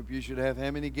worship, you should have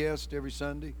how many guests every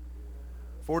Sunday?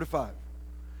 4 to 5.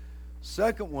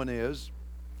 Second one is,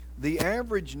 the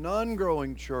average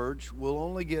non-growing church will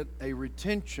only get a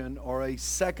retention or a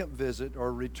second visit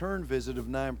or return visit of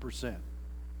 9%.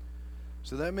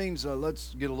 So that means,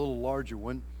 let's get a little larger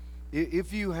one.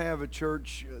 If you have a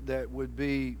church that would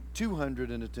be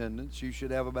 200 in attendance, you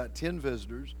should have about 10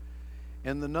 visitors.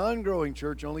 And the non-growing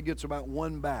church only gets about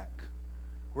 1 back.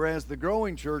 Whereas the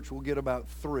growing church will get about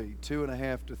 3,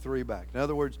 2.5 to 3 back. In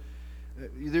other words,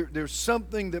 there's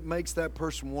something that makes that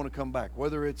person want to come back,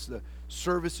 whether it's the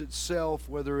service itself,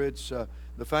 whether it's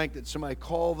the fact that somebody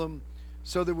called them.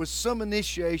 So there was some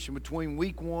initiation between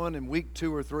week 1 and week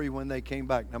 2 or 3 when they came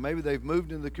back. Now maybe they've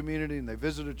moved into the community and they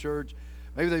visit a church.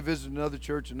 Maybe they visit another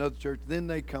church. Then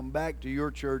they come back to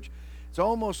your church. It's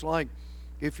almost like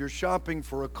if you're shopping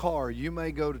for a car, you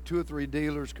may go to 2 or 3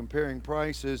 dealers comparing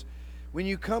prices. When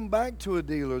you come back to a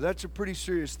dealer, that's a pretty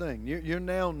serious thing. You're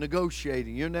now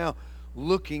negotiating. You're now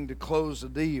looking to close a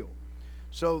deal.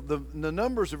 So the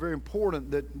numbers are very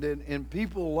important. And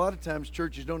people, a lot of times,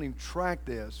 churches don't even track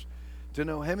this to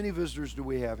know how many visitors do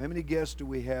we have, how many guests do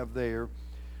we have there.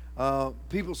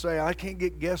 People say, I can't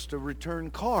get guests to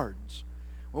return cards.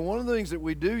 Well, one of the things that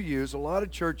we do use, a lot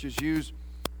of churches use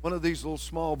one of these little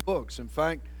small books. In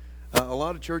fact, A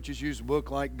lot of churches use a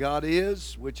book like God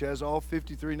Is, which has all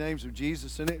 53 names of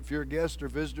Jesus in it. If you're a guest or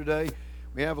visitor today,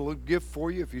 we have a little gift for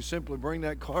you. If you simply bring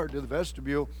that card to the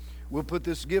vestibule, we'll put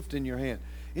this gift in your hand.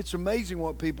 It's amazing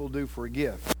what people do for a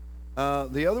gift.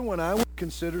 The other one I would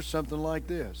consider something like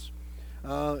this.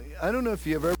 I don't know if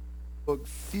you have ever read the book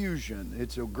Fusion.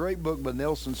 It's a great book by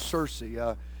Nelson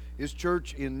Searcy. His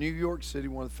church in New York City,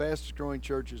 one of the fastest growing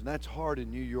churches, and that's hard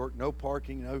in New York. No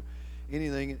parking, no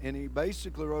anything. And he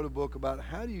basically wrote a book about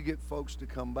how do you get folks to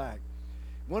come back.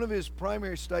 One of his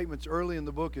primary statements early in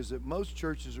the book is that most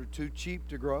churches are too cheap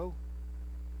to grow.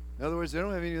 In other words, they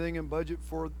don't have anything in budget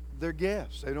for their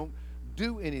guests. They don't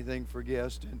do anything for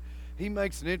guests. And he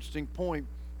makes an interesting point.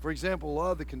 For example, a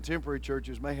lot of the contemporary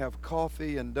churches may have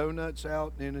coffee and donuts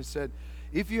out, and he said,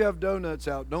 if you have donuts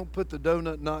out, don't put the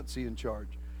donut Nazi in charge.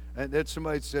 And that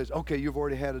somebody says, okay, you've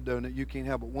already had a donut, you can't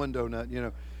have but one donut, you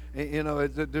know. And,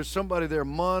 there's somebody there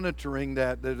monitoring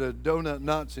that a donut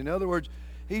Nazi. In other words,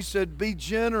 he said, be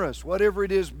generous. Whatever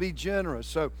it is, be generous.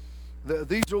 So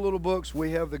these are little books.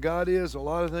 We have the God Is, a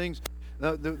lot of things.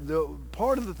 The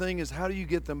part of the thing is how do you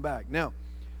get them back? Now,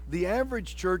 the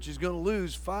average church is going to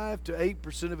lose 5 to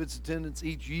 8% of its attendance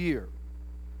each year.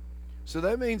 So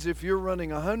that means if you're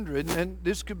running 100, and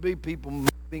this could be people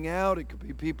moving out, it could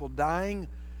be people dying.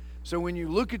 So when you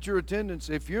look at your attendance,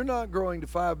 if you're not growing to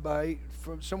 5 by 8,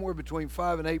 from somewhere between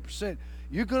 5 and 8%,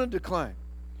 you're going to decline.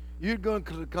 You're going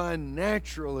to decline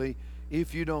naturally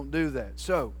if you don't do that.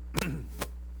 So,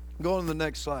 go on to the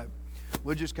next slide.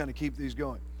 We'll just kind of keep these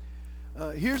going.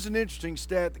 Here's an interesting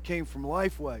stat that came from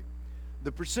Lifeway.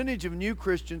 The percentage of new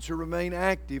Christians who remain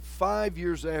active 5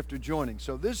 years after joining.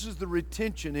 So this is the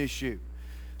retention issue.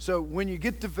 So when you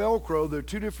get to Velcro, there are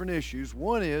two different issues.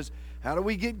 One is, how do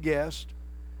we get guests?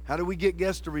 How do we get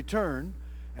guests to return?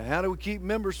 And how do we keep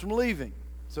members from leaving?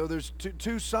 So there's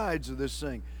two sides of this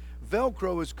thing.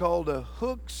 Velcro is called a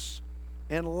hooks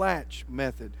and latch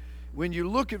method. When you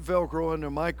look at Velcro under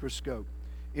a microscope,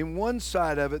 in one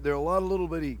side of it, there are a lot of little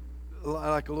bitty,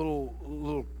 like a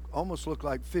little almost look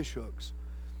like fish hooks.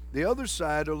 The other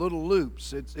side are little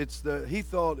loops. He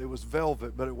thought it was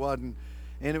velvet, but it wasn't,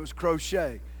 and it was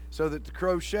crochet, so that the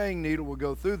crocheting needle will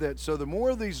go through that. So the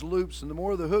more of these loops and the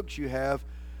more of the hooks you have,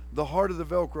 the harder the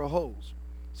Velcro holds.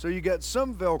 So you got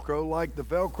some Velcro, like the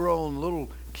Velcro on little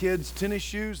kids' tennis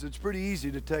shoes, that's pretty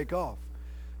easy to take off.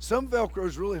 Some Velcro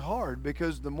is really hard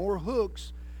because the more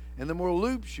hooks and the more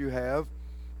loops you have,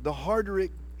 the harder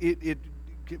it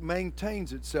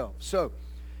maintains itself. So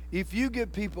if you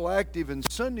get people active in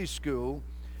Sunday school,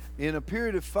 in a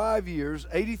period of 5 years,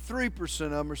 83%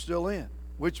 of them are still in,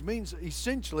 which means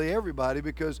essentially everybody,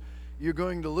 because you're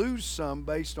going to lose some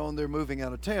based on their moving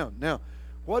out of town. Now,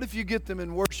 what if you get them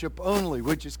in worship only,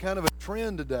 which is kind of a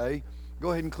trend today?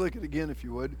 Go ahead and click it again if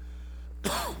you would.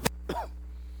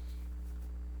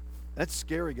 That's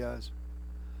scary, guys.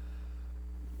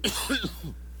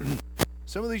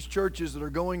 Some of these churches that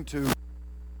are going to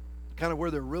kind of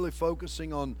where they're really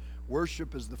focusing on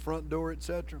worship as the front door,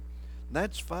 etc.,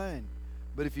 that's fine.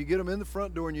 But if you get them in the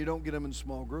front door and you don't get them in a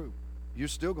small group, you're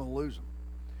still going to lose them.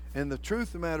 And the truth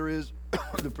of the matter is,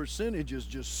 the percentage is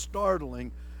just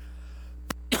startling.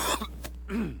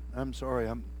 I'm sorry,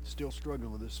 I'm still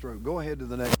struggling with this throat. Go ahead to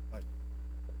the next slide.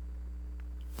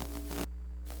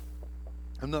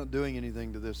 I'm not doing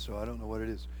anything to this, so I don't know what it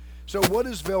is. So what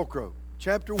is Velcro?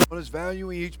 Chapter 1 is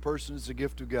valuing each person as a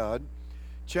gift of God.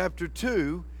 Chapter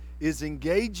 2 is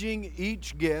engaging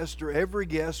each guest or every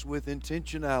guest with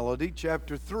intentionality.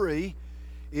 Chapter 3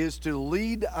 is to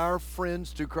lead our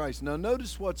friends to Christ. Now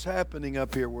notice what's happening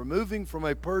up here. We're moving from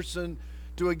a person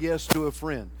to a guest to a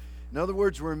friend. In other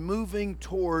words, we're moving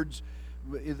towards,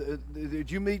 did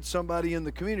you meet somebody in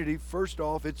the community? First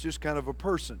off, it's just kind of a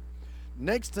person.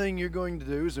 Next thing you're going to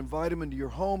do is invite them into your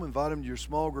home, invite them to your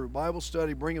small group Bible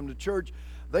study, bring them to church.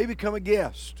 They become a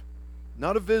guest,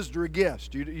 not a visitor, a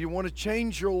guest. You want to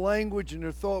change your language and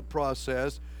your thought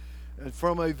process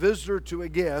from a visitor to a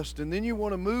guest, and then you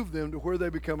want to move them to where they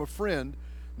become a friend.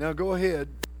 Now go ahead.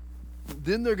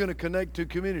 Then they're going to connect to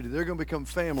community. They're going to become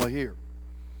family here.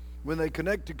 When they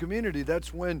connect to community,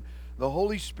 that's when the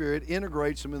Holy Spirit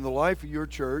integrates them in the life of your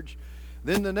church.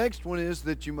 Then the next one is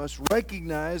that you must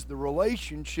recognize the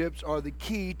relationships are the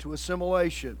key to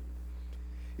assimilation.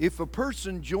 If a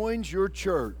person joins your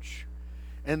church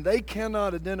and they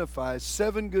cannot identify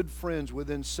 7 good friends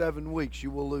within 7 weeks, you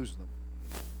will lose them.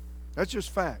 That's just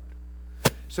fact.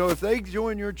 So if they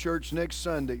join your church next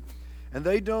Sunday and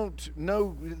they don't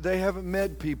know, they haven't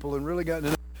met people and really gotten to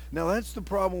know. Now that's the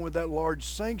problem with that large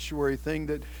sanctuary thing,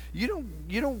 that you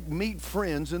don't meet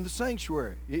friends in the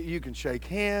sanctuary. You can shake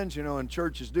hands, and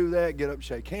churches do that, get up,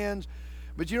 shake hands.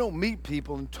 But you don't meet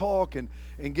people and talk and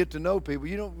get to know people.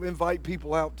 You don't invite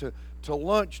people out to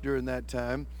lunch during that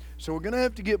time. So we're going to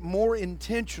have to get more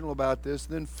intentional about this.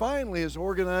 Then finally is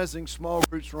organizing small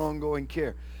groups for ongoing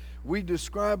care. We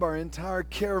describe our entire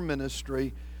care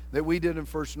ministry that we did in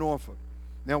First Norfolk.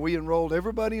 Now, we enrolled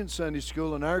everybody in Sunday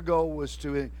school, and our goal was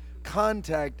to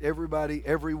contact everybody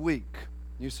every week.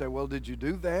 You say, well, did you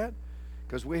do that?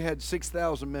 Because we had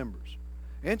 6,000 members.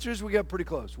 Answer is we got pretty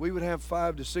close. We would have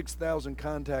 5,000 to 6,000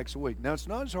 contacts a week. Now, it's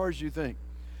not as hard as you think.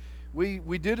 We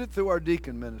did it through our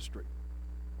deacon ministry.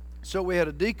 So we had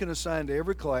a deacon assigned to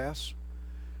every class.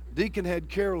 Deacon had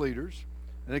care leaders,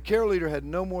 and a care leader had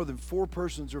no more than 4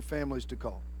 persons or families to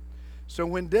call. So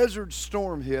when Desert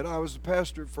Storm hit, I was the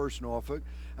pastor at First Norfolk.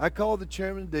 I called the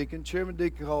chairman and deacon. Chairman and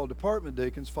deacon called department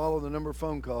deacons. Follow the number of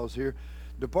phone calls here.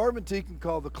 Department deacon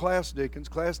called the class deacons.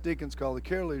 Class deacons called the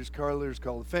care leaders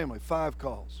called the family. 5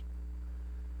 calls.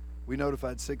 We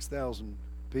notified 6,000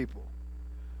 people.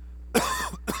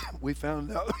 We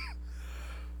found out.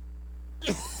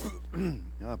 I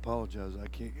apologize. I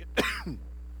can't get.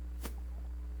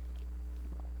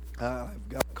 I've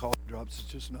got cough drops. It's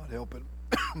just not helping.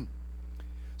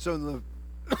 So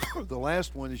the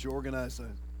last one is you organize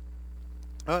that.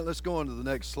 All right, let's go on to the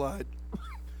next slide.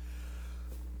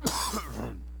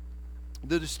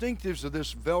 The distinctives of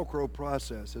this Velcro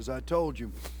process, as I told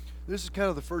you, this is kind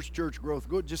of the first church growth.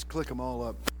 Go just click them all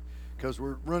up because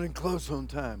we're running close on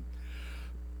time.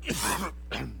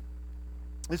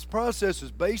 This process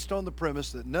is based on the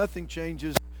premise that nothing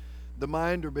changes the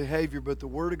mind or behavior but the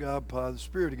Word of God by the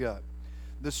Spirit of God.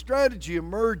 The strategy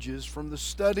emerges from the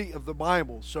study of the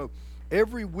Bible. So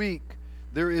every week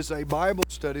there is a Bible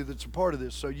study that's a part of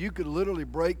this. So you could literally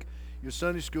break your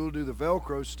Sunday school, do the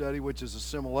Velcro study, which is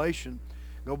assimilation,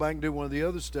 go back and do one of the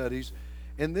other studies,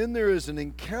 and then there is an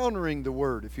encountering the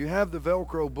Word. If you have the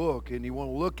Velcro book and you want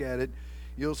to look at it,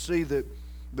 you'll see that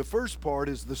the first part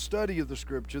is the study of the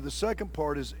Scripture. The second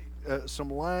part is some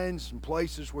lines and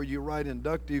places where you write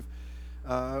inductive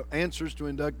answers to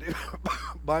inductive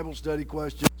Bible study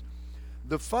questions.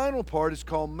 The final part is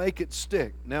called Make It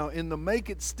Stick. Now, in the Make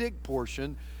It Stick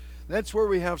portion, that's where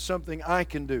we have something I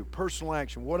can do, personal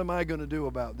action. What am I going to do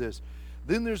about this?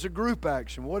 Then there's a group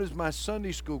action. What is my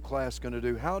Sunday school class going to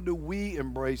do? How do we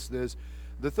embrace this?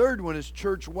 The third one is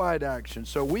church-wide action.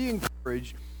 So we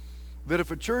encourage that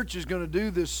if a church is going to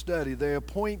do this study, they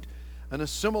appoint an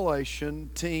assimilation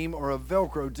team or a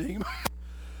Velcro team.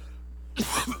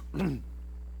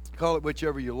 Call it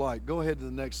whichever you like. Go ahead to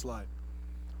the next slide.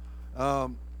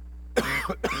 One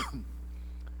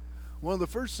of the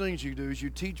first things you do is you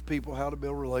teach people how to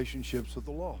build relationships with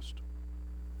the lost.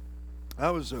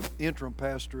 I was an interim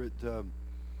pastor at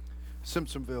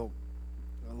Simpsonville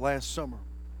last summer.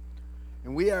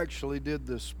 And we actually did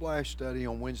the splash study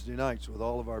on Wednesday nights with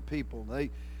all of our people.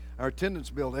 Our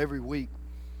attendance built every week.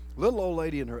 Little old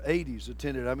lady in her 80s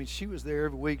attended. I mean, she was there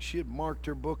every week. She had marked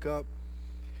her book up.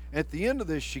 At the end of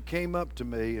this, she came up to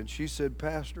me and she said,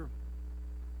 Pastor,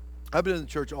 I've been in the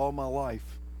church all my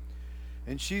life.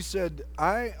 And she said,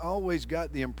 I always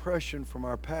got the impression from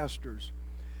our pastors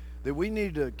that we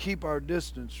need to keep our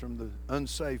distance from the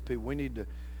unsaved people. We need to,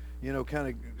 kind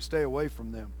of stay away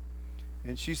from them.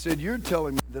 And she said, you're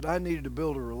telling me that I needed to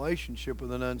build a relationship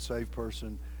with an unsaved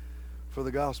person for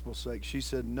the gospel's sake. She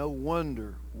said, no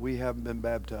wonder we haven't been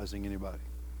baptizing anybody.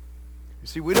 You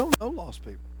see, we don't know lost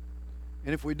people.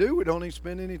 And if we do, we don't even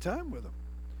spend any time with them.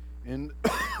 And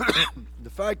the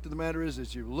fact of the matter is,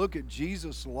 as you look at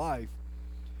Jesus' life,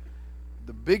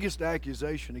 the biggest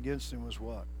accusation against him was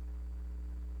what?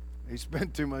 He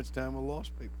spent too much time with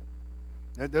lost people.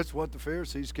 That's what the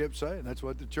Pharisees kept saying. That's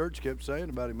what the church kept saying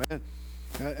about him, man.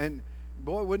 And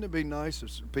boy, wouldn't it be nice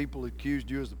if people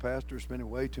accused you as the pastor of spending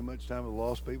way too much time with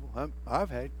lost people? I've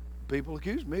had people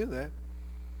accuse me of that.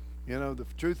 The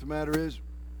truth of the matter is,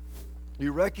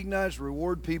 you recognize,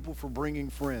 reward people for bringing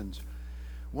friends.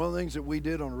 One of the things that we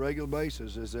did on a regular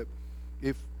basis is that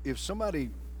if somebody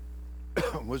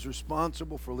was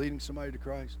responsible for leading somebody to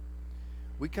Christ,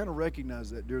 we kind of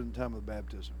recognized that during the time of the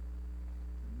baptism.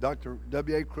 Dr.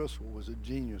 W.A. Criswell was a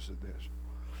genius at this.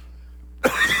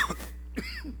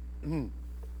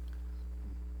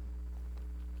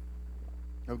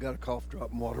 I've got a cough drop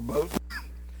and water both.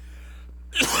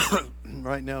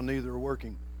 Right now, neither are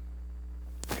working.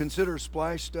 Consider a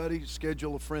splash study,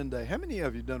 schedule a friend day. How many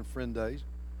of you have done friend days?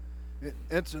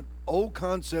 It's an old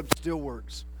concept, still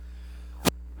works.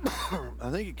 I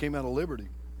think it came out of Liberty.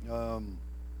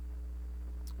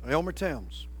 Elmer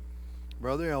Towns,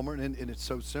 Brother Elmer, and it's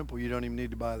so simple you don't even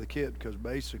need to buy the kit, because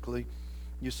basically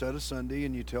you set a Sunday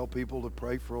and you tell people to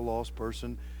pray for a lost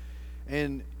person,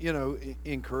 And,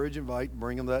 encourage, invite,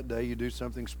 bring them that day. You do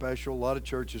something special. A lot of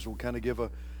churches will kind of give a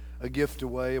gift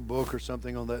away, a book or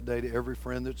something on that day to every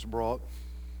friend that's brought.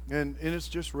 And it's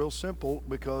just real simple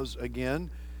because, again,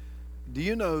 do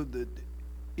you know that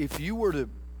if you were to,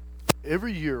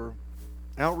 every year,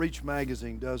 Outreach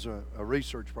Magazine does a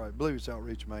research project. I believe it's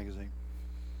Outreach Magazine.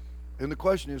 And the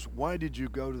question is, why did you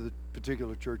go to the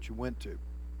particular church you went to?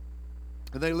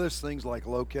 And they list things like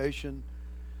location,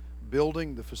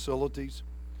 building, the facilities,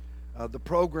 the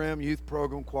program, youth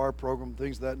program, choir program,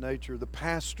 things of that nature, the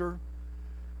pastor,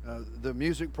 the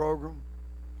music program.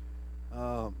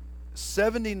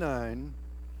 79,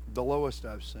 the lowest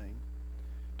I've seen,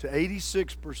 to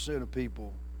 86% of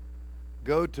people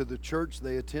go to the church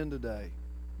they attend today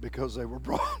because they were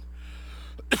brought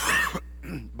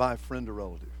by a friend or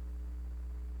relative.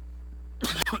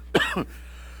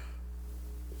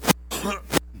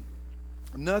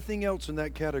 Nothing else in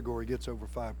that category gets over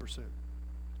 5%.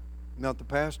 Not the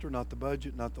pastor, not the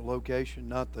budget, not the location,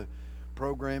 not the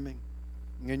programming.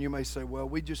 And you may say, well,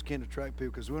 we just can't attract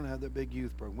people because we don't have that big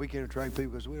youth program. We can't attract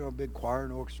people because we don't have a big choir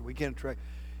and orchestra. We can't attract.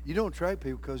 You don't attract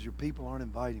people because your people aren't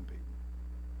inviting people.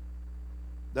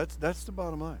 That's the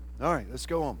bottom line. All right, let's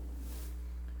go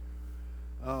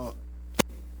on.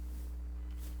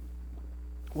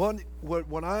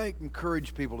 What I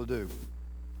encourage people to do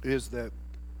is that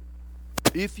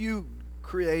if you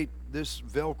create this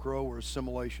Velcro or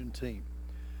assimilation team,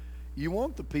 you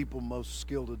want the people most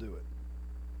skilled to do it.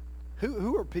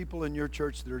 Who are people in your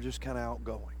church that are just kind of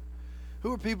outgoing?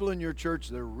 Who are people in your church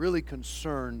that are really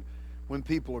concerned when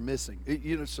people are missing?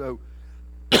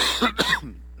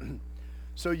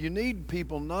 So you need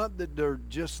people not that they're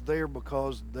just there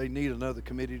because they need another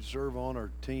committee to serve on or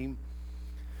team.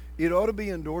 It ought to be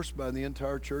endorsed by the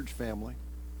entire church family.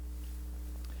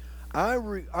 I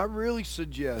really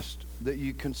suggest that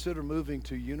you consider moving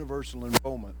to universal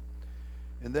enrollment,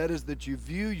 and that is that you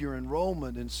view your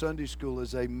enrollment in Sunday school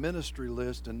as a ministry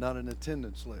list and not an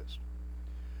attendance list.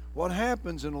 What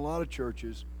happens in a lot of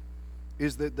churches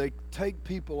is that they take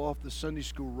people off the Sunday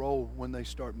school roll when they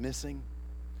start missing.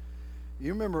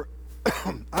 You remember,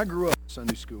 I grew up in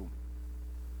Sunday school.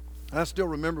 I still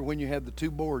remember when you had the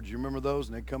two boards. You remember those?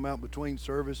 And they'd come out between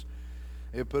service.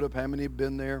 They'd put up how many had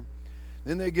been there.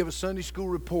 Then they'd give a Sunday school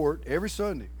report every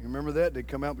Sunday. You remember that? They'd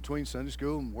come out between Sunday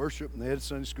school and worship, and they had a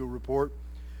Sunday school report.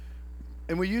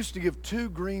 And we used to give two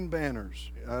green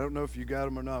banners. I don't know if you got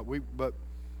them or not, but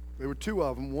there were two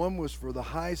of them. One was for the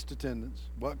highest attendance.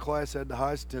 What class had the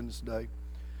highest attendance today?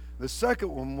 The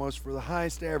second one was for the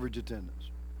highest average attendance.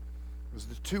 It was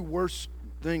the two worst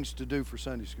things to do for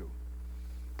Sunday school.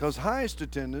 Because highest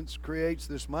attendance creates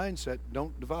this mindset,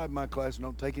 don't divide my class and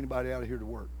don't take anybody out of here to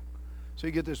work. So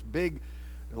you get this big,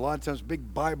 a lot of times,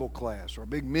 big Bible class or a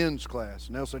big men's class.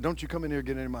 And they'll say, don't you come in here and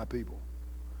get any of my people.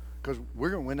 Because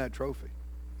we're going to win that trophy.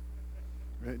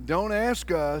 Don't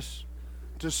ask us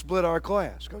to split our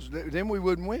class, because then we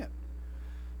wouldn't win.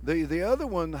 The other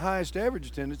one, the highest average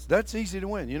attendance, that's easy to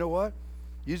win. You know what?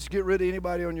 You just get rid of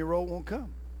anybody on your roll won't come.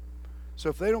 So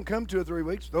if they don't come 2 or 3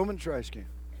 weeks, throw them in the trash can.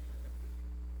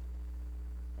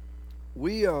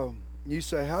 You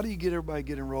say, how do you get everybody to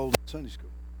get enrolled in Sunday school?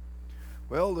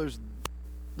 Well, there's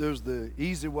the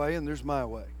easy way and there's my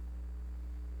way.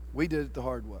 We did it the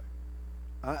hard way.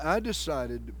 I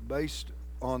decided, based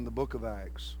on the book of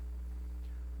Acts,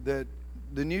 that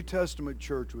the New Testament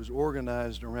church was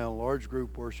organized around large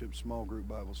group worship, small group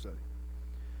Bible study.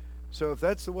 So if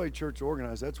that's the way church is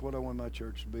organized, that's what I want my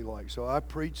church to be like. So I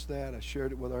preached that. I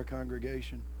shared it with our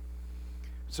congregation.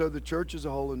 So the church as a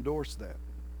whole endorsed that.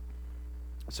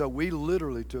 So we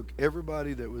literally took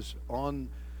everybody that was on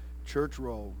church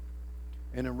roll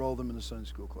and enrolled them in the Sunday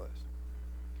school class.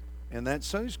 And that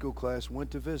Sunday school class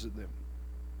went to visit them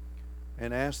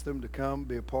and asked them to come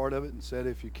be a part of it, and said,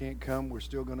 if you can't come, we're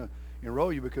still going to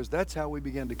enroll you, because that's how we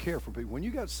began to care for people. When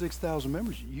you got 6,000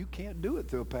 members, you can't do it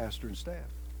through a pastor and staff.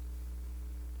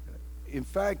 In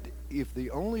fact, if the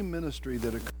only ministry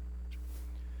that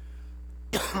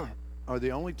occurs or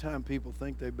the only time people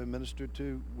think they've been ministered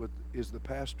to is the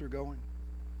pastor going,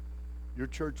 your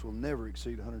church will never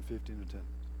exceed 150 in attendance.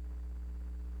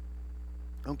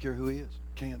 I don't care who he is.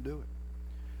 Can't do it.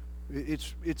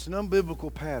 It's an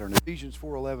unbiblical pattern. Ephesians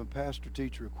 4:11, pastor,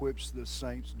 teacher equips the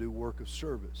saints to do work of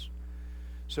service.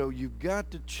 So you've got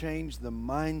to change the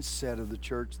mindset of the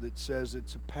church that says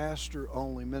it's a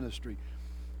pastor-only ministry.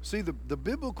 See, the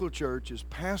biblical church is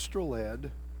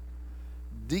pastor-led,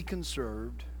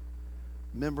 deacon-served,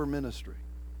 member ministry.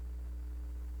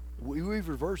 We've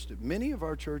reversed it. Many of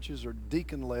our churches are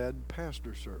deacon-led,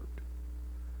 pastor-served,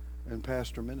 and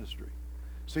pastor ministry.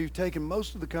 So you've taken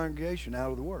most of the congregation out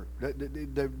of the work.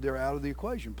 They're out of the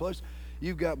equation. Plus,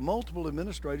 you've got multiple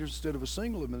administrators instead of a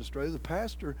single administrator. The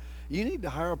pastor, you need to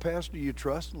hire a pastor you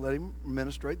trust and let him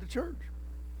administrate the church.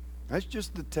 That's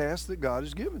just the task that God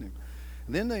has given him.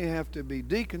 And then they have to be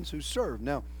deacons who serve.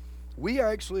 Now, we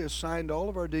actually assigned all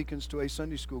of our deacons to a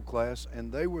Sunday school class,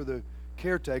 and they were the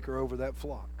caretaker over that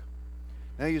flock.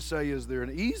 Now you say, is there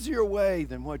an easier way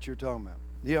than what you're talking about?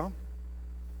 Yeah.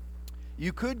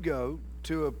 You could go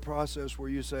to a process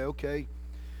where you say, okay,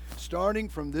 starting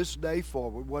from this day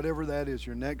forward, whatever that is,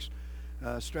 your next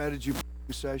strategy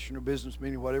session or business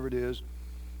meeting, whatever it is,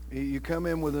 you come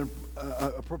in with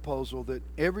a proposal that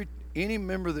any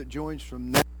member that joins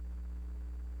from now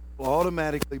will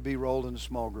automatically be rolled in a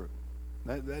small group.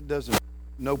 That doesn't,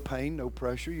 no pain, no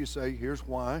pressure. You say, here's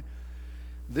why.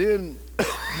 Then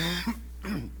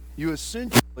you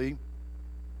essentially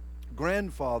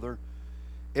grandfather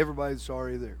everybody that's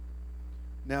already there.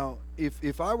 Now,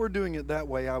 if I were doing it that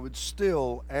way, I would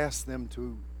still ask them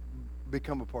to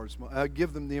become a part of small. I'd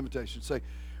give them the invitation. Say,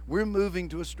 we're moving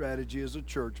to a strategy as a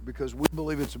church because we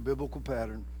believe it's a biblical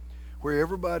pattern where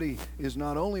everybody is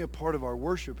not only a part of our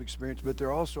worship experience, but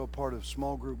they're also a part of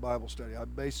small group Bible study. I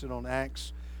base it on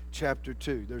Acts chapter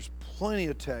 2. There's plenty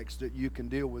of text that you can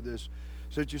deal with this.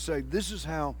 So that you say, this is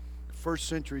how first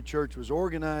century church was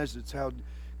organized. It's how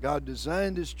God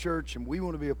designed his church, and we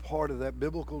want to be a part of that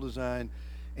biblical design.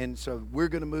 And so we're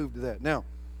going to move to that. Now,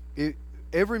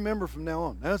 every member from now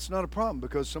on, that's not a problem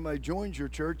because somebody joins your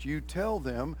church, you tell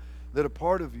them that a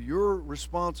part of your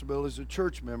responsibility as a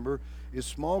church member is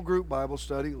small group Bible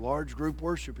study, large group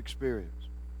worship experience.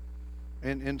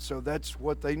 And so that's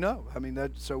what they know. I mean,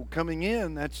 so coming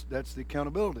in, that's the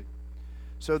accountability.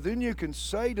 So then you can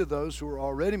say to those who are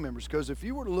already members, because if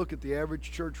you were to look at the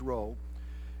average church roll,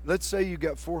 let's say you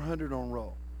got 400 on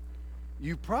roll.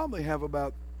 You probably have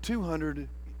about 200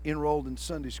 enrolled in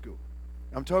Sunday school.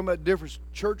 I'm talking about difference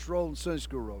church roll and Sunday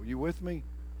school roll. You with me?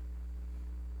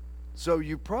 So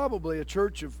you probably, a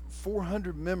church of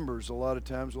 400 members a lot of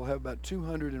times will have about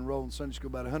 200 enrolled in Sunday school,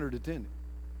 about 100 attending.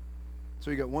 So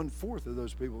you got 1/4 of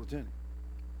those people attending.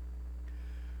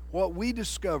 What we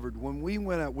discovered when we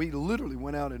went out, we literally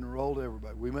went out and enrolled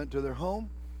everybody. We went to their home.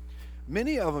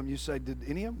 Many of them, you say, did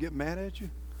any of them get mad at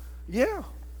you? Yeah.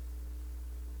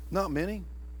 Not many.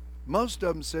 Most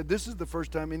of them said, this is the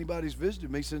first time anybody's visited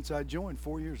me since I joined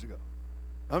 4 years ago.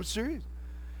 I'm serious.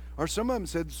 Or some of them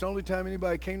said, it's the only time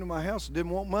anybody came to my house and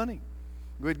didn't want money.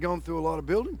 We'd gone through a lot of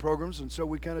building programs, and so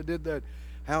we kind of did that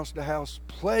house-to-house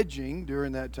pledging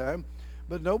during that time.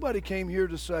 But nobody came here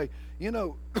to say,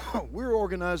 we're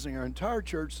organizing our entire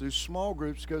church through small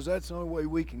groups because that's the only way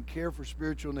we can care for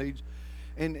spiritual needs.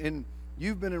 And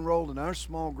you've been enrolled in our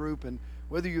small group, and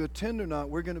whether you attend or not,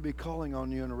 we're going to be calling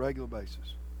on you on a regular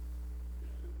basis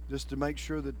just to make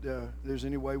sure that there's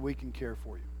any way we can care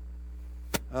for you.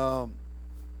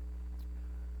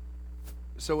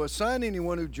 So assign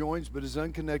anyone who joins but is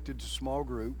unconnected to small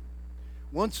group.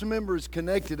 Once a member is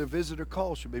connected, a visitor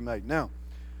call should be made. Now,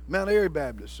 Mount Airy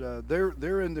Baptist,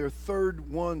 they're in their third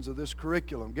ones of this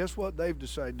curriculum. Guess what they've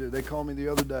decided to do? They called me the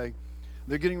other day.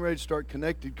 They're getting ready to start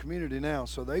Connected Community now.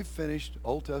 So they've finished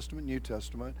Old Testament, New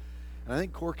Testament, and I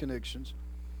think Core Connections.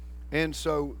 And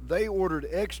so they ordered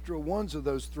extra ones of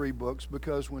those 3 books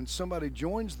because when somebody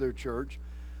joins their church,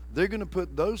 they're going to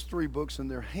put those 3 books in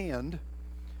their hand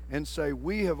and say,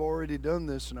 we have already done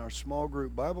this in our small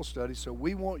group Bible study, so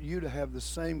we want you to have the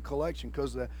same collection,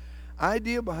 because the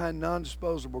idea behind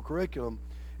non-disposable curriculum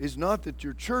is not that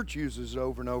your church uses it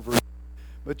over and over,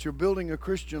 but you're building a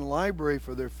Christian library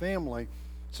for their family.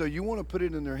 So you want to put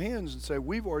it in their hands and say,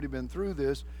 we've already been through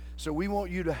this, so we want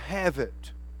you to have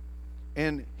it.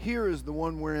 And here is the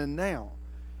one we're in now.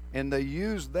 And they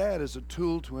use that as a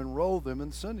tool to enroll them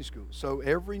in Sunday school. So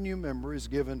every new member is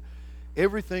given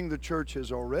everything the church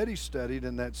has already studied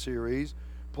in that series,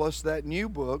 plus that new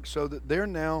book, so that they're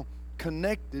now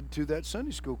connected to that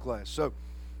Sunday school class. So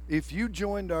if you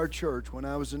joined our church when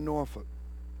I was in Norfolk,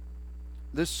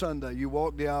 this Sunday, you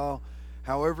walked the aisle,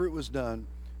 however it was done,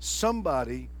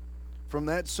 somebody from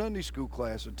that Sunday school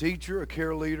class, a teacher, a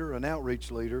care leader, an outreach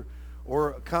leader,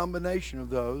 or a combination of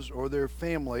those, or their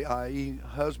family, i.e.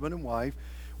 husband and wife,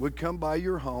 would come by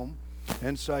your home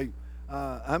and say,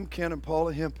 I'm Ken and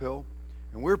Paula Hemphill,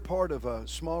 and we're part of a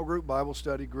small group Bible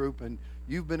study group, and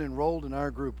you've been enrolled in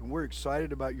our group, and we're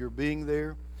excited about your being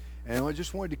there. And I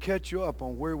just wanted to catch you up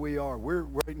on where we are. We're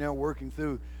right now working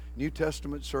through New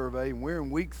Testament survey, and we're in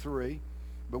week 3,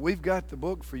 but we've got the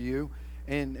book for you,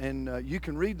 and you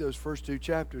can read those first 2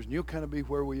 chapters, and you'll kind of be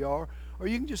where we are, or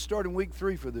you can just start in week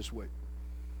 3 for this week.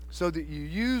 so that you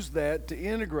use that to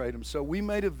integrate them. So we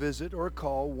made a visit or a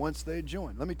call once they had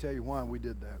joined. Let me tell you why we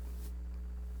did that.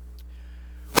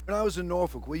 When I was in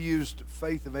Norfolk, we used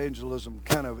faith evangelism,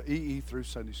 kind of EE through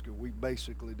Sunday school. We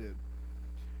basically did.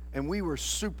 And we were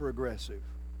super aggressive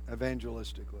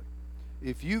evangelistically.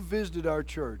 If you visited our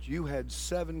church, you had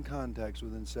 7 contacts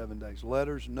within 7 days.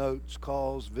 Letters, notes,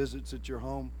 calls, visits at your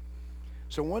home.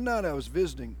 So one night I was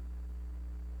visiting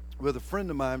with a friend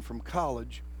of mine from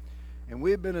college, and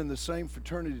we had been in the same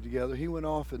fraternity together. He went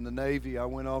off in the Navy. I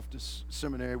went off to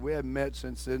seminary. We hadn't met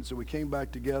since then, so we came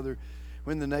back together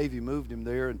when the Navy moved him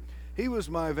there. And he was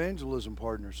my evangelism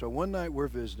partner. So one night we're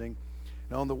visiting,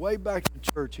 and on the way back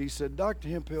to church, he said, Dr.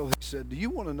 Hemphill, he said, do you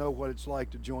want to know what it's like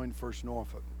to join First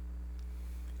Norfolk?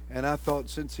 And I thought,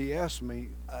 since he asked me,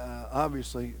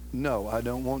 obviously, no, I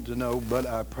don't want to know, but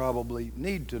I probably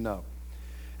need to know.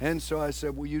 And so I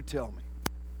said, will you tell me?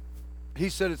 He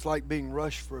said it's like being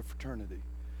rushed for a fraternity.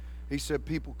 He said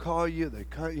people call you, they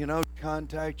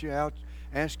contact you out,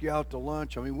 ask you out to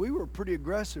lunch. I mean, we were pretty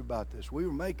aggressive about this. We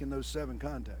were making those 7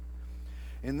 contacts.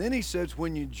 And then he says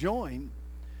when you join,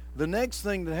 the next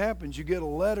thing that happens, you get a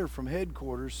letter from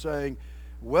headquarters saying,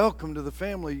 welcome to the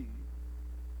family.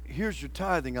 Here's your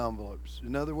tithing envelopes.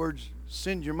 In other words,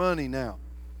 send your money now.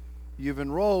 You've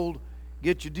enrolled,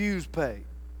 get your dues paid.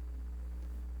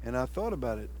 And I thought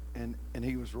about it, and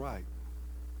he was right.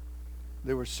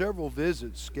 There were several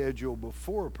visits scheduled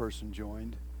before a person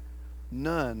joined,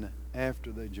 none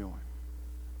after they joined.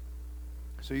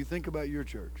 So you think about your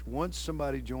church. Once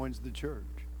somebody joins the church,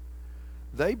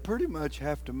 they pretty much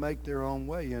have to make their own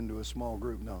way into a small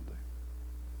group, don't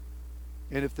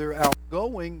they? And if they're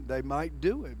outgoing, they might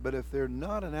do it. But if they're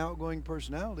not an outgoing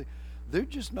personality, they're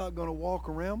just not going to walk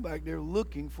around back there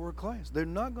looking for a class. They're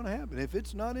not going to happen. If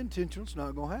it's not intentional, it's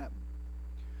not going to happen.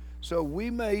 So we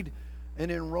made an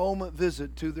enrollment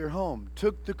visit to their home,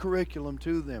 took the curriculum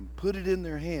to them, put it in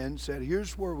their hands, said,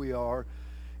 here's where we are.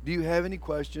 Do you have any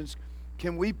questions?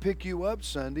 Can we pick you up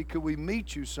Sunday? Could we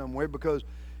meet you somewhere? Because,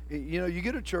 you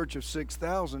get a church of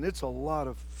 6,000, it's a lot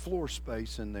of floor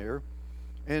space in there.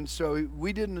 And so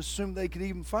we didn't assume they could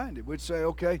even find it. We'd say,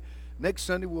 okay, next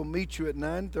Sunday we'll meet you at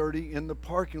 9:30 in the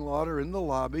parking lot or in the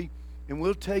lobby, and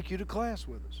we'll take you to class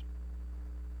with us.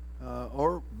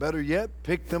 Or better yet,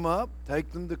 pick them up,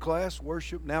 take them to class,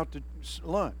 worship, now to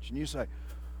lunch. And you say,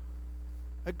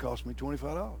 that cost me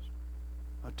 $25.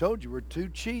 I told you we're too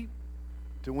cheap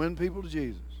to win people to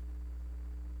Jesus.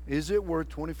 Is it worth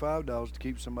 $25 to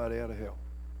keep somebody out of hell?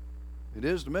 It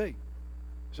is to me.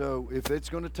 So if it's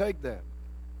going to take that,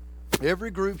 every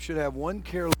group should have one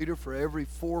care leader for every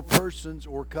 4 persons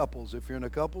or couples. If you're in a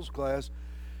couples class,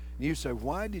 and you say,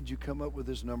 why did you come up with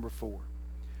this number 4?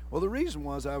 Well, the reason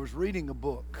was I was reading a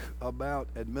book about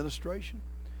administration,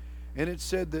 and it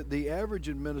said that the average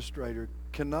administrator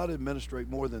cannot administrate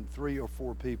more than 3 or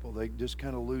 4 people. They just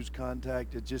kind of lose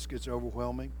contact. It just gets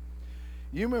overwhelming.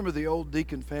 You remember the old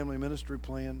deacon family ministry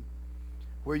plan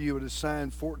where you would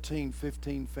assign 14,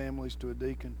 15 families to a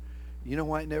deacon? You know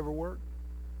why it never worked?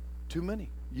 Too many.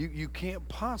 You can't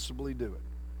possibly do it.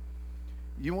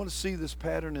 You want to see this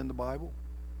pattern in the Bible?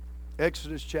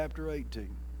 Exodus chapter 18.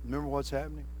 Remember what's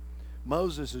happening?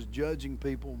 Moses is judging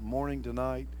people morning to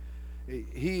night.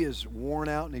 He is worn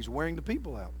out and he's wearing the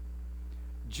people out.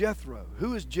 Jethro.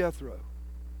 Who is Jethro?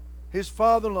 His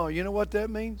father-in-law. You know what that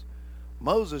means?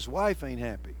 Moses' wife ain't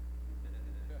happy.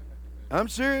 I'm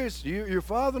serious. Your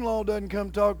father-in-law doesn't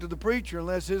come talk to the preacher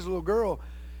unless his little girl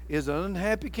is an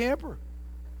unhappy camper.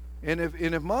 And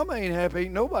if mama ain't happy,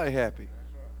 ain't nobody happy.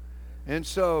 And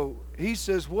so he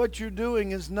says, what you're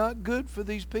doing is not good for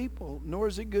these people, nor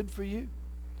is it good for you.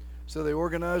 So they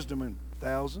organized them in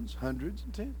thousands, hundreds,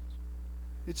 and tens.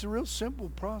 It's a real simple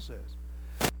process.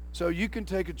 So you can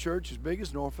take a church as big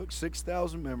as Norfolk,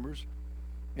 6,000 members,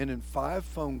 and in 5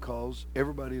 phone calls,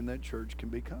 everybody in that church can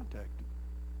be contacted.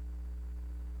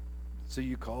 So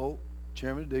you call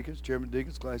chairman of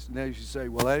deacons class. Now you say,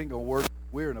 well, that ain't going to work.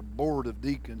 We're in a board of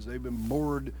deacons. They've been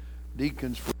board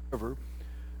deacons forever.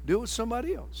 Do it with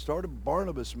somebody else. Start a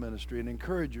Barnabas ministry, an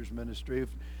encouragers ministry.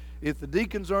 If the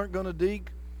deacons aren't going to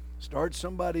deacon, start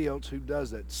somebody else who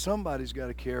does that. Somebody's got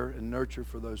to care and nurture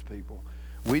for those people.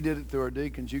 We did it through our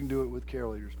deacons. You can do it with care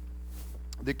leaders.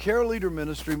 The care leader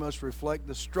ministry must reflect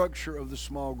the structure of the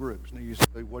small groups. Now you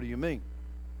say, what do you mean?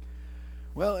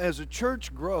 Well, as a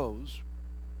church grows,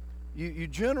 you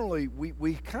generally,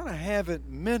 we kind of have it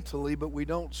mentally, but we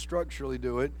don't structurally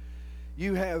do it.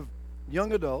 You have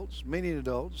young adults, medium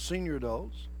adults, senior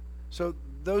adults. So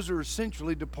those are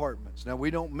essentially departments. Now,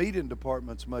 we don't meet in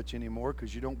departments much anymore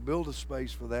because you don't build a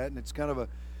space for that, and it's kind of a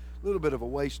little bit of a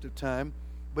waste of time.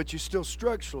 but you still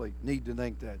structurally need to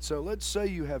think that. So let's say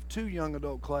you have 2 young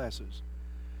adult classes.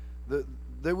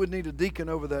 They would need a deacon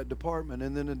over that department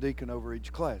and then a deacon over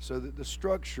each class, so that the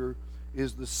structure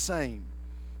is the same,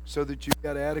 so that you've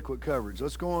got adequate coverage.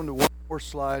 Let's go on to one more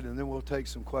slide, and then we'll take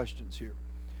some questions here.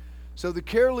 So the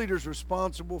care leader is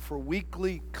responsible for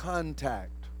weekly contact.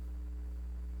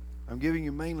 I'm giving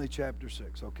you mainly chapter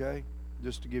 6, okay?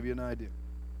 Just to give you an idea.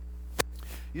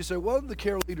 You say, what do the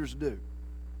care leaders do?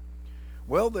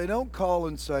 Well, they don't call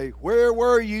and say, where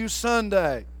were you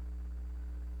Sunday?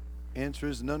 Answer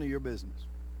is none of your business.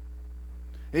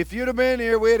 If you'd have been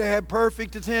here, we'd have had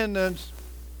perfect attendance.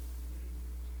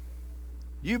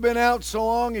 You've been out so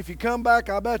long, if you come back,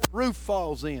 I bet the roof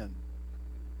falls in.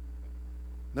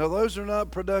 No, those are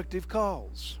not productive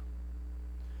calls.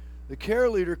 The care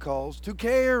leader calls to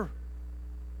care.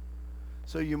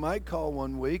 So you might call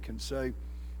one week and say,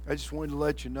 I just wanted to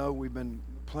let you know we've been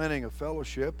planning a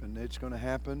fellowship, and it's going to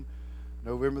happen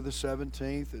November the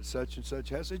 17th at such and such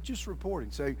house. It's just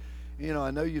reporting. Say,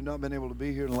 I know you've not been able to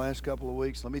be here in the last couple of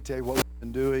weeks. Let me tell you what we've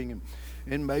been doing,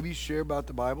 and maybe share about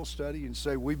the Bible study and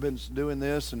say we've been doing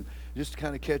this, and just to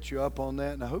kind of catch you up on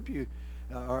that. And I hope you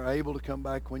are able to come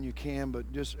back when you can,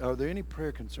 but just, are there any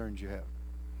prayer concerns you have?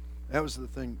 That was the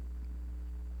thing.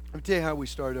 Let me tell you how we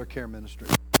started our care ministry.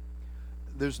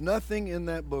 There's nothing in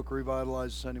that book,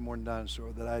 Revitalize the Sunday Morning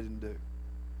Dinosaur, that I didn't do.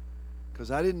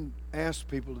 Because I didn't ask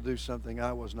people to do something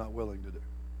I was not willing to do.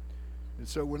 And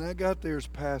so when I got there as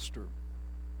pastor,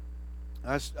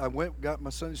 I got my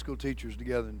Sunday school teachers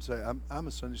together and say, I'm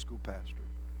a Sunday school pastor.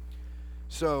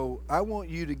 So I want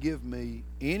you to give me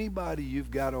anybody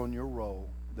you've got on your roll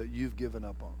that you've given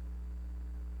up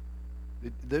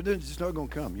on. They're just not going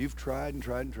to come. You've tried and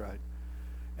tried and tried.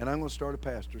 And I'm going to start a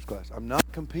pastor's class. I'm not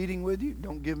competing with you.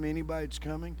 Don't give me anybody that's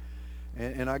coming.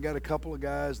 And I got a couple of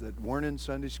guys that weren't in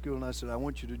Sunday school, and I said, I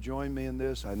want you to join me in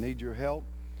this. I need your help.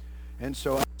 And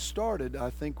so I started, I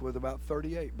think, with about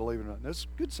 38, believe it or not. That's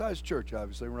a good-sized church,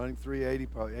 obviously. We're running 380,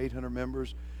 probably 800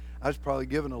 members. I was probably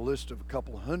given a list of a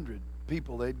couple hundred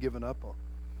people they'd given up on.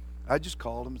 I just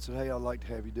called them and said, hey, I'd like to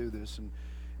have you do this.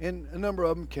 And a number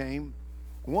of them came.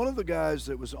 One of the guys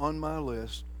that was on my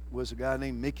list was a guy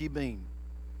named Mickey Bean.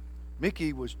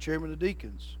 Mickey was chairman of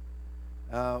deacons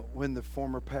when the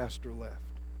former pastor left.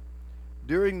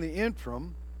 During the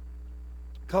interim,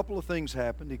 a couple of things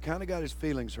happened. He kind of got his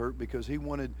feelings hurt because he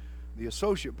wanted the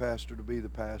associate pastor to be the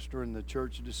pastor, and the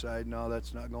church decided, no,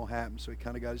 that's not going to happen, so he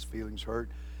kind of got his feelings hurt.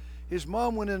 His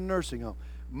mom went in a nursing home.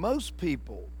 Most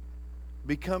people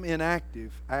become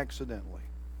inactive accidentally.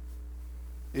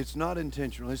 It's not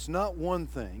intentional. It's not one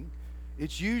thing.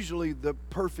 It's usually the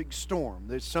perfect storm.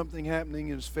 There's something happening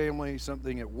in his family,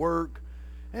 something at work,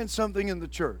 and something in the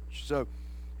church. So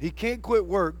he can't quit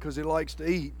work because he likes to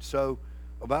eat, so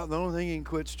about the only thing he can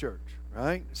quit is church,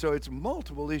 right? So it's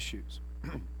multiple issues.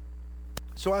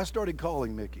 So I started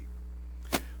calling Mickey.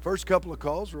 First couple of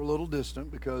calls were a little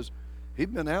distant because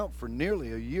he'd been out for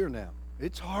nearly a year now.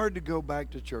 It's hard to go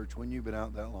back to church when you've been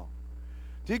out that long,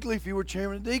 particularly if you were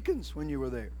chairman of deacons when you were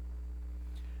there.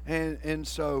 And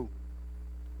so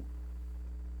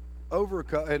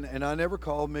and I never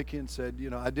called Mickey and said,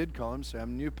 I did call him and say,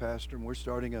 I'm a new pastor, and we're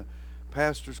starting a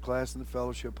pastor's class in the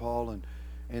fellowship hall,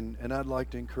 and I'd like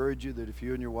to encourage you that if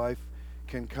you and your wife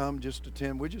can come, just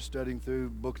attend. We're just studying through the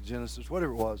book of Genesis,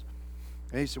 whatever it was.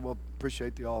 And he said, well,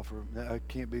 appreciate the offer. I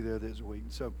can't be there this week.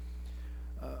 So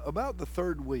about the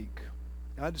third week,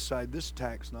 I decided this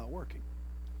tack's not working.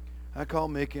 I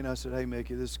called Mickey and I said, hey,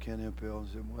 Mickey, this is Ken Hemphill.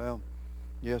 He said, well,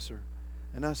 yes, sir.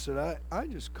 And I said, I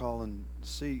just call and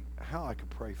see how I could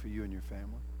pray for you and your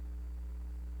family.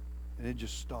 And it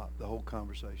just stopped. The whole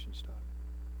conversation stopped.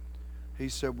 He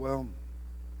said, well,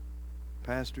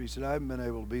 Pastor, he said, I haven't been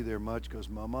able to be there much because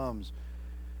my mom's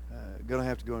going to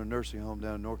have to go to a nursing home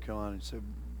down in North Carolina. He said,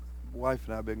 wife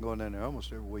and I have been going down there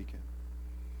almost every weekend.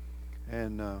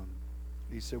 And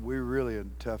he said, we're really in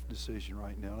a tough decision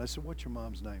right now. And I said, what's your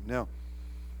mom's name? Now,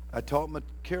 I taught my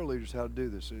care leaders how to do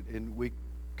this, and we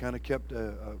kind of kept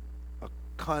a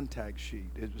contact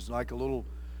sheet. It was like a little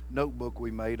notebook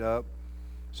we made up.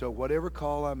 So whatever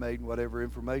call I made and whatever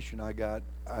information I got,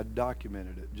 I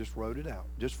documented it, just wrote it out,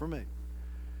 just for me.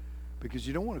 Because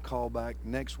you don't want to call back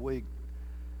next week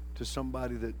to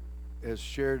somebody that has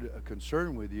shared a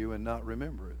concern with you and not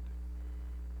remember it,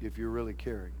 if you're really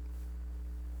caring.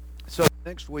 So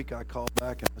next week I called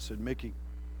back and I said, Mickey,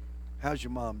 how's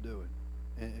your mom doing?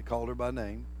 And I called her by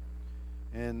name.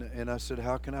 And I said,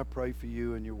 how can I pray for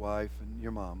you and your wife and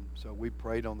your mom? So we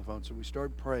prayed on the phone. So we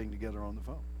started praying together on the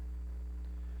phone.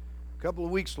 A couple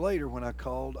of weeks later when I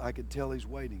called, I could tell he's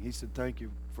waiting. He said, thank you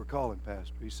for calling,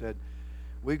 Pastor. He said,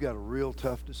 we've got a real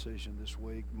tough decision this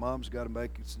week. Mom's got to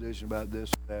make a decision about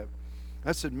this or that.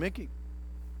 I said, Mickey,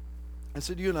 I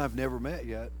said, you and I have never met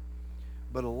yet,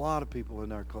 but a lot of people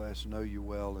in our class know you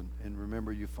well and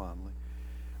remember you fondly.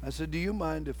 I said, do you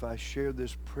mind if I share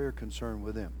this prayer concern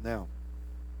with them? Now,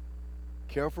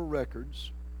 careful records,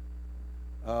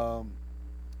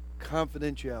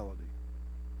 confidentiality.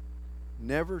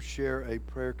 Never share a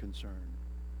prayer concern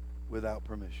without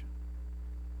permission.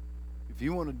 If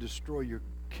you want to destroy your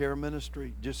care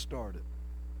ministry, just start it.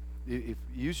 If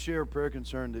you share a prayer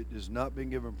concern that has not been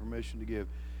given permission to give,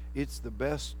 it's the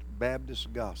best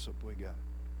Baptist gossip we got.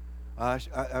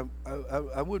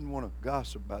 I wouldn't want to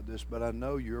gossip about this, but I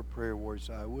know you're a prayer warrior,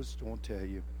 so I was going to tell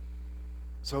you,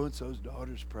 so-and-so's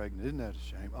daughter's pregnant. Isn't that a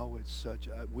shame? Oh, it's such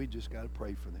a, we just got to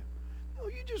pray for them. No,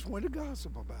 you just went to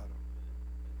gossip about them.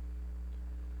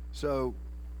 So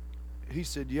he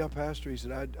said, yeah, Pastor. He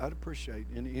said, I'd appreciate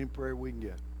any prayer we can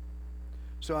get.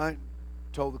 So I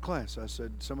told the class, I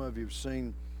said, some of you have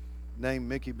seen named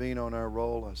Mickey Bean on our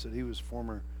roll. I said, he was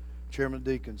former chairman of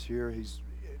deacons here. He's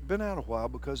been out a while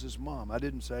because his mom, I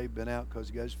didn't say been out because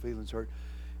he got his feelings hurt.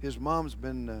 His mom's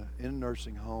been in a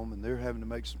nursing home, and they're having to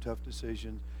make some tough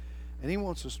decisions. And he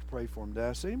wants us to pray for him. Did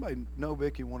I say, anybody know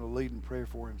Mickey want to lead in prayer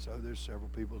for him? So there's several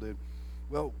people did.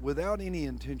 Well, without any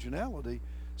intentionality,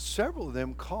 several of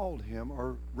them called him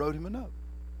or wrote him a note.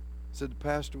 Said, the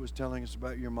pastor was telling us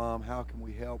about your mom. How can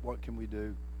we help? What can we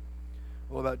do?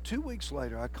 Well, about 2 weeks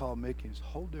later, I called Mickey. It's a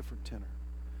whole different tenor.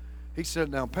 He said,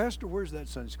 now, Pastor, where's that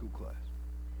Sunday school class?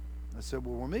 I said,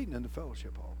 well, we're meeting in the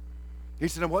fellowship hall. He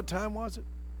said, and what time was it?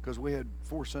 Because we had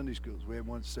 4 Sunday schools. We had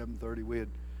one at 7:30.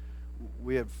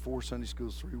 We had 4 Sunday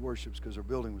schools, 3 worships because our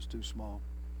building was too small.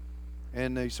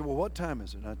 And he said, well, what time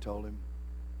is it? And I told him.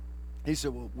 He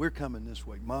said, well, we're coming this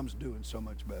week. Mom's doing so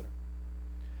much better.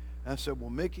 And I said,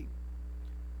 well, Mickey.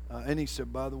 And he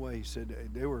said, by the way, he said,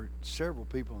 there were several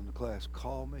people in the class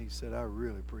called me. He said, I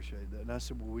really appreciate that. And I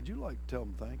said, well, would you like to tell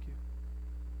them thank you?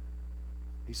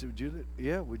 He said,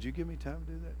 would you give me time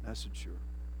to do that? And I said, sure.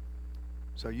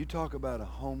 So you talk about a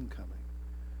homecoming.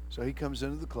 So he comes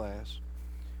into the class,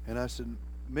 and I said,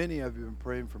 many of you have been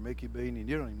praying for Mickey Bean, and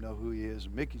you don't even know who he is.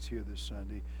 Mickey's here this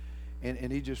Sunday,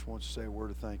 and he just wants to say a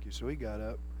word of thank you. So he got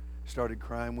up, started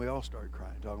crying. We all started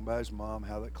crying, talking about his mom,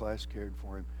 how that class cared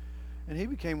for him. And he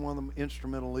became one of the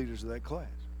instrumental leaders of that class.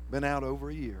 Been out over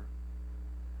a year.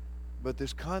 But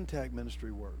this contact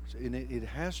ministry works, and it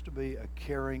has to be a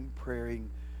caring, praying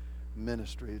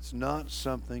ministry. It's not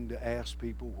something to ask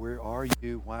people, where are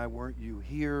you? Why weren't you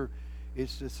here?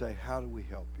 It's to say, how do we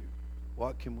help you?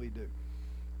 What can we do?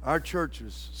 Our church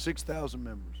is 6,000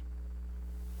 members.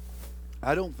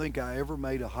 I don't think I ever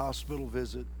made a hospital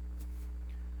visit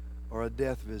or a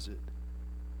death visit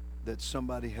that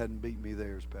somebody hadn't beat me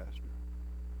there as pastor,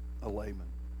 a layman.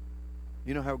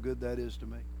 You know how good that is to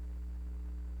me?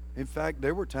 In fact,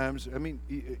 there were times,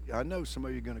 I know some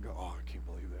of you are going to go, oh, I can't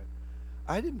believe that.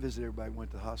 I didn't visit everybody who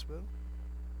went to the hospital.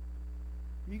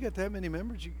 You got that many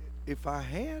members? If I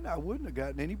had, I wouldn't have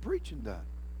gotten any preaching done.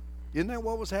 Isn't that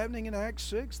what was happening in Acts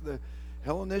 6? The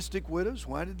Hellenistic widows,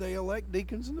 why did they elect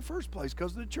deacons in the first place?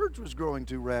 Because the church was growing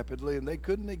too rapidly, and they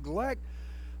couldn't neglect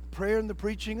prayer and the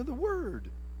preaching of the word.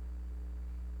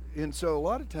 And so a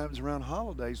lot of times around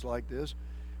holidays like this,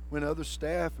 when other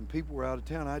staff and people were out of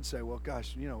town, I'd say, well,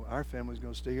 gosh, our family's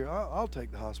going to stay here. I'll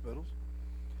take the hospitals.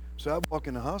 So I'd walk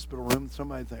in the hospital room, and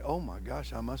somebody would think, oh, my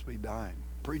gosh, I must be dying.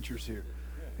 Preacher's here.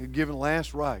 Giving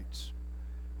last rites.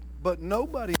 But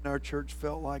nobody in our church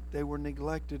felt like they were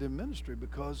neglected in ministry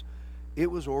because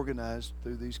it was organized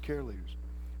through these care leaders.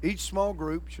 Each small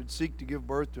group should seek to give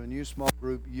birth to a new small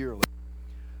group yearly.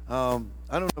 I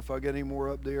don't know if I got any more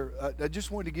up there. I just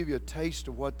wanted to give you a taste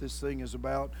of what this thing is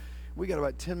about. We got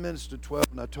about 10 minutes to 12,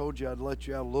 and I told you I'd let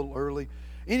you out a little early.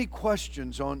 Any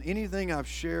questions on anything I've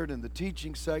shared in the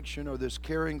teaching section or this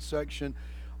caring section?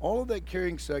 All of that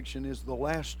caring section is the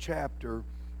last chapter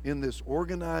in this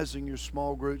organizing your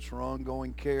small groups for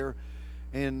ongoing care.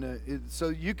 And so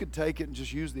you could take it and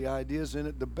just use the ideas in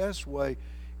it. The best way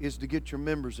is to get your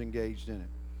members engaged in it.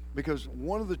 Because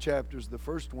one of the chapters, the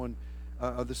first one,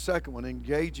 the second one,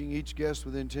 engaging each guest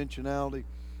with intentionality,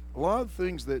 a lot of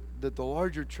things that the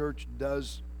larger church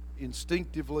does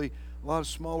instinctively, a lot of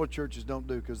smaller churches don't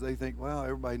do because they think, well,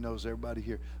 everybody knows everybody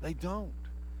here. They don't.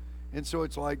 And so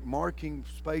it's like marking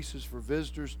spaces for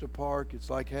visitors to park. It's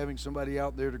like having somebody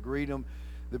out there to greet them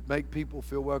that make people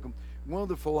feel welcome. One of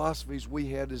the philosophies we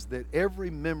had is that every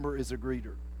member is a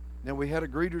greeter. Now, we had a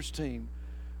greeters team,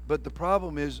 but the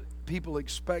problem is people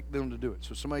expect them to do it.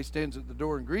 So somebody stands at the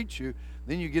door and greets you,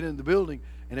 then you get in the building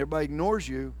and everybody ignores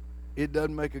you, it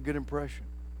doesn't make a good impression.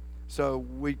 So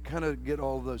we kind of get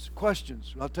all those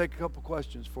questions. I'll take a couple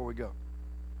questions before we go.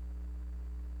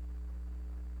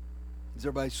 Is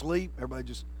everybody asleep? Everybody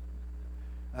just...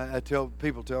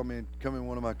 people tell me, come in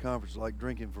one of my conferences, like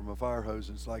drinking from a fire hose.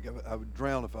 It's like I would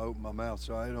drown if I opened my mouth,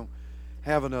 so I don't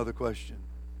have another question.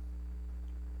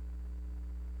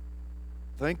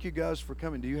 Thank you guys for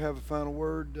coming. Do you have a final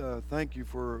word? Thank you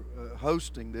for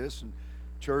hosting this, and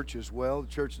church as well. The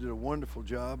church did a wonderful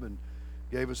job and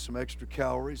gave us some extra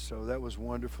calories, so that was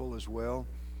wonderful as well.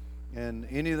 And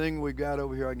anything we got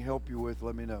over here I can help you with,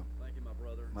 let me know. Thank you, my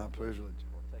brother. My privilege.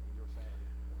 For taking your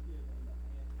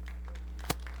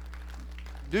Saturday.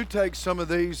 Do take some of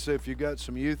these if you got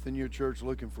some youth in your church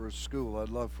looking for a school. I'd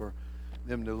love for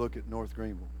them to look at North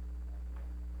Greenville.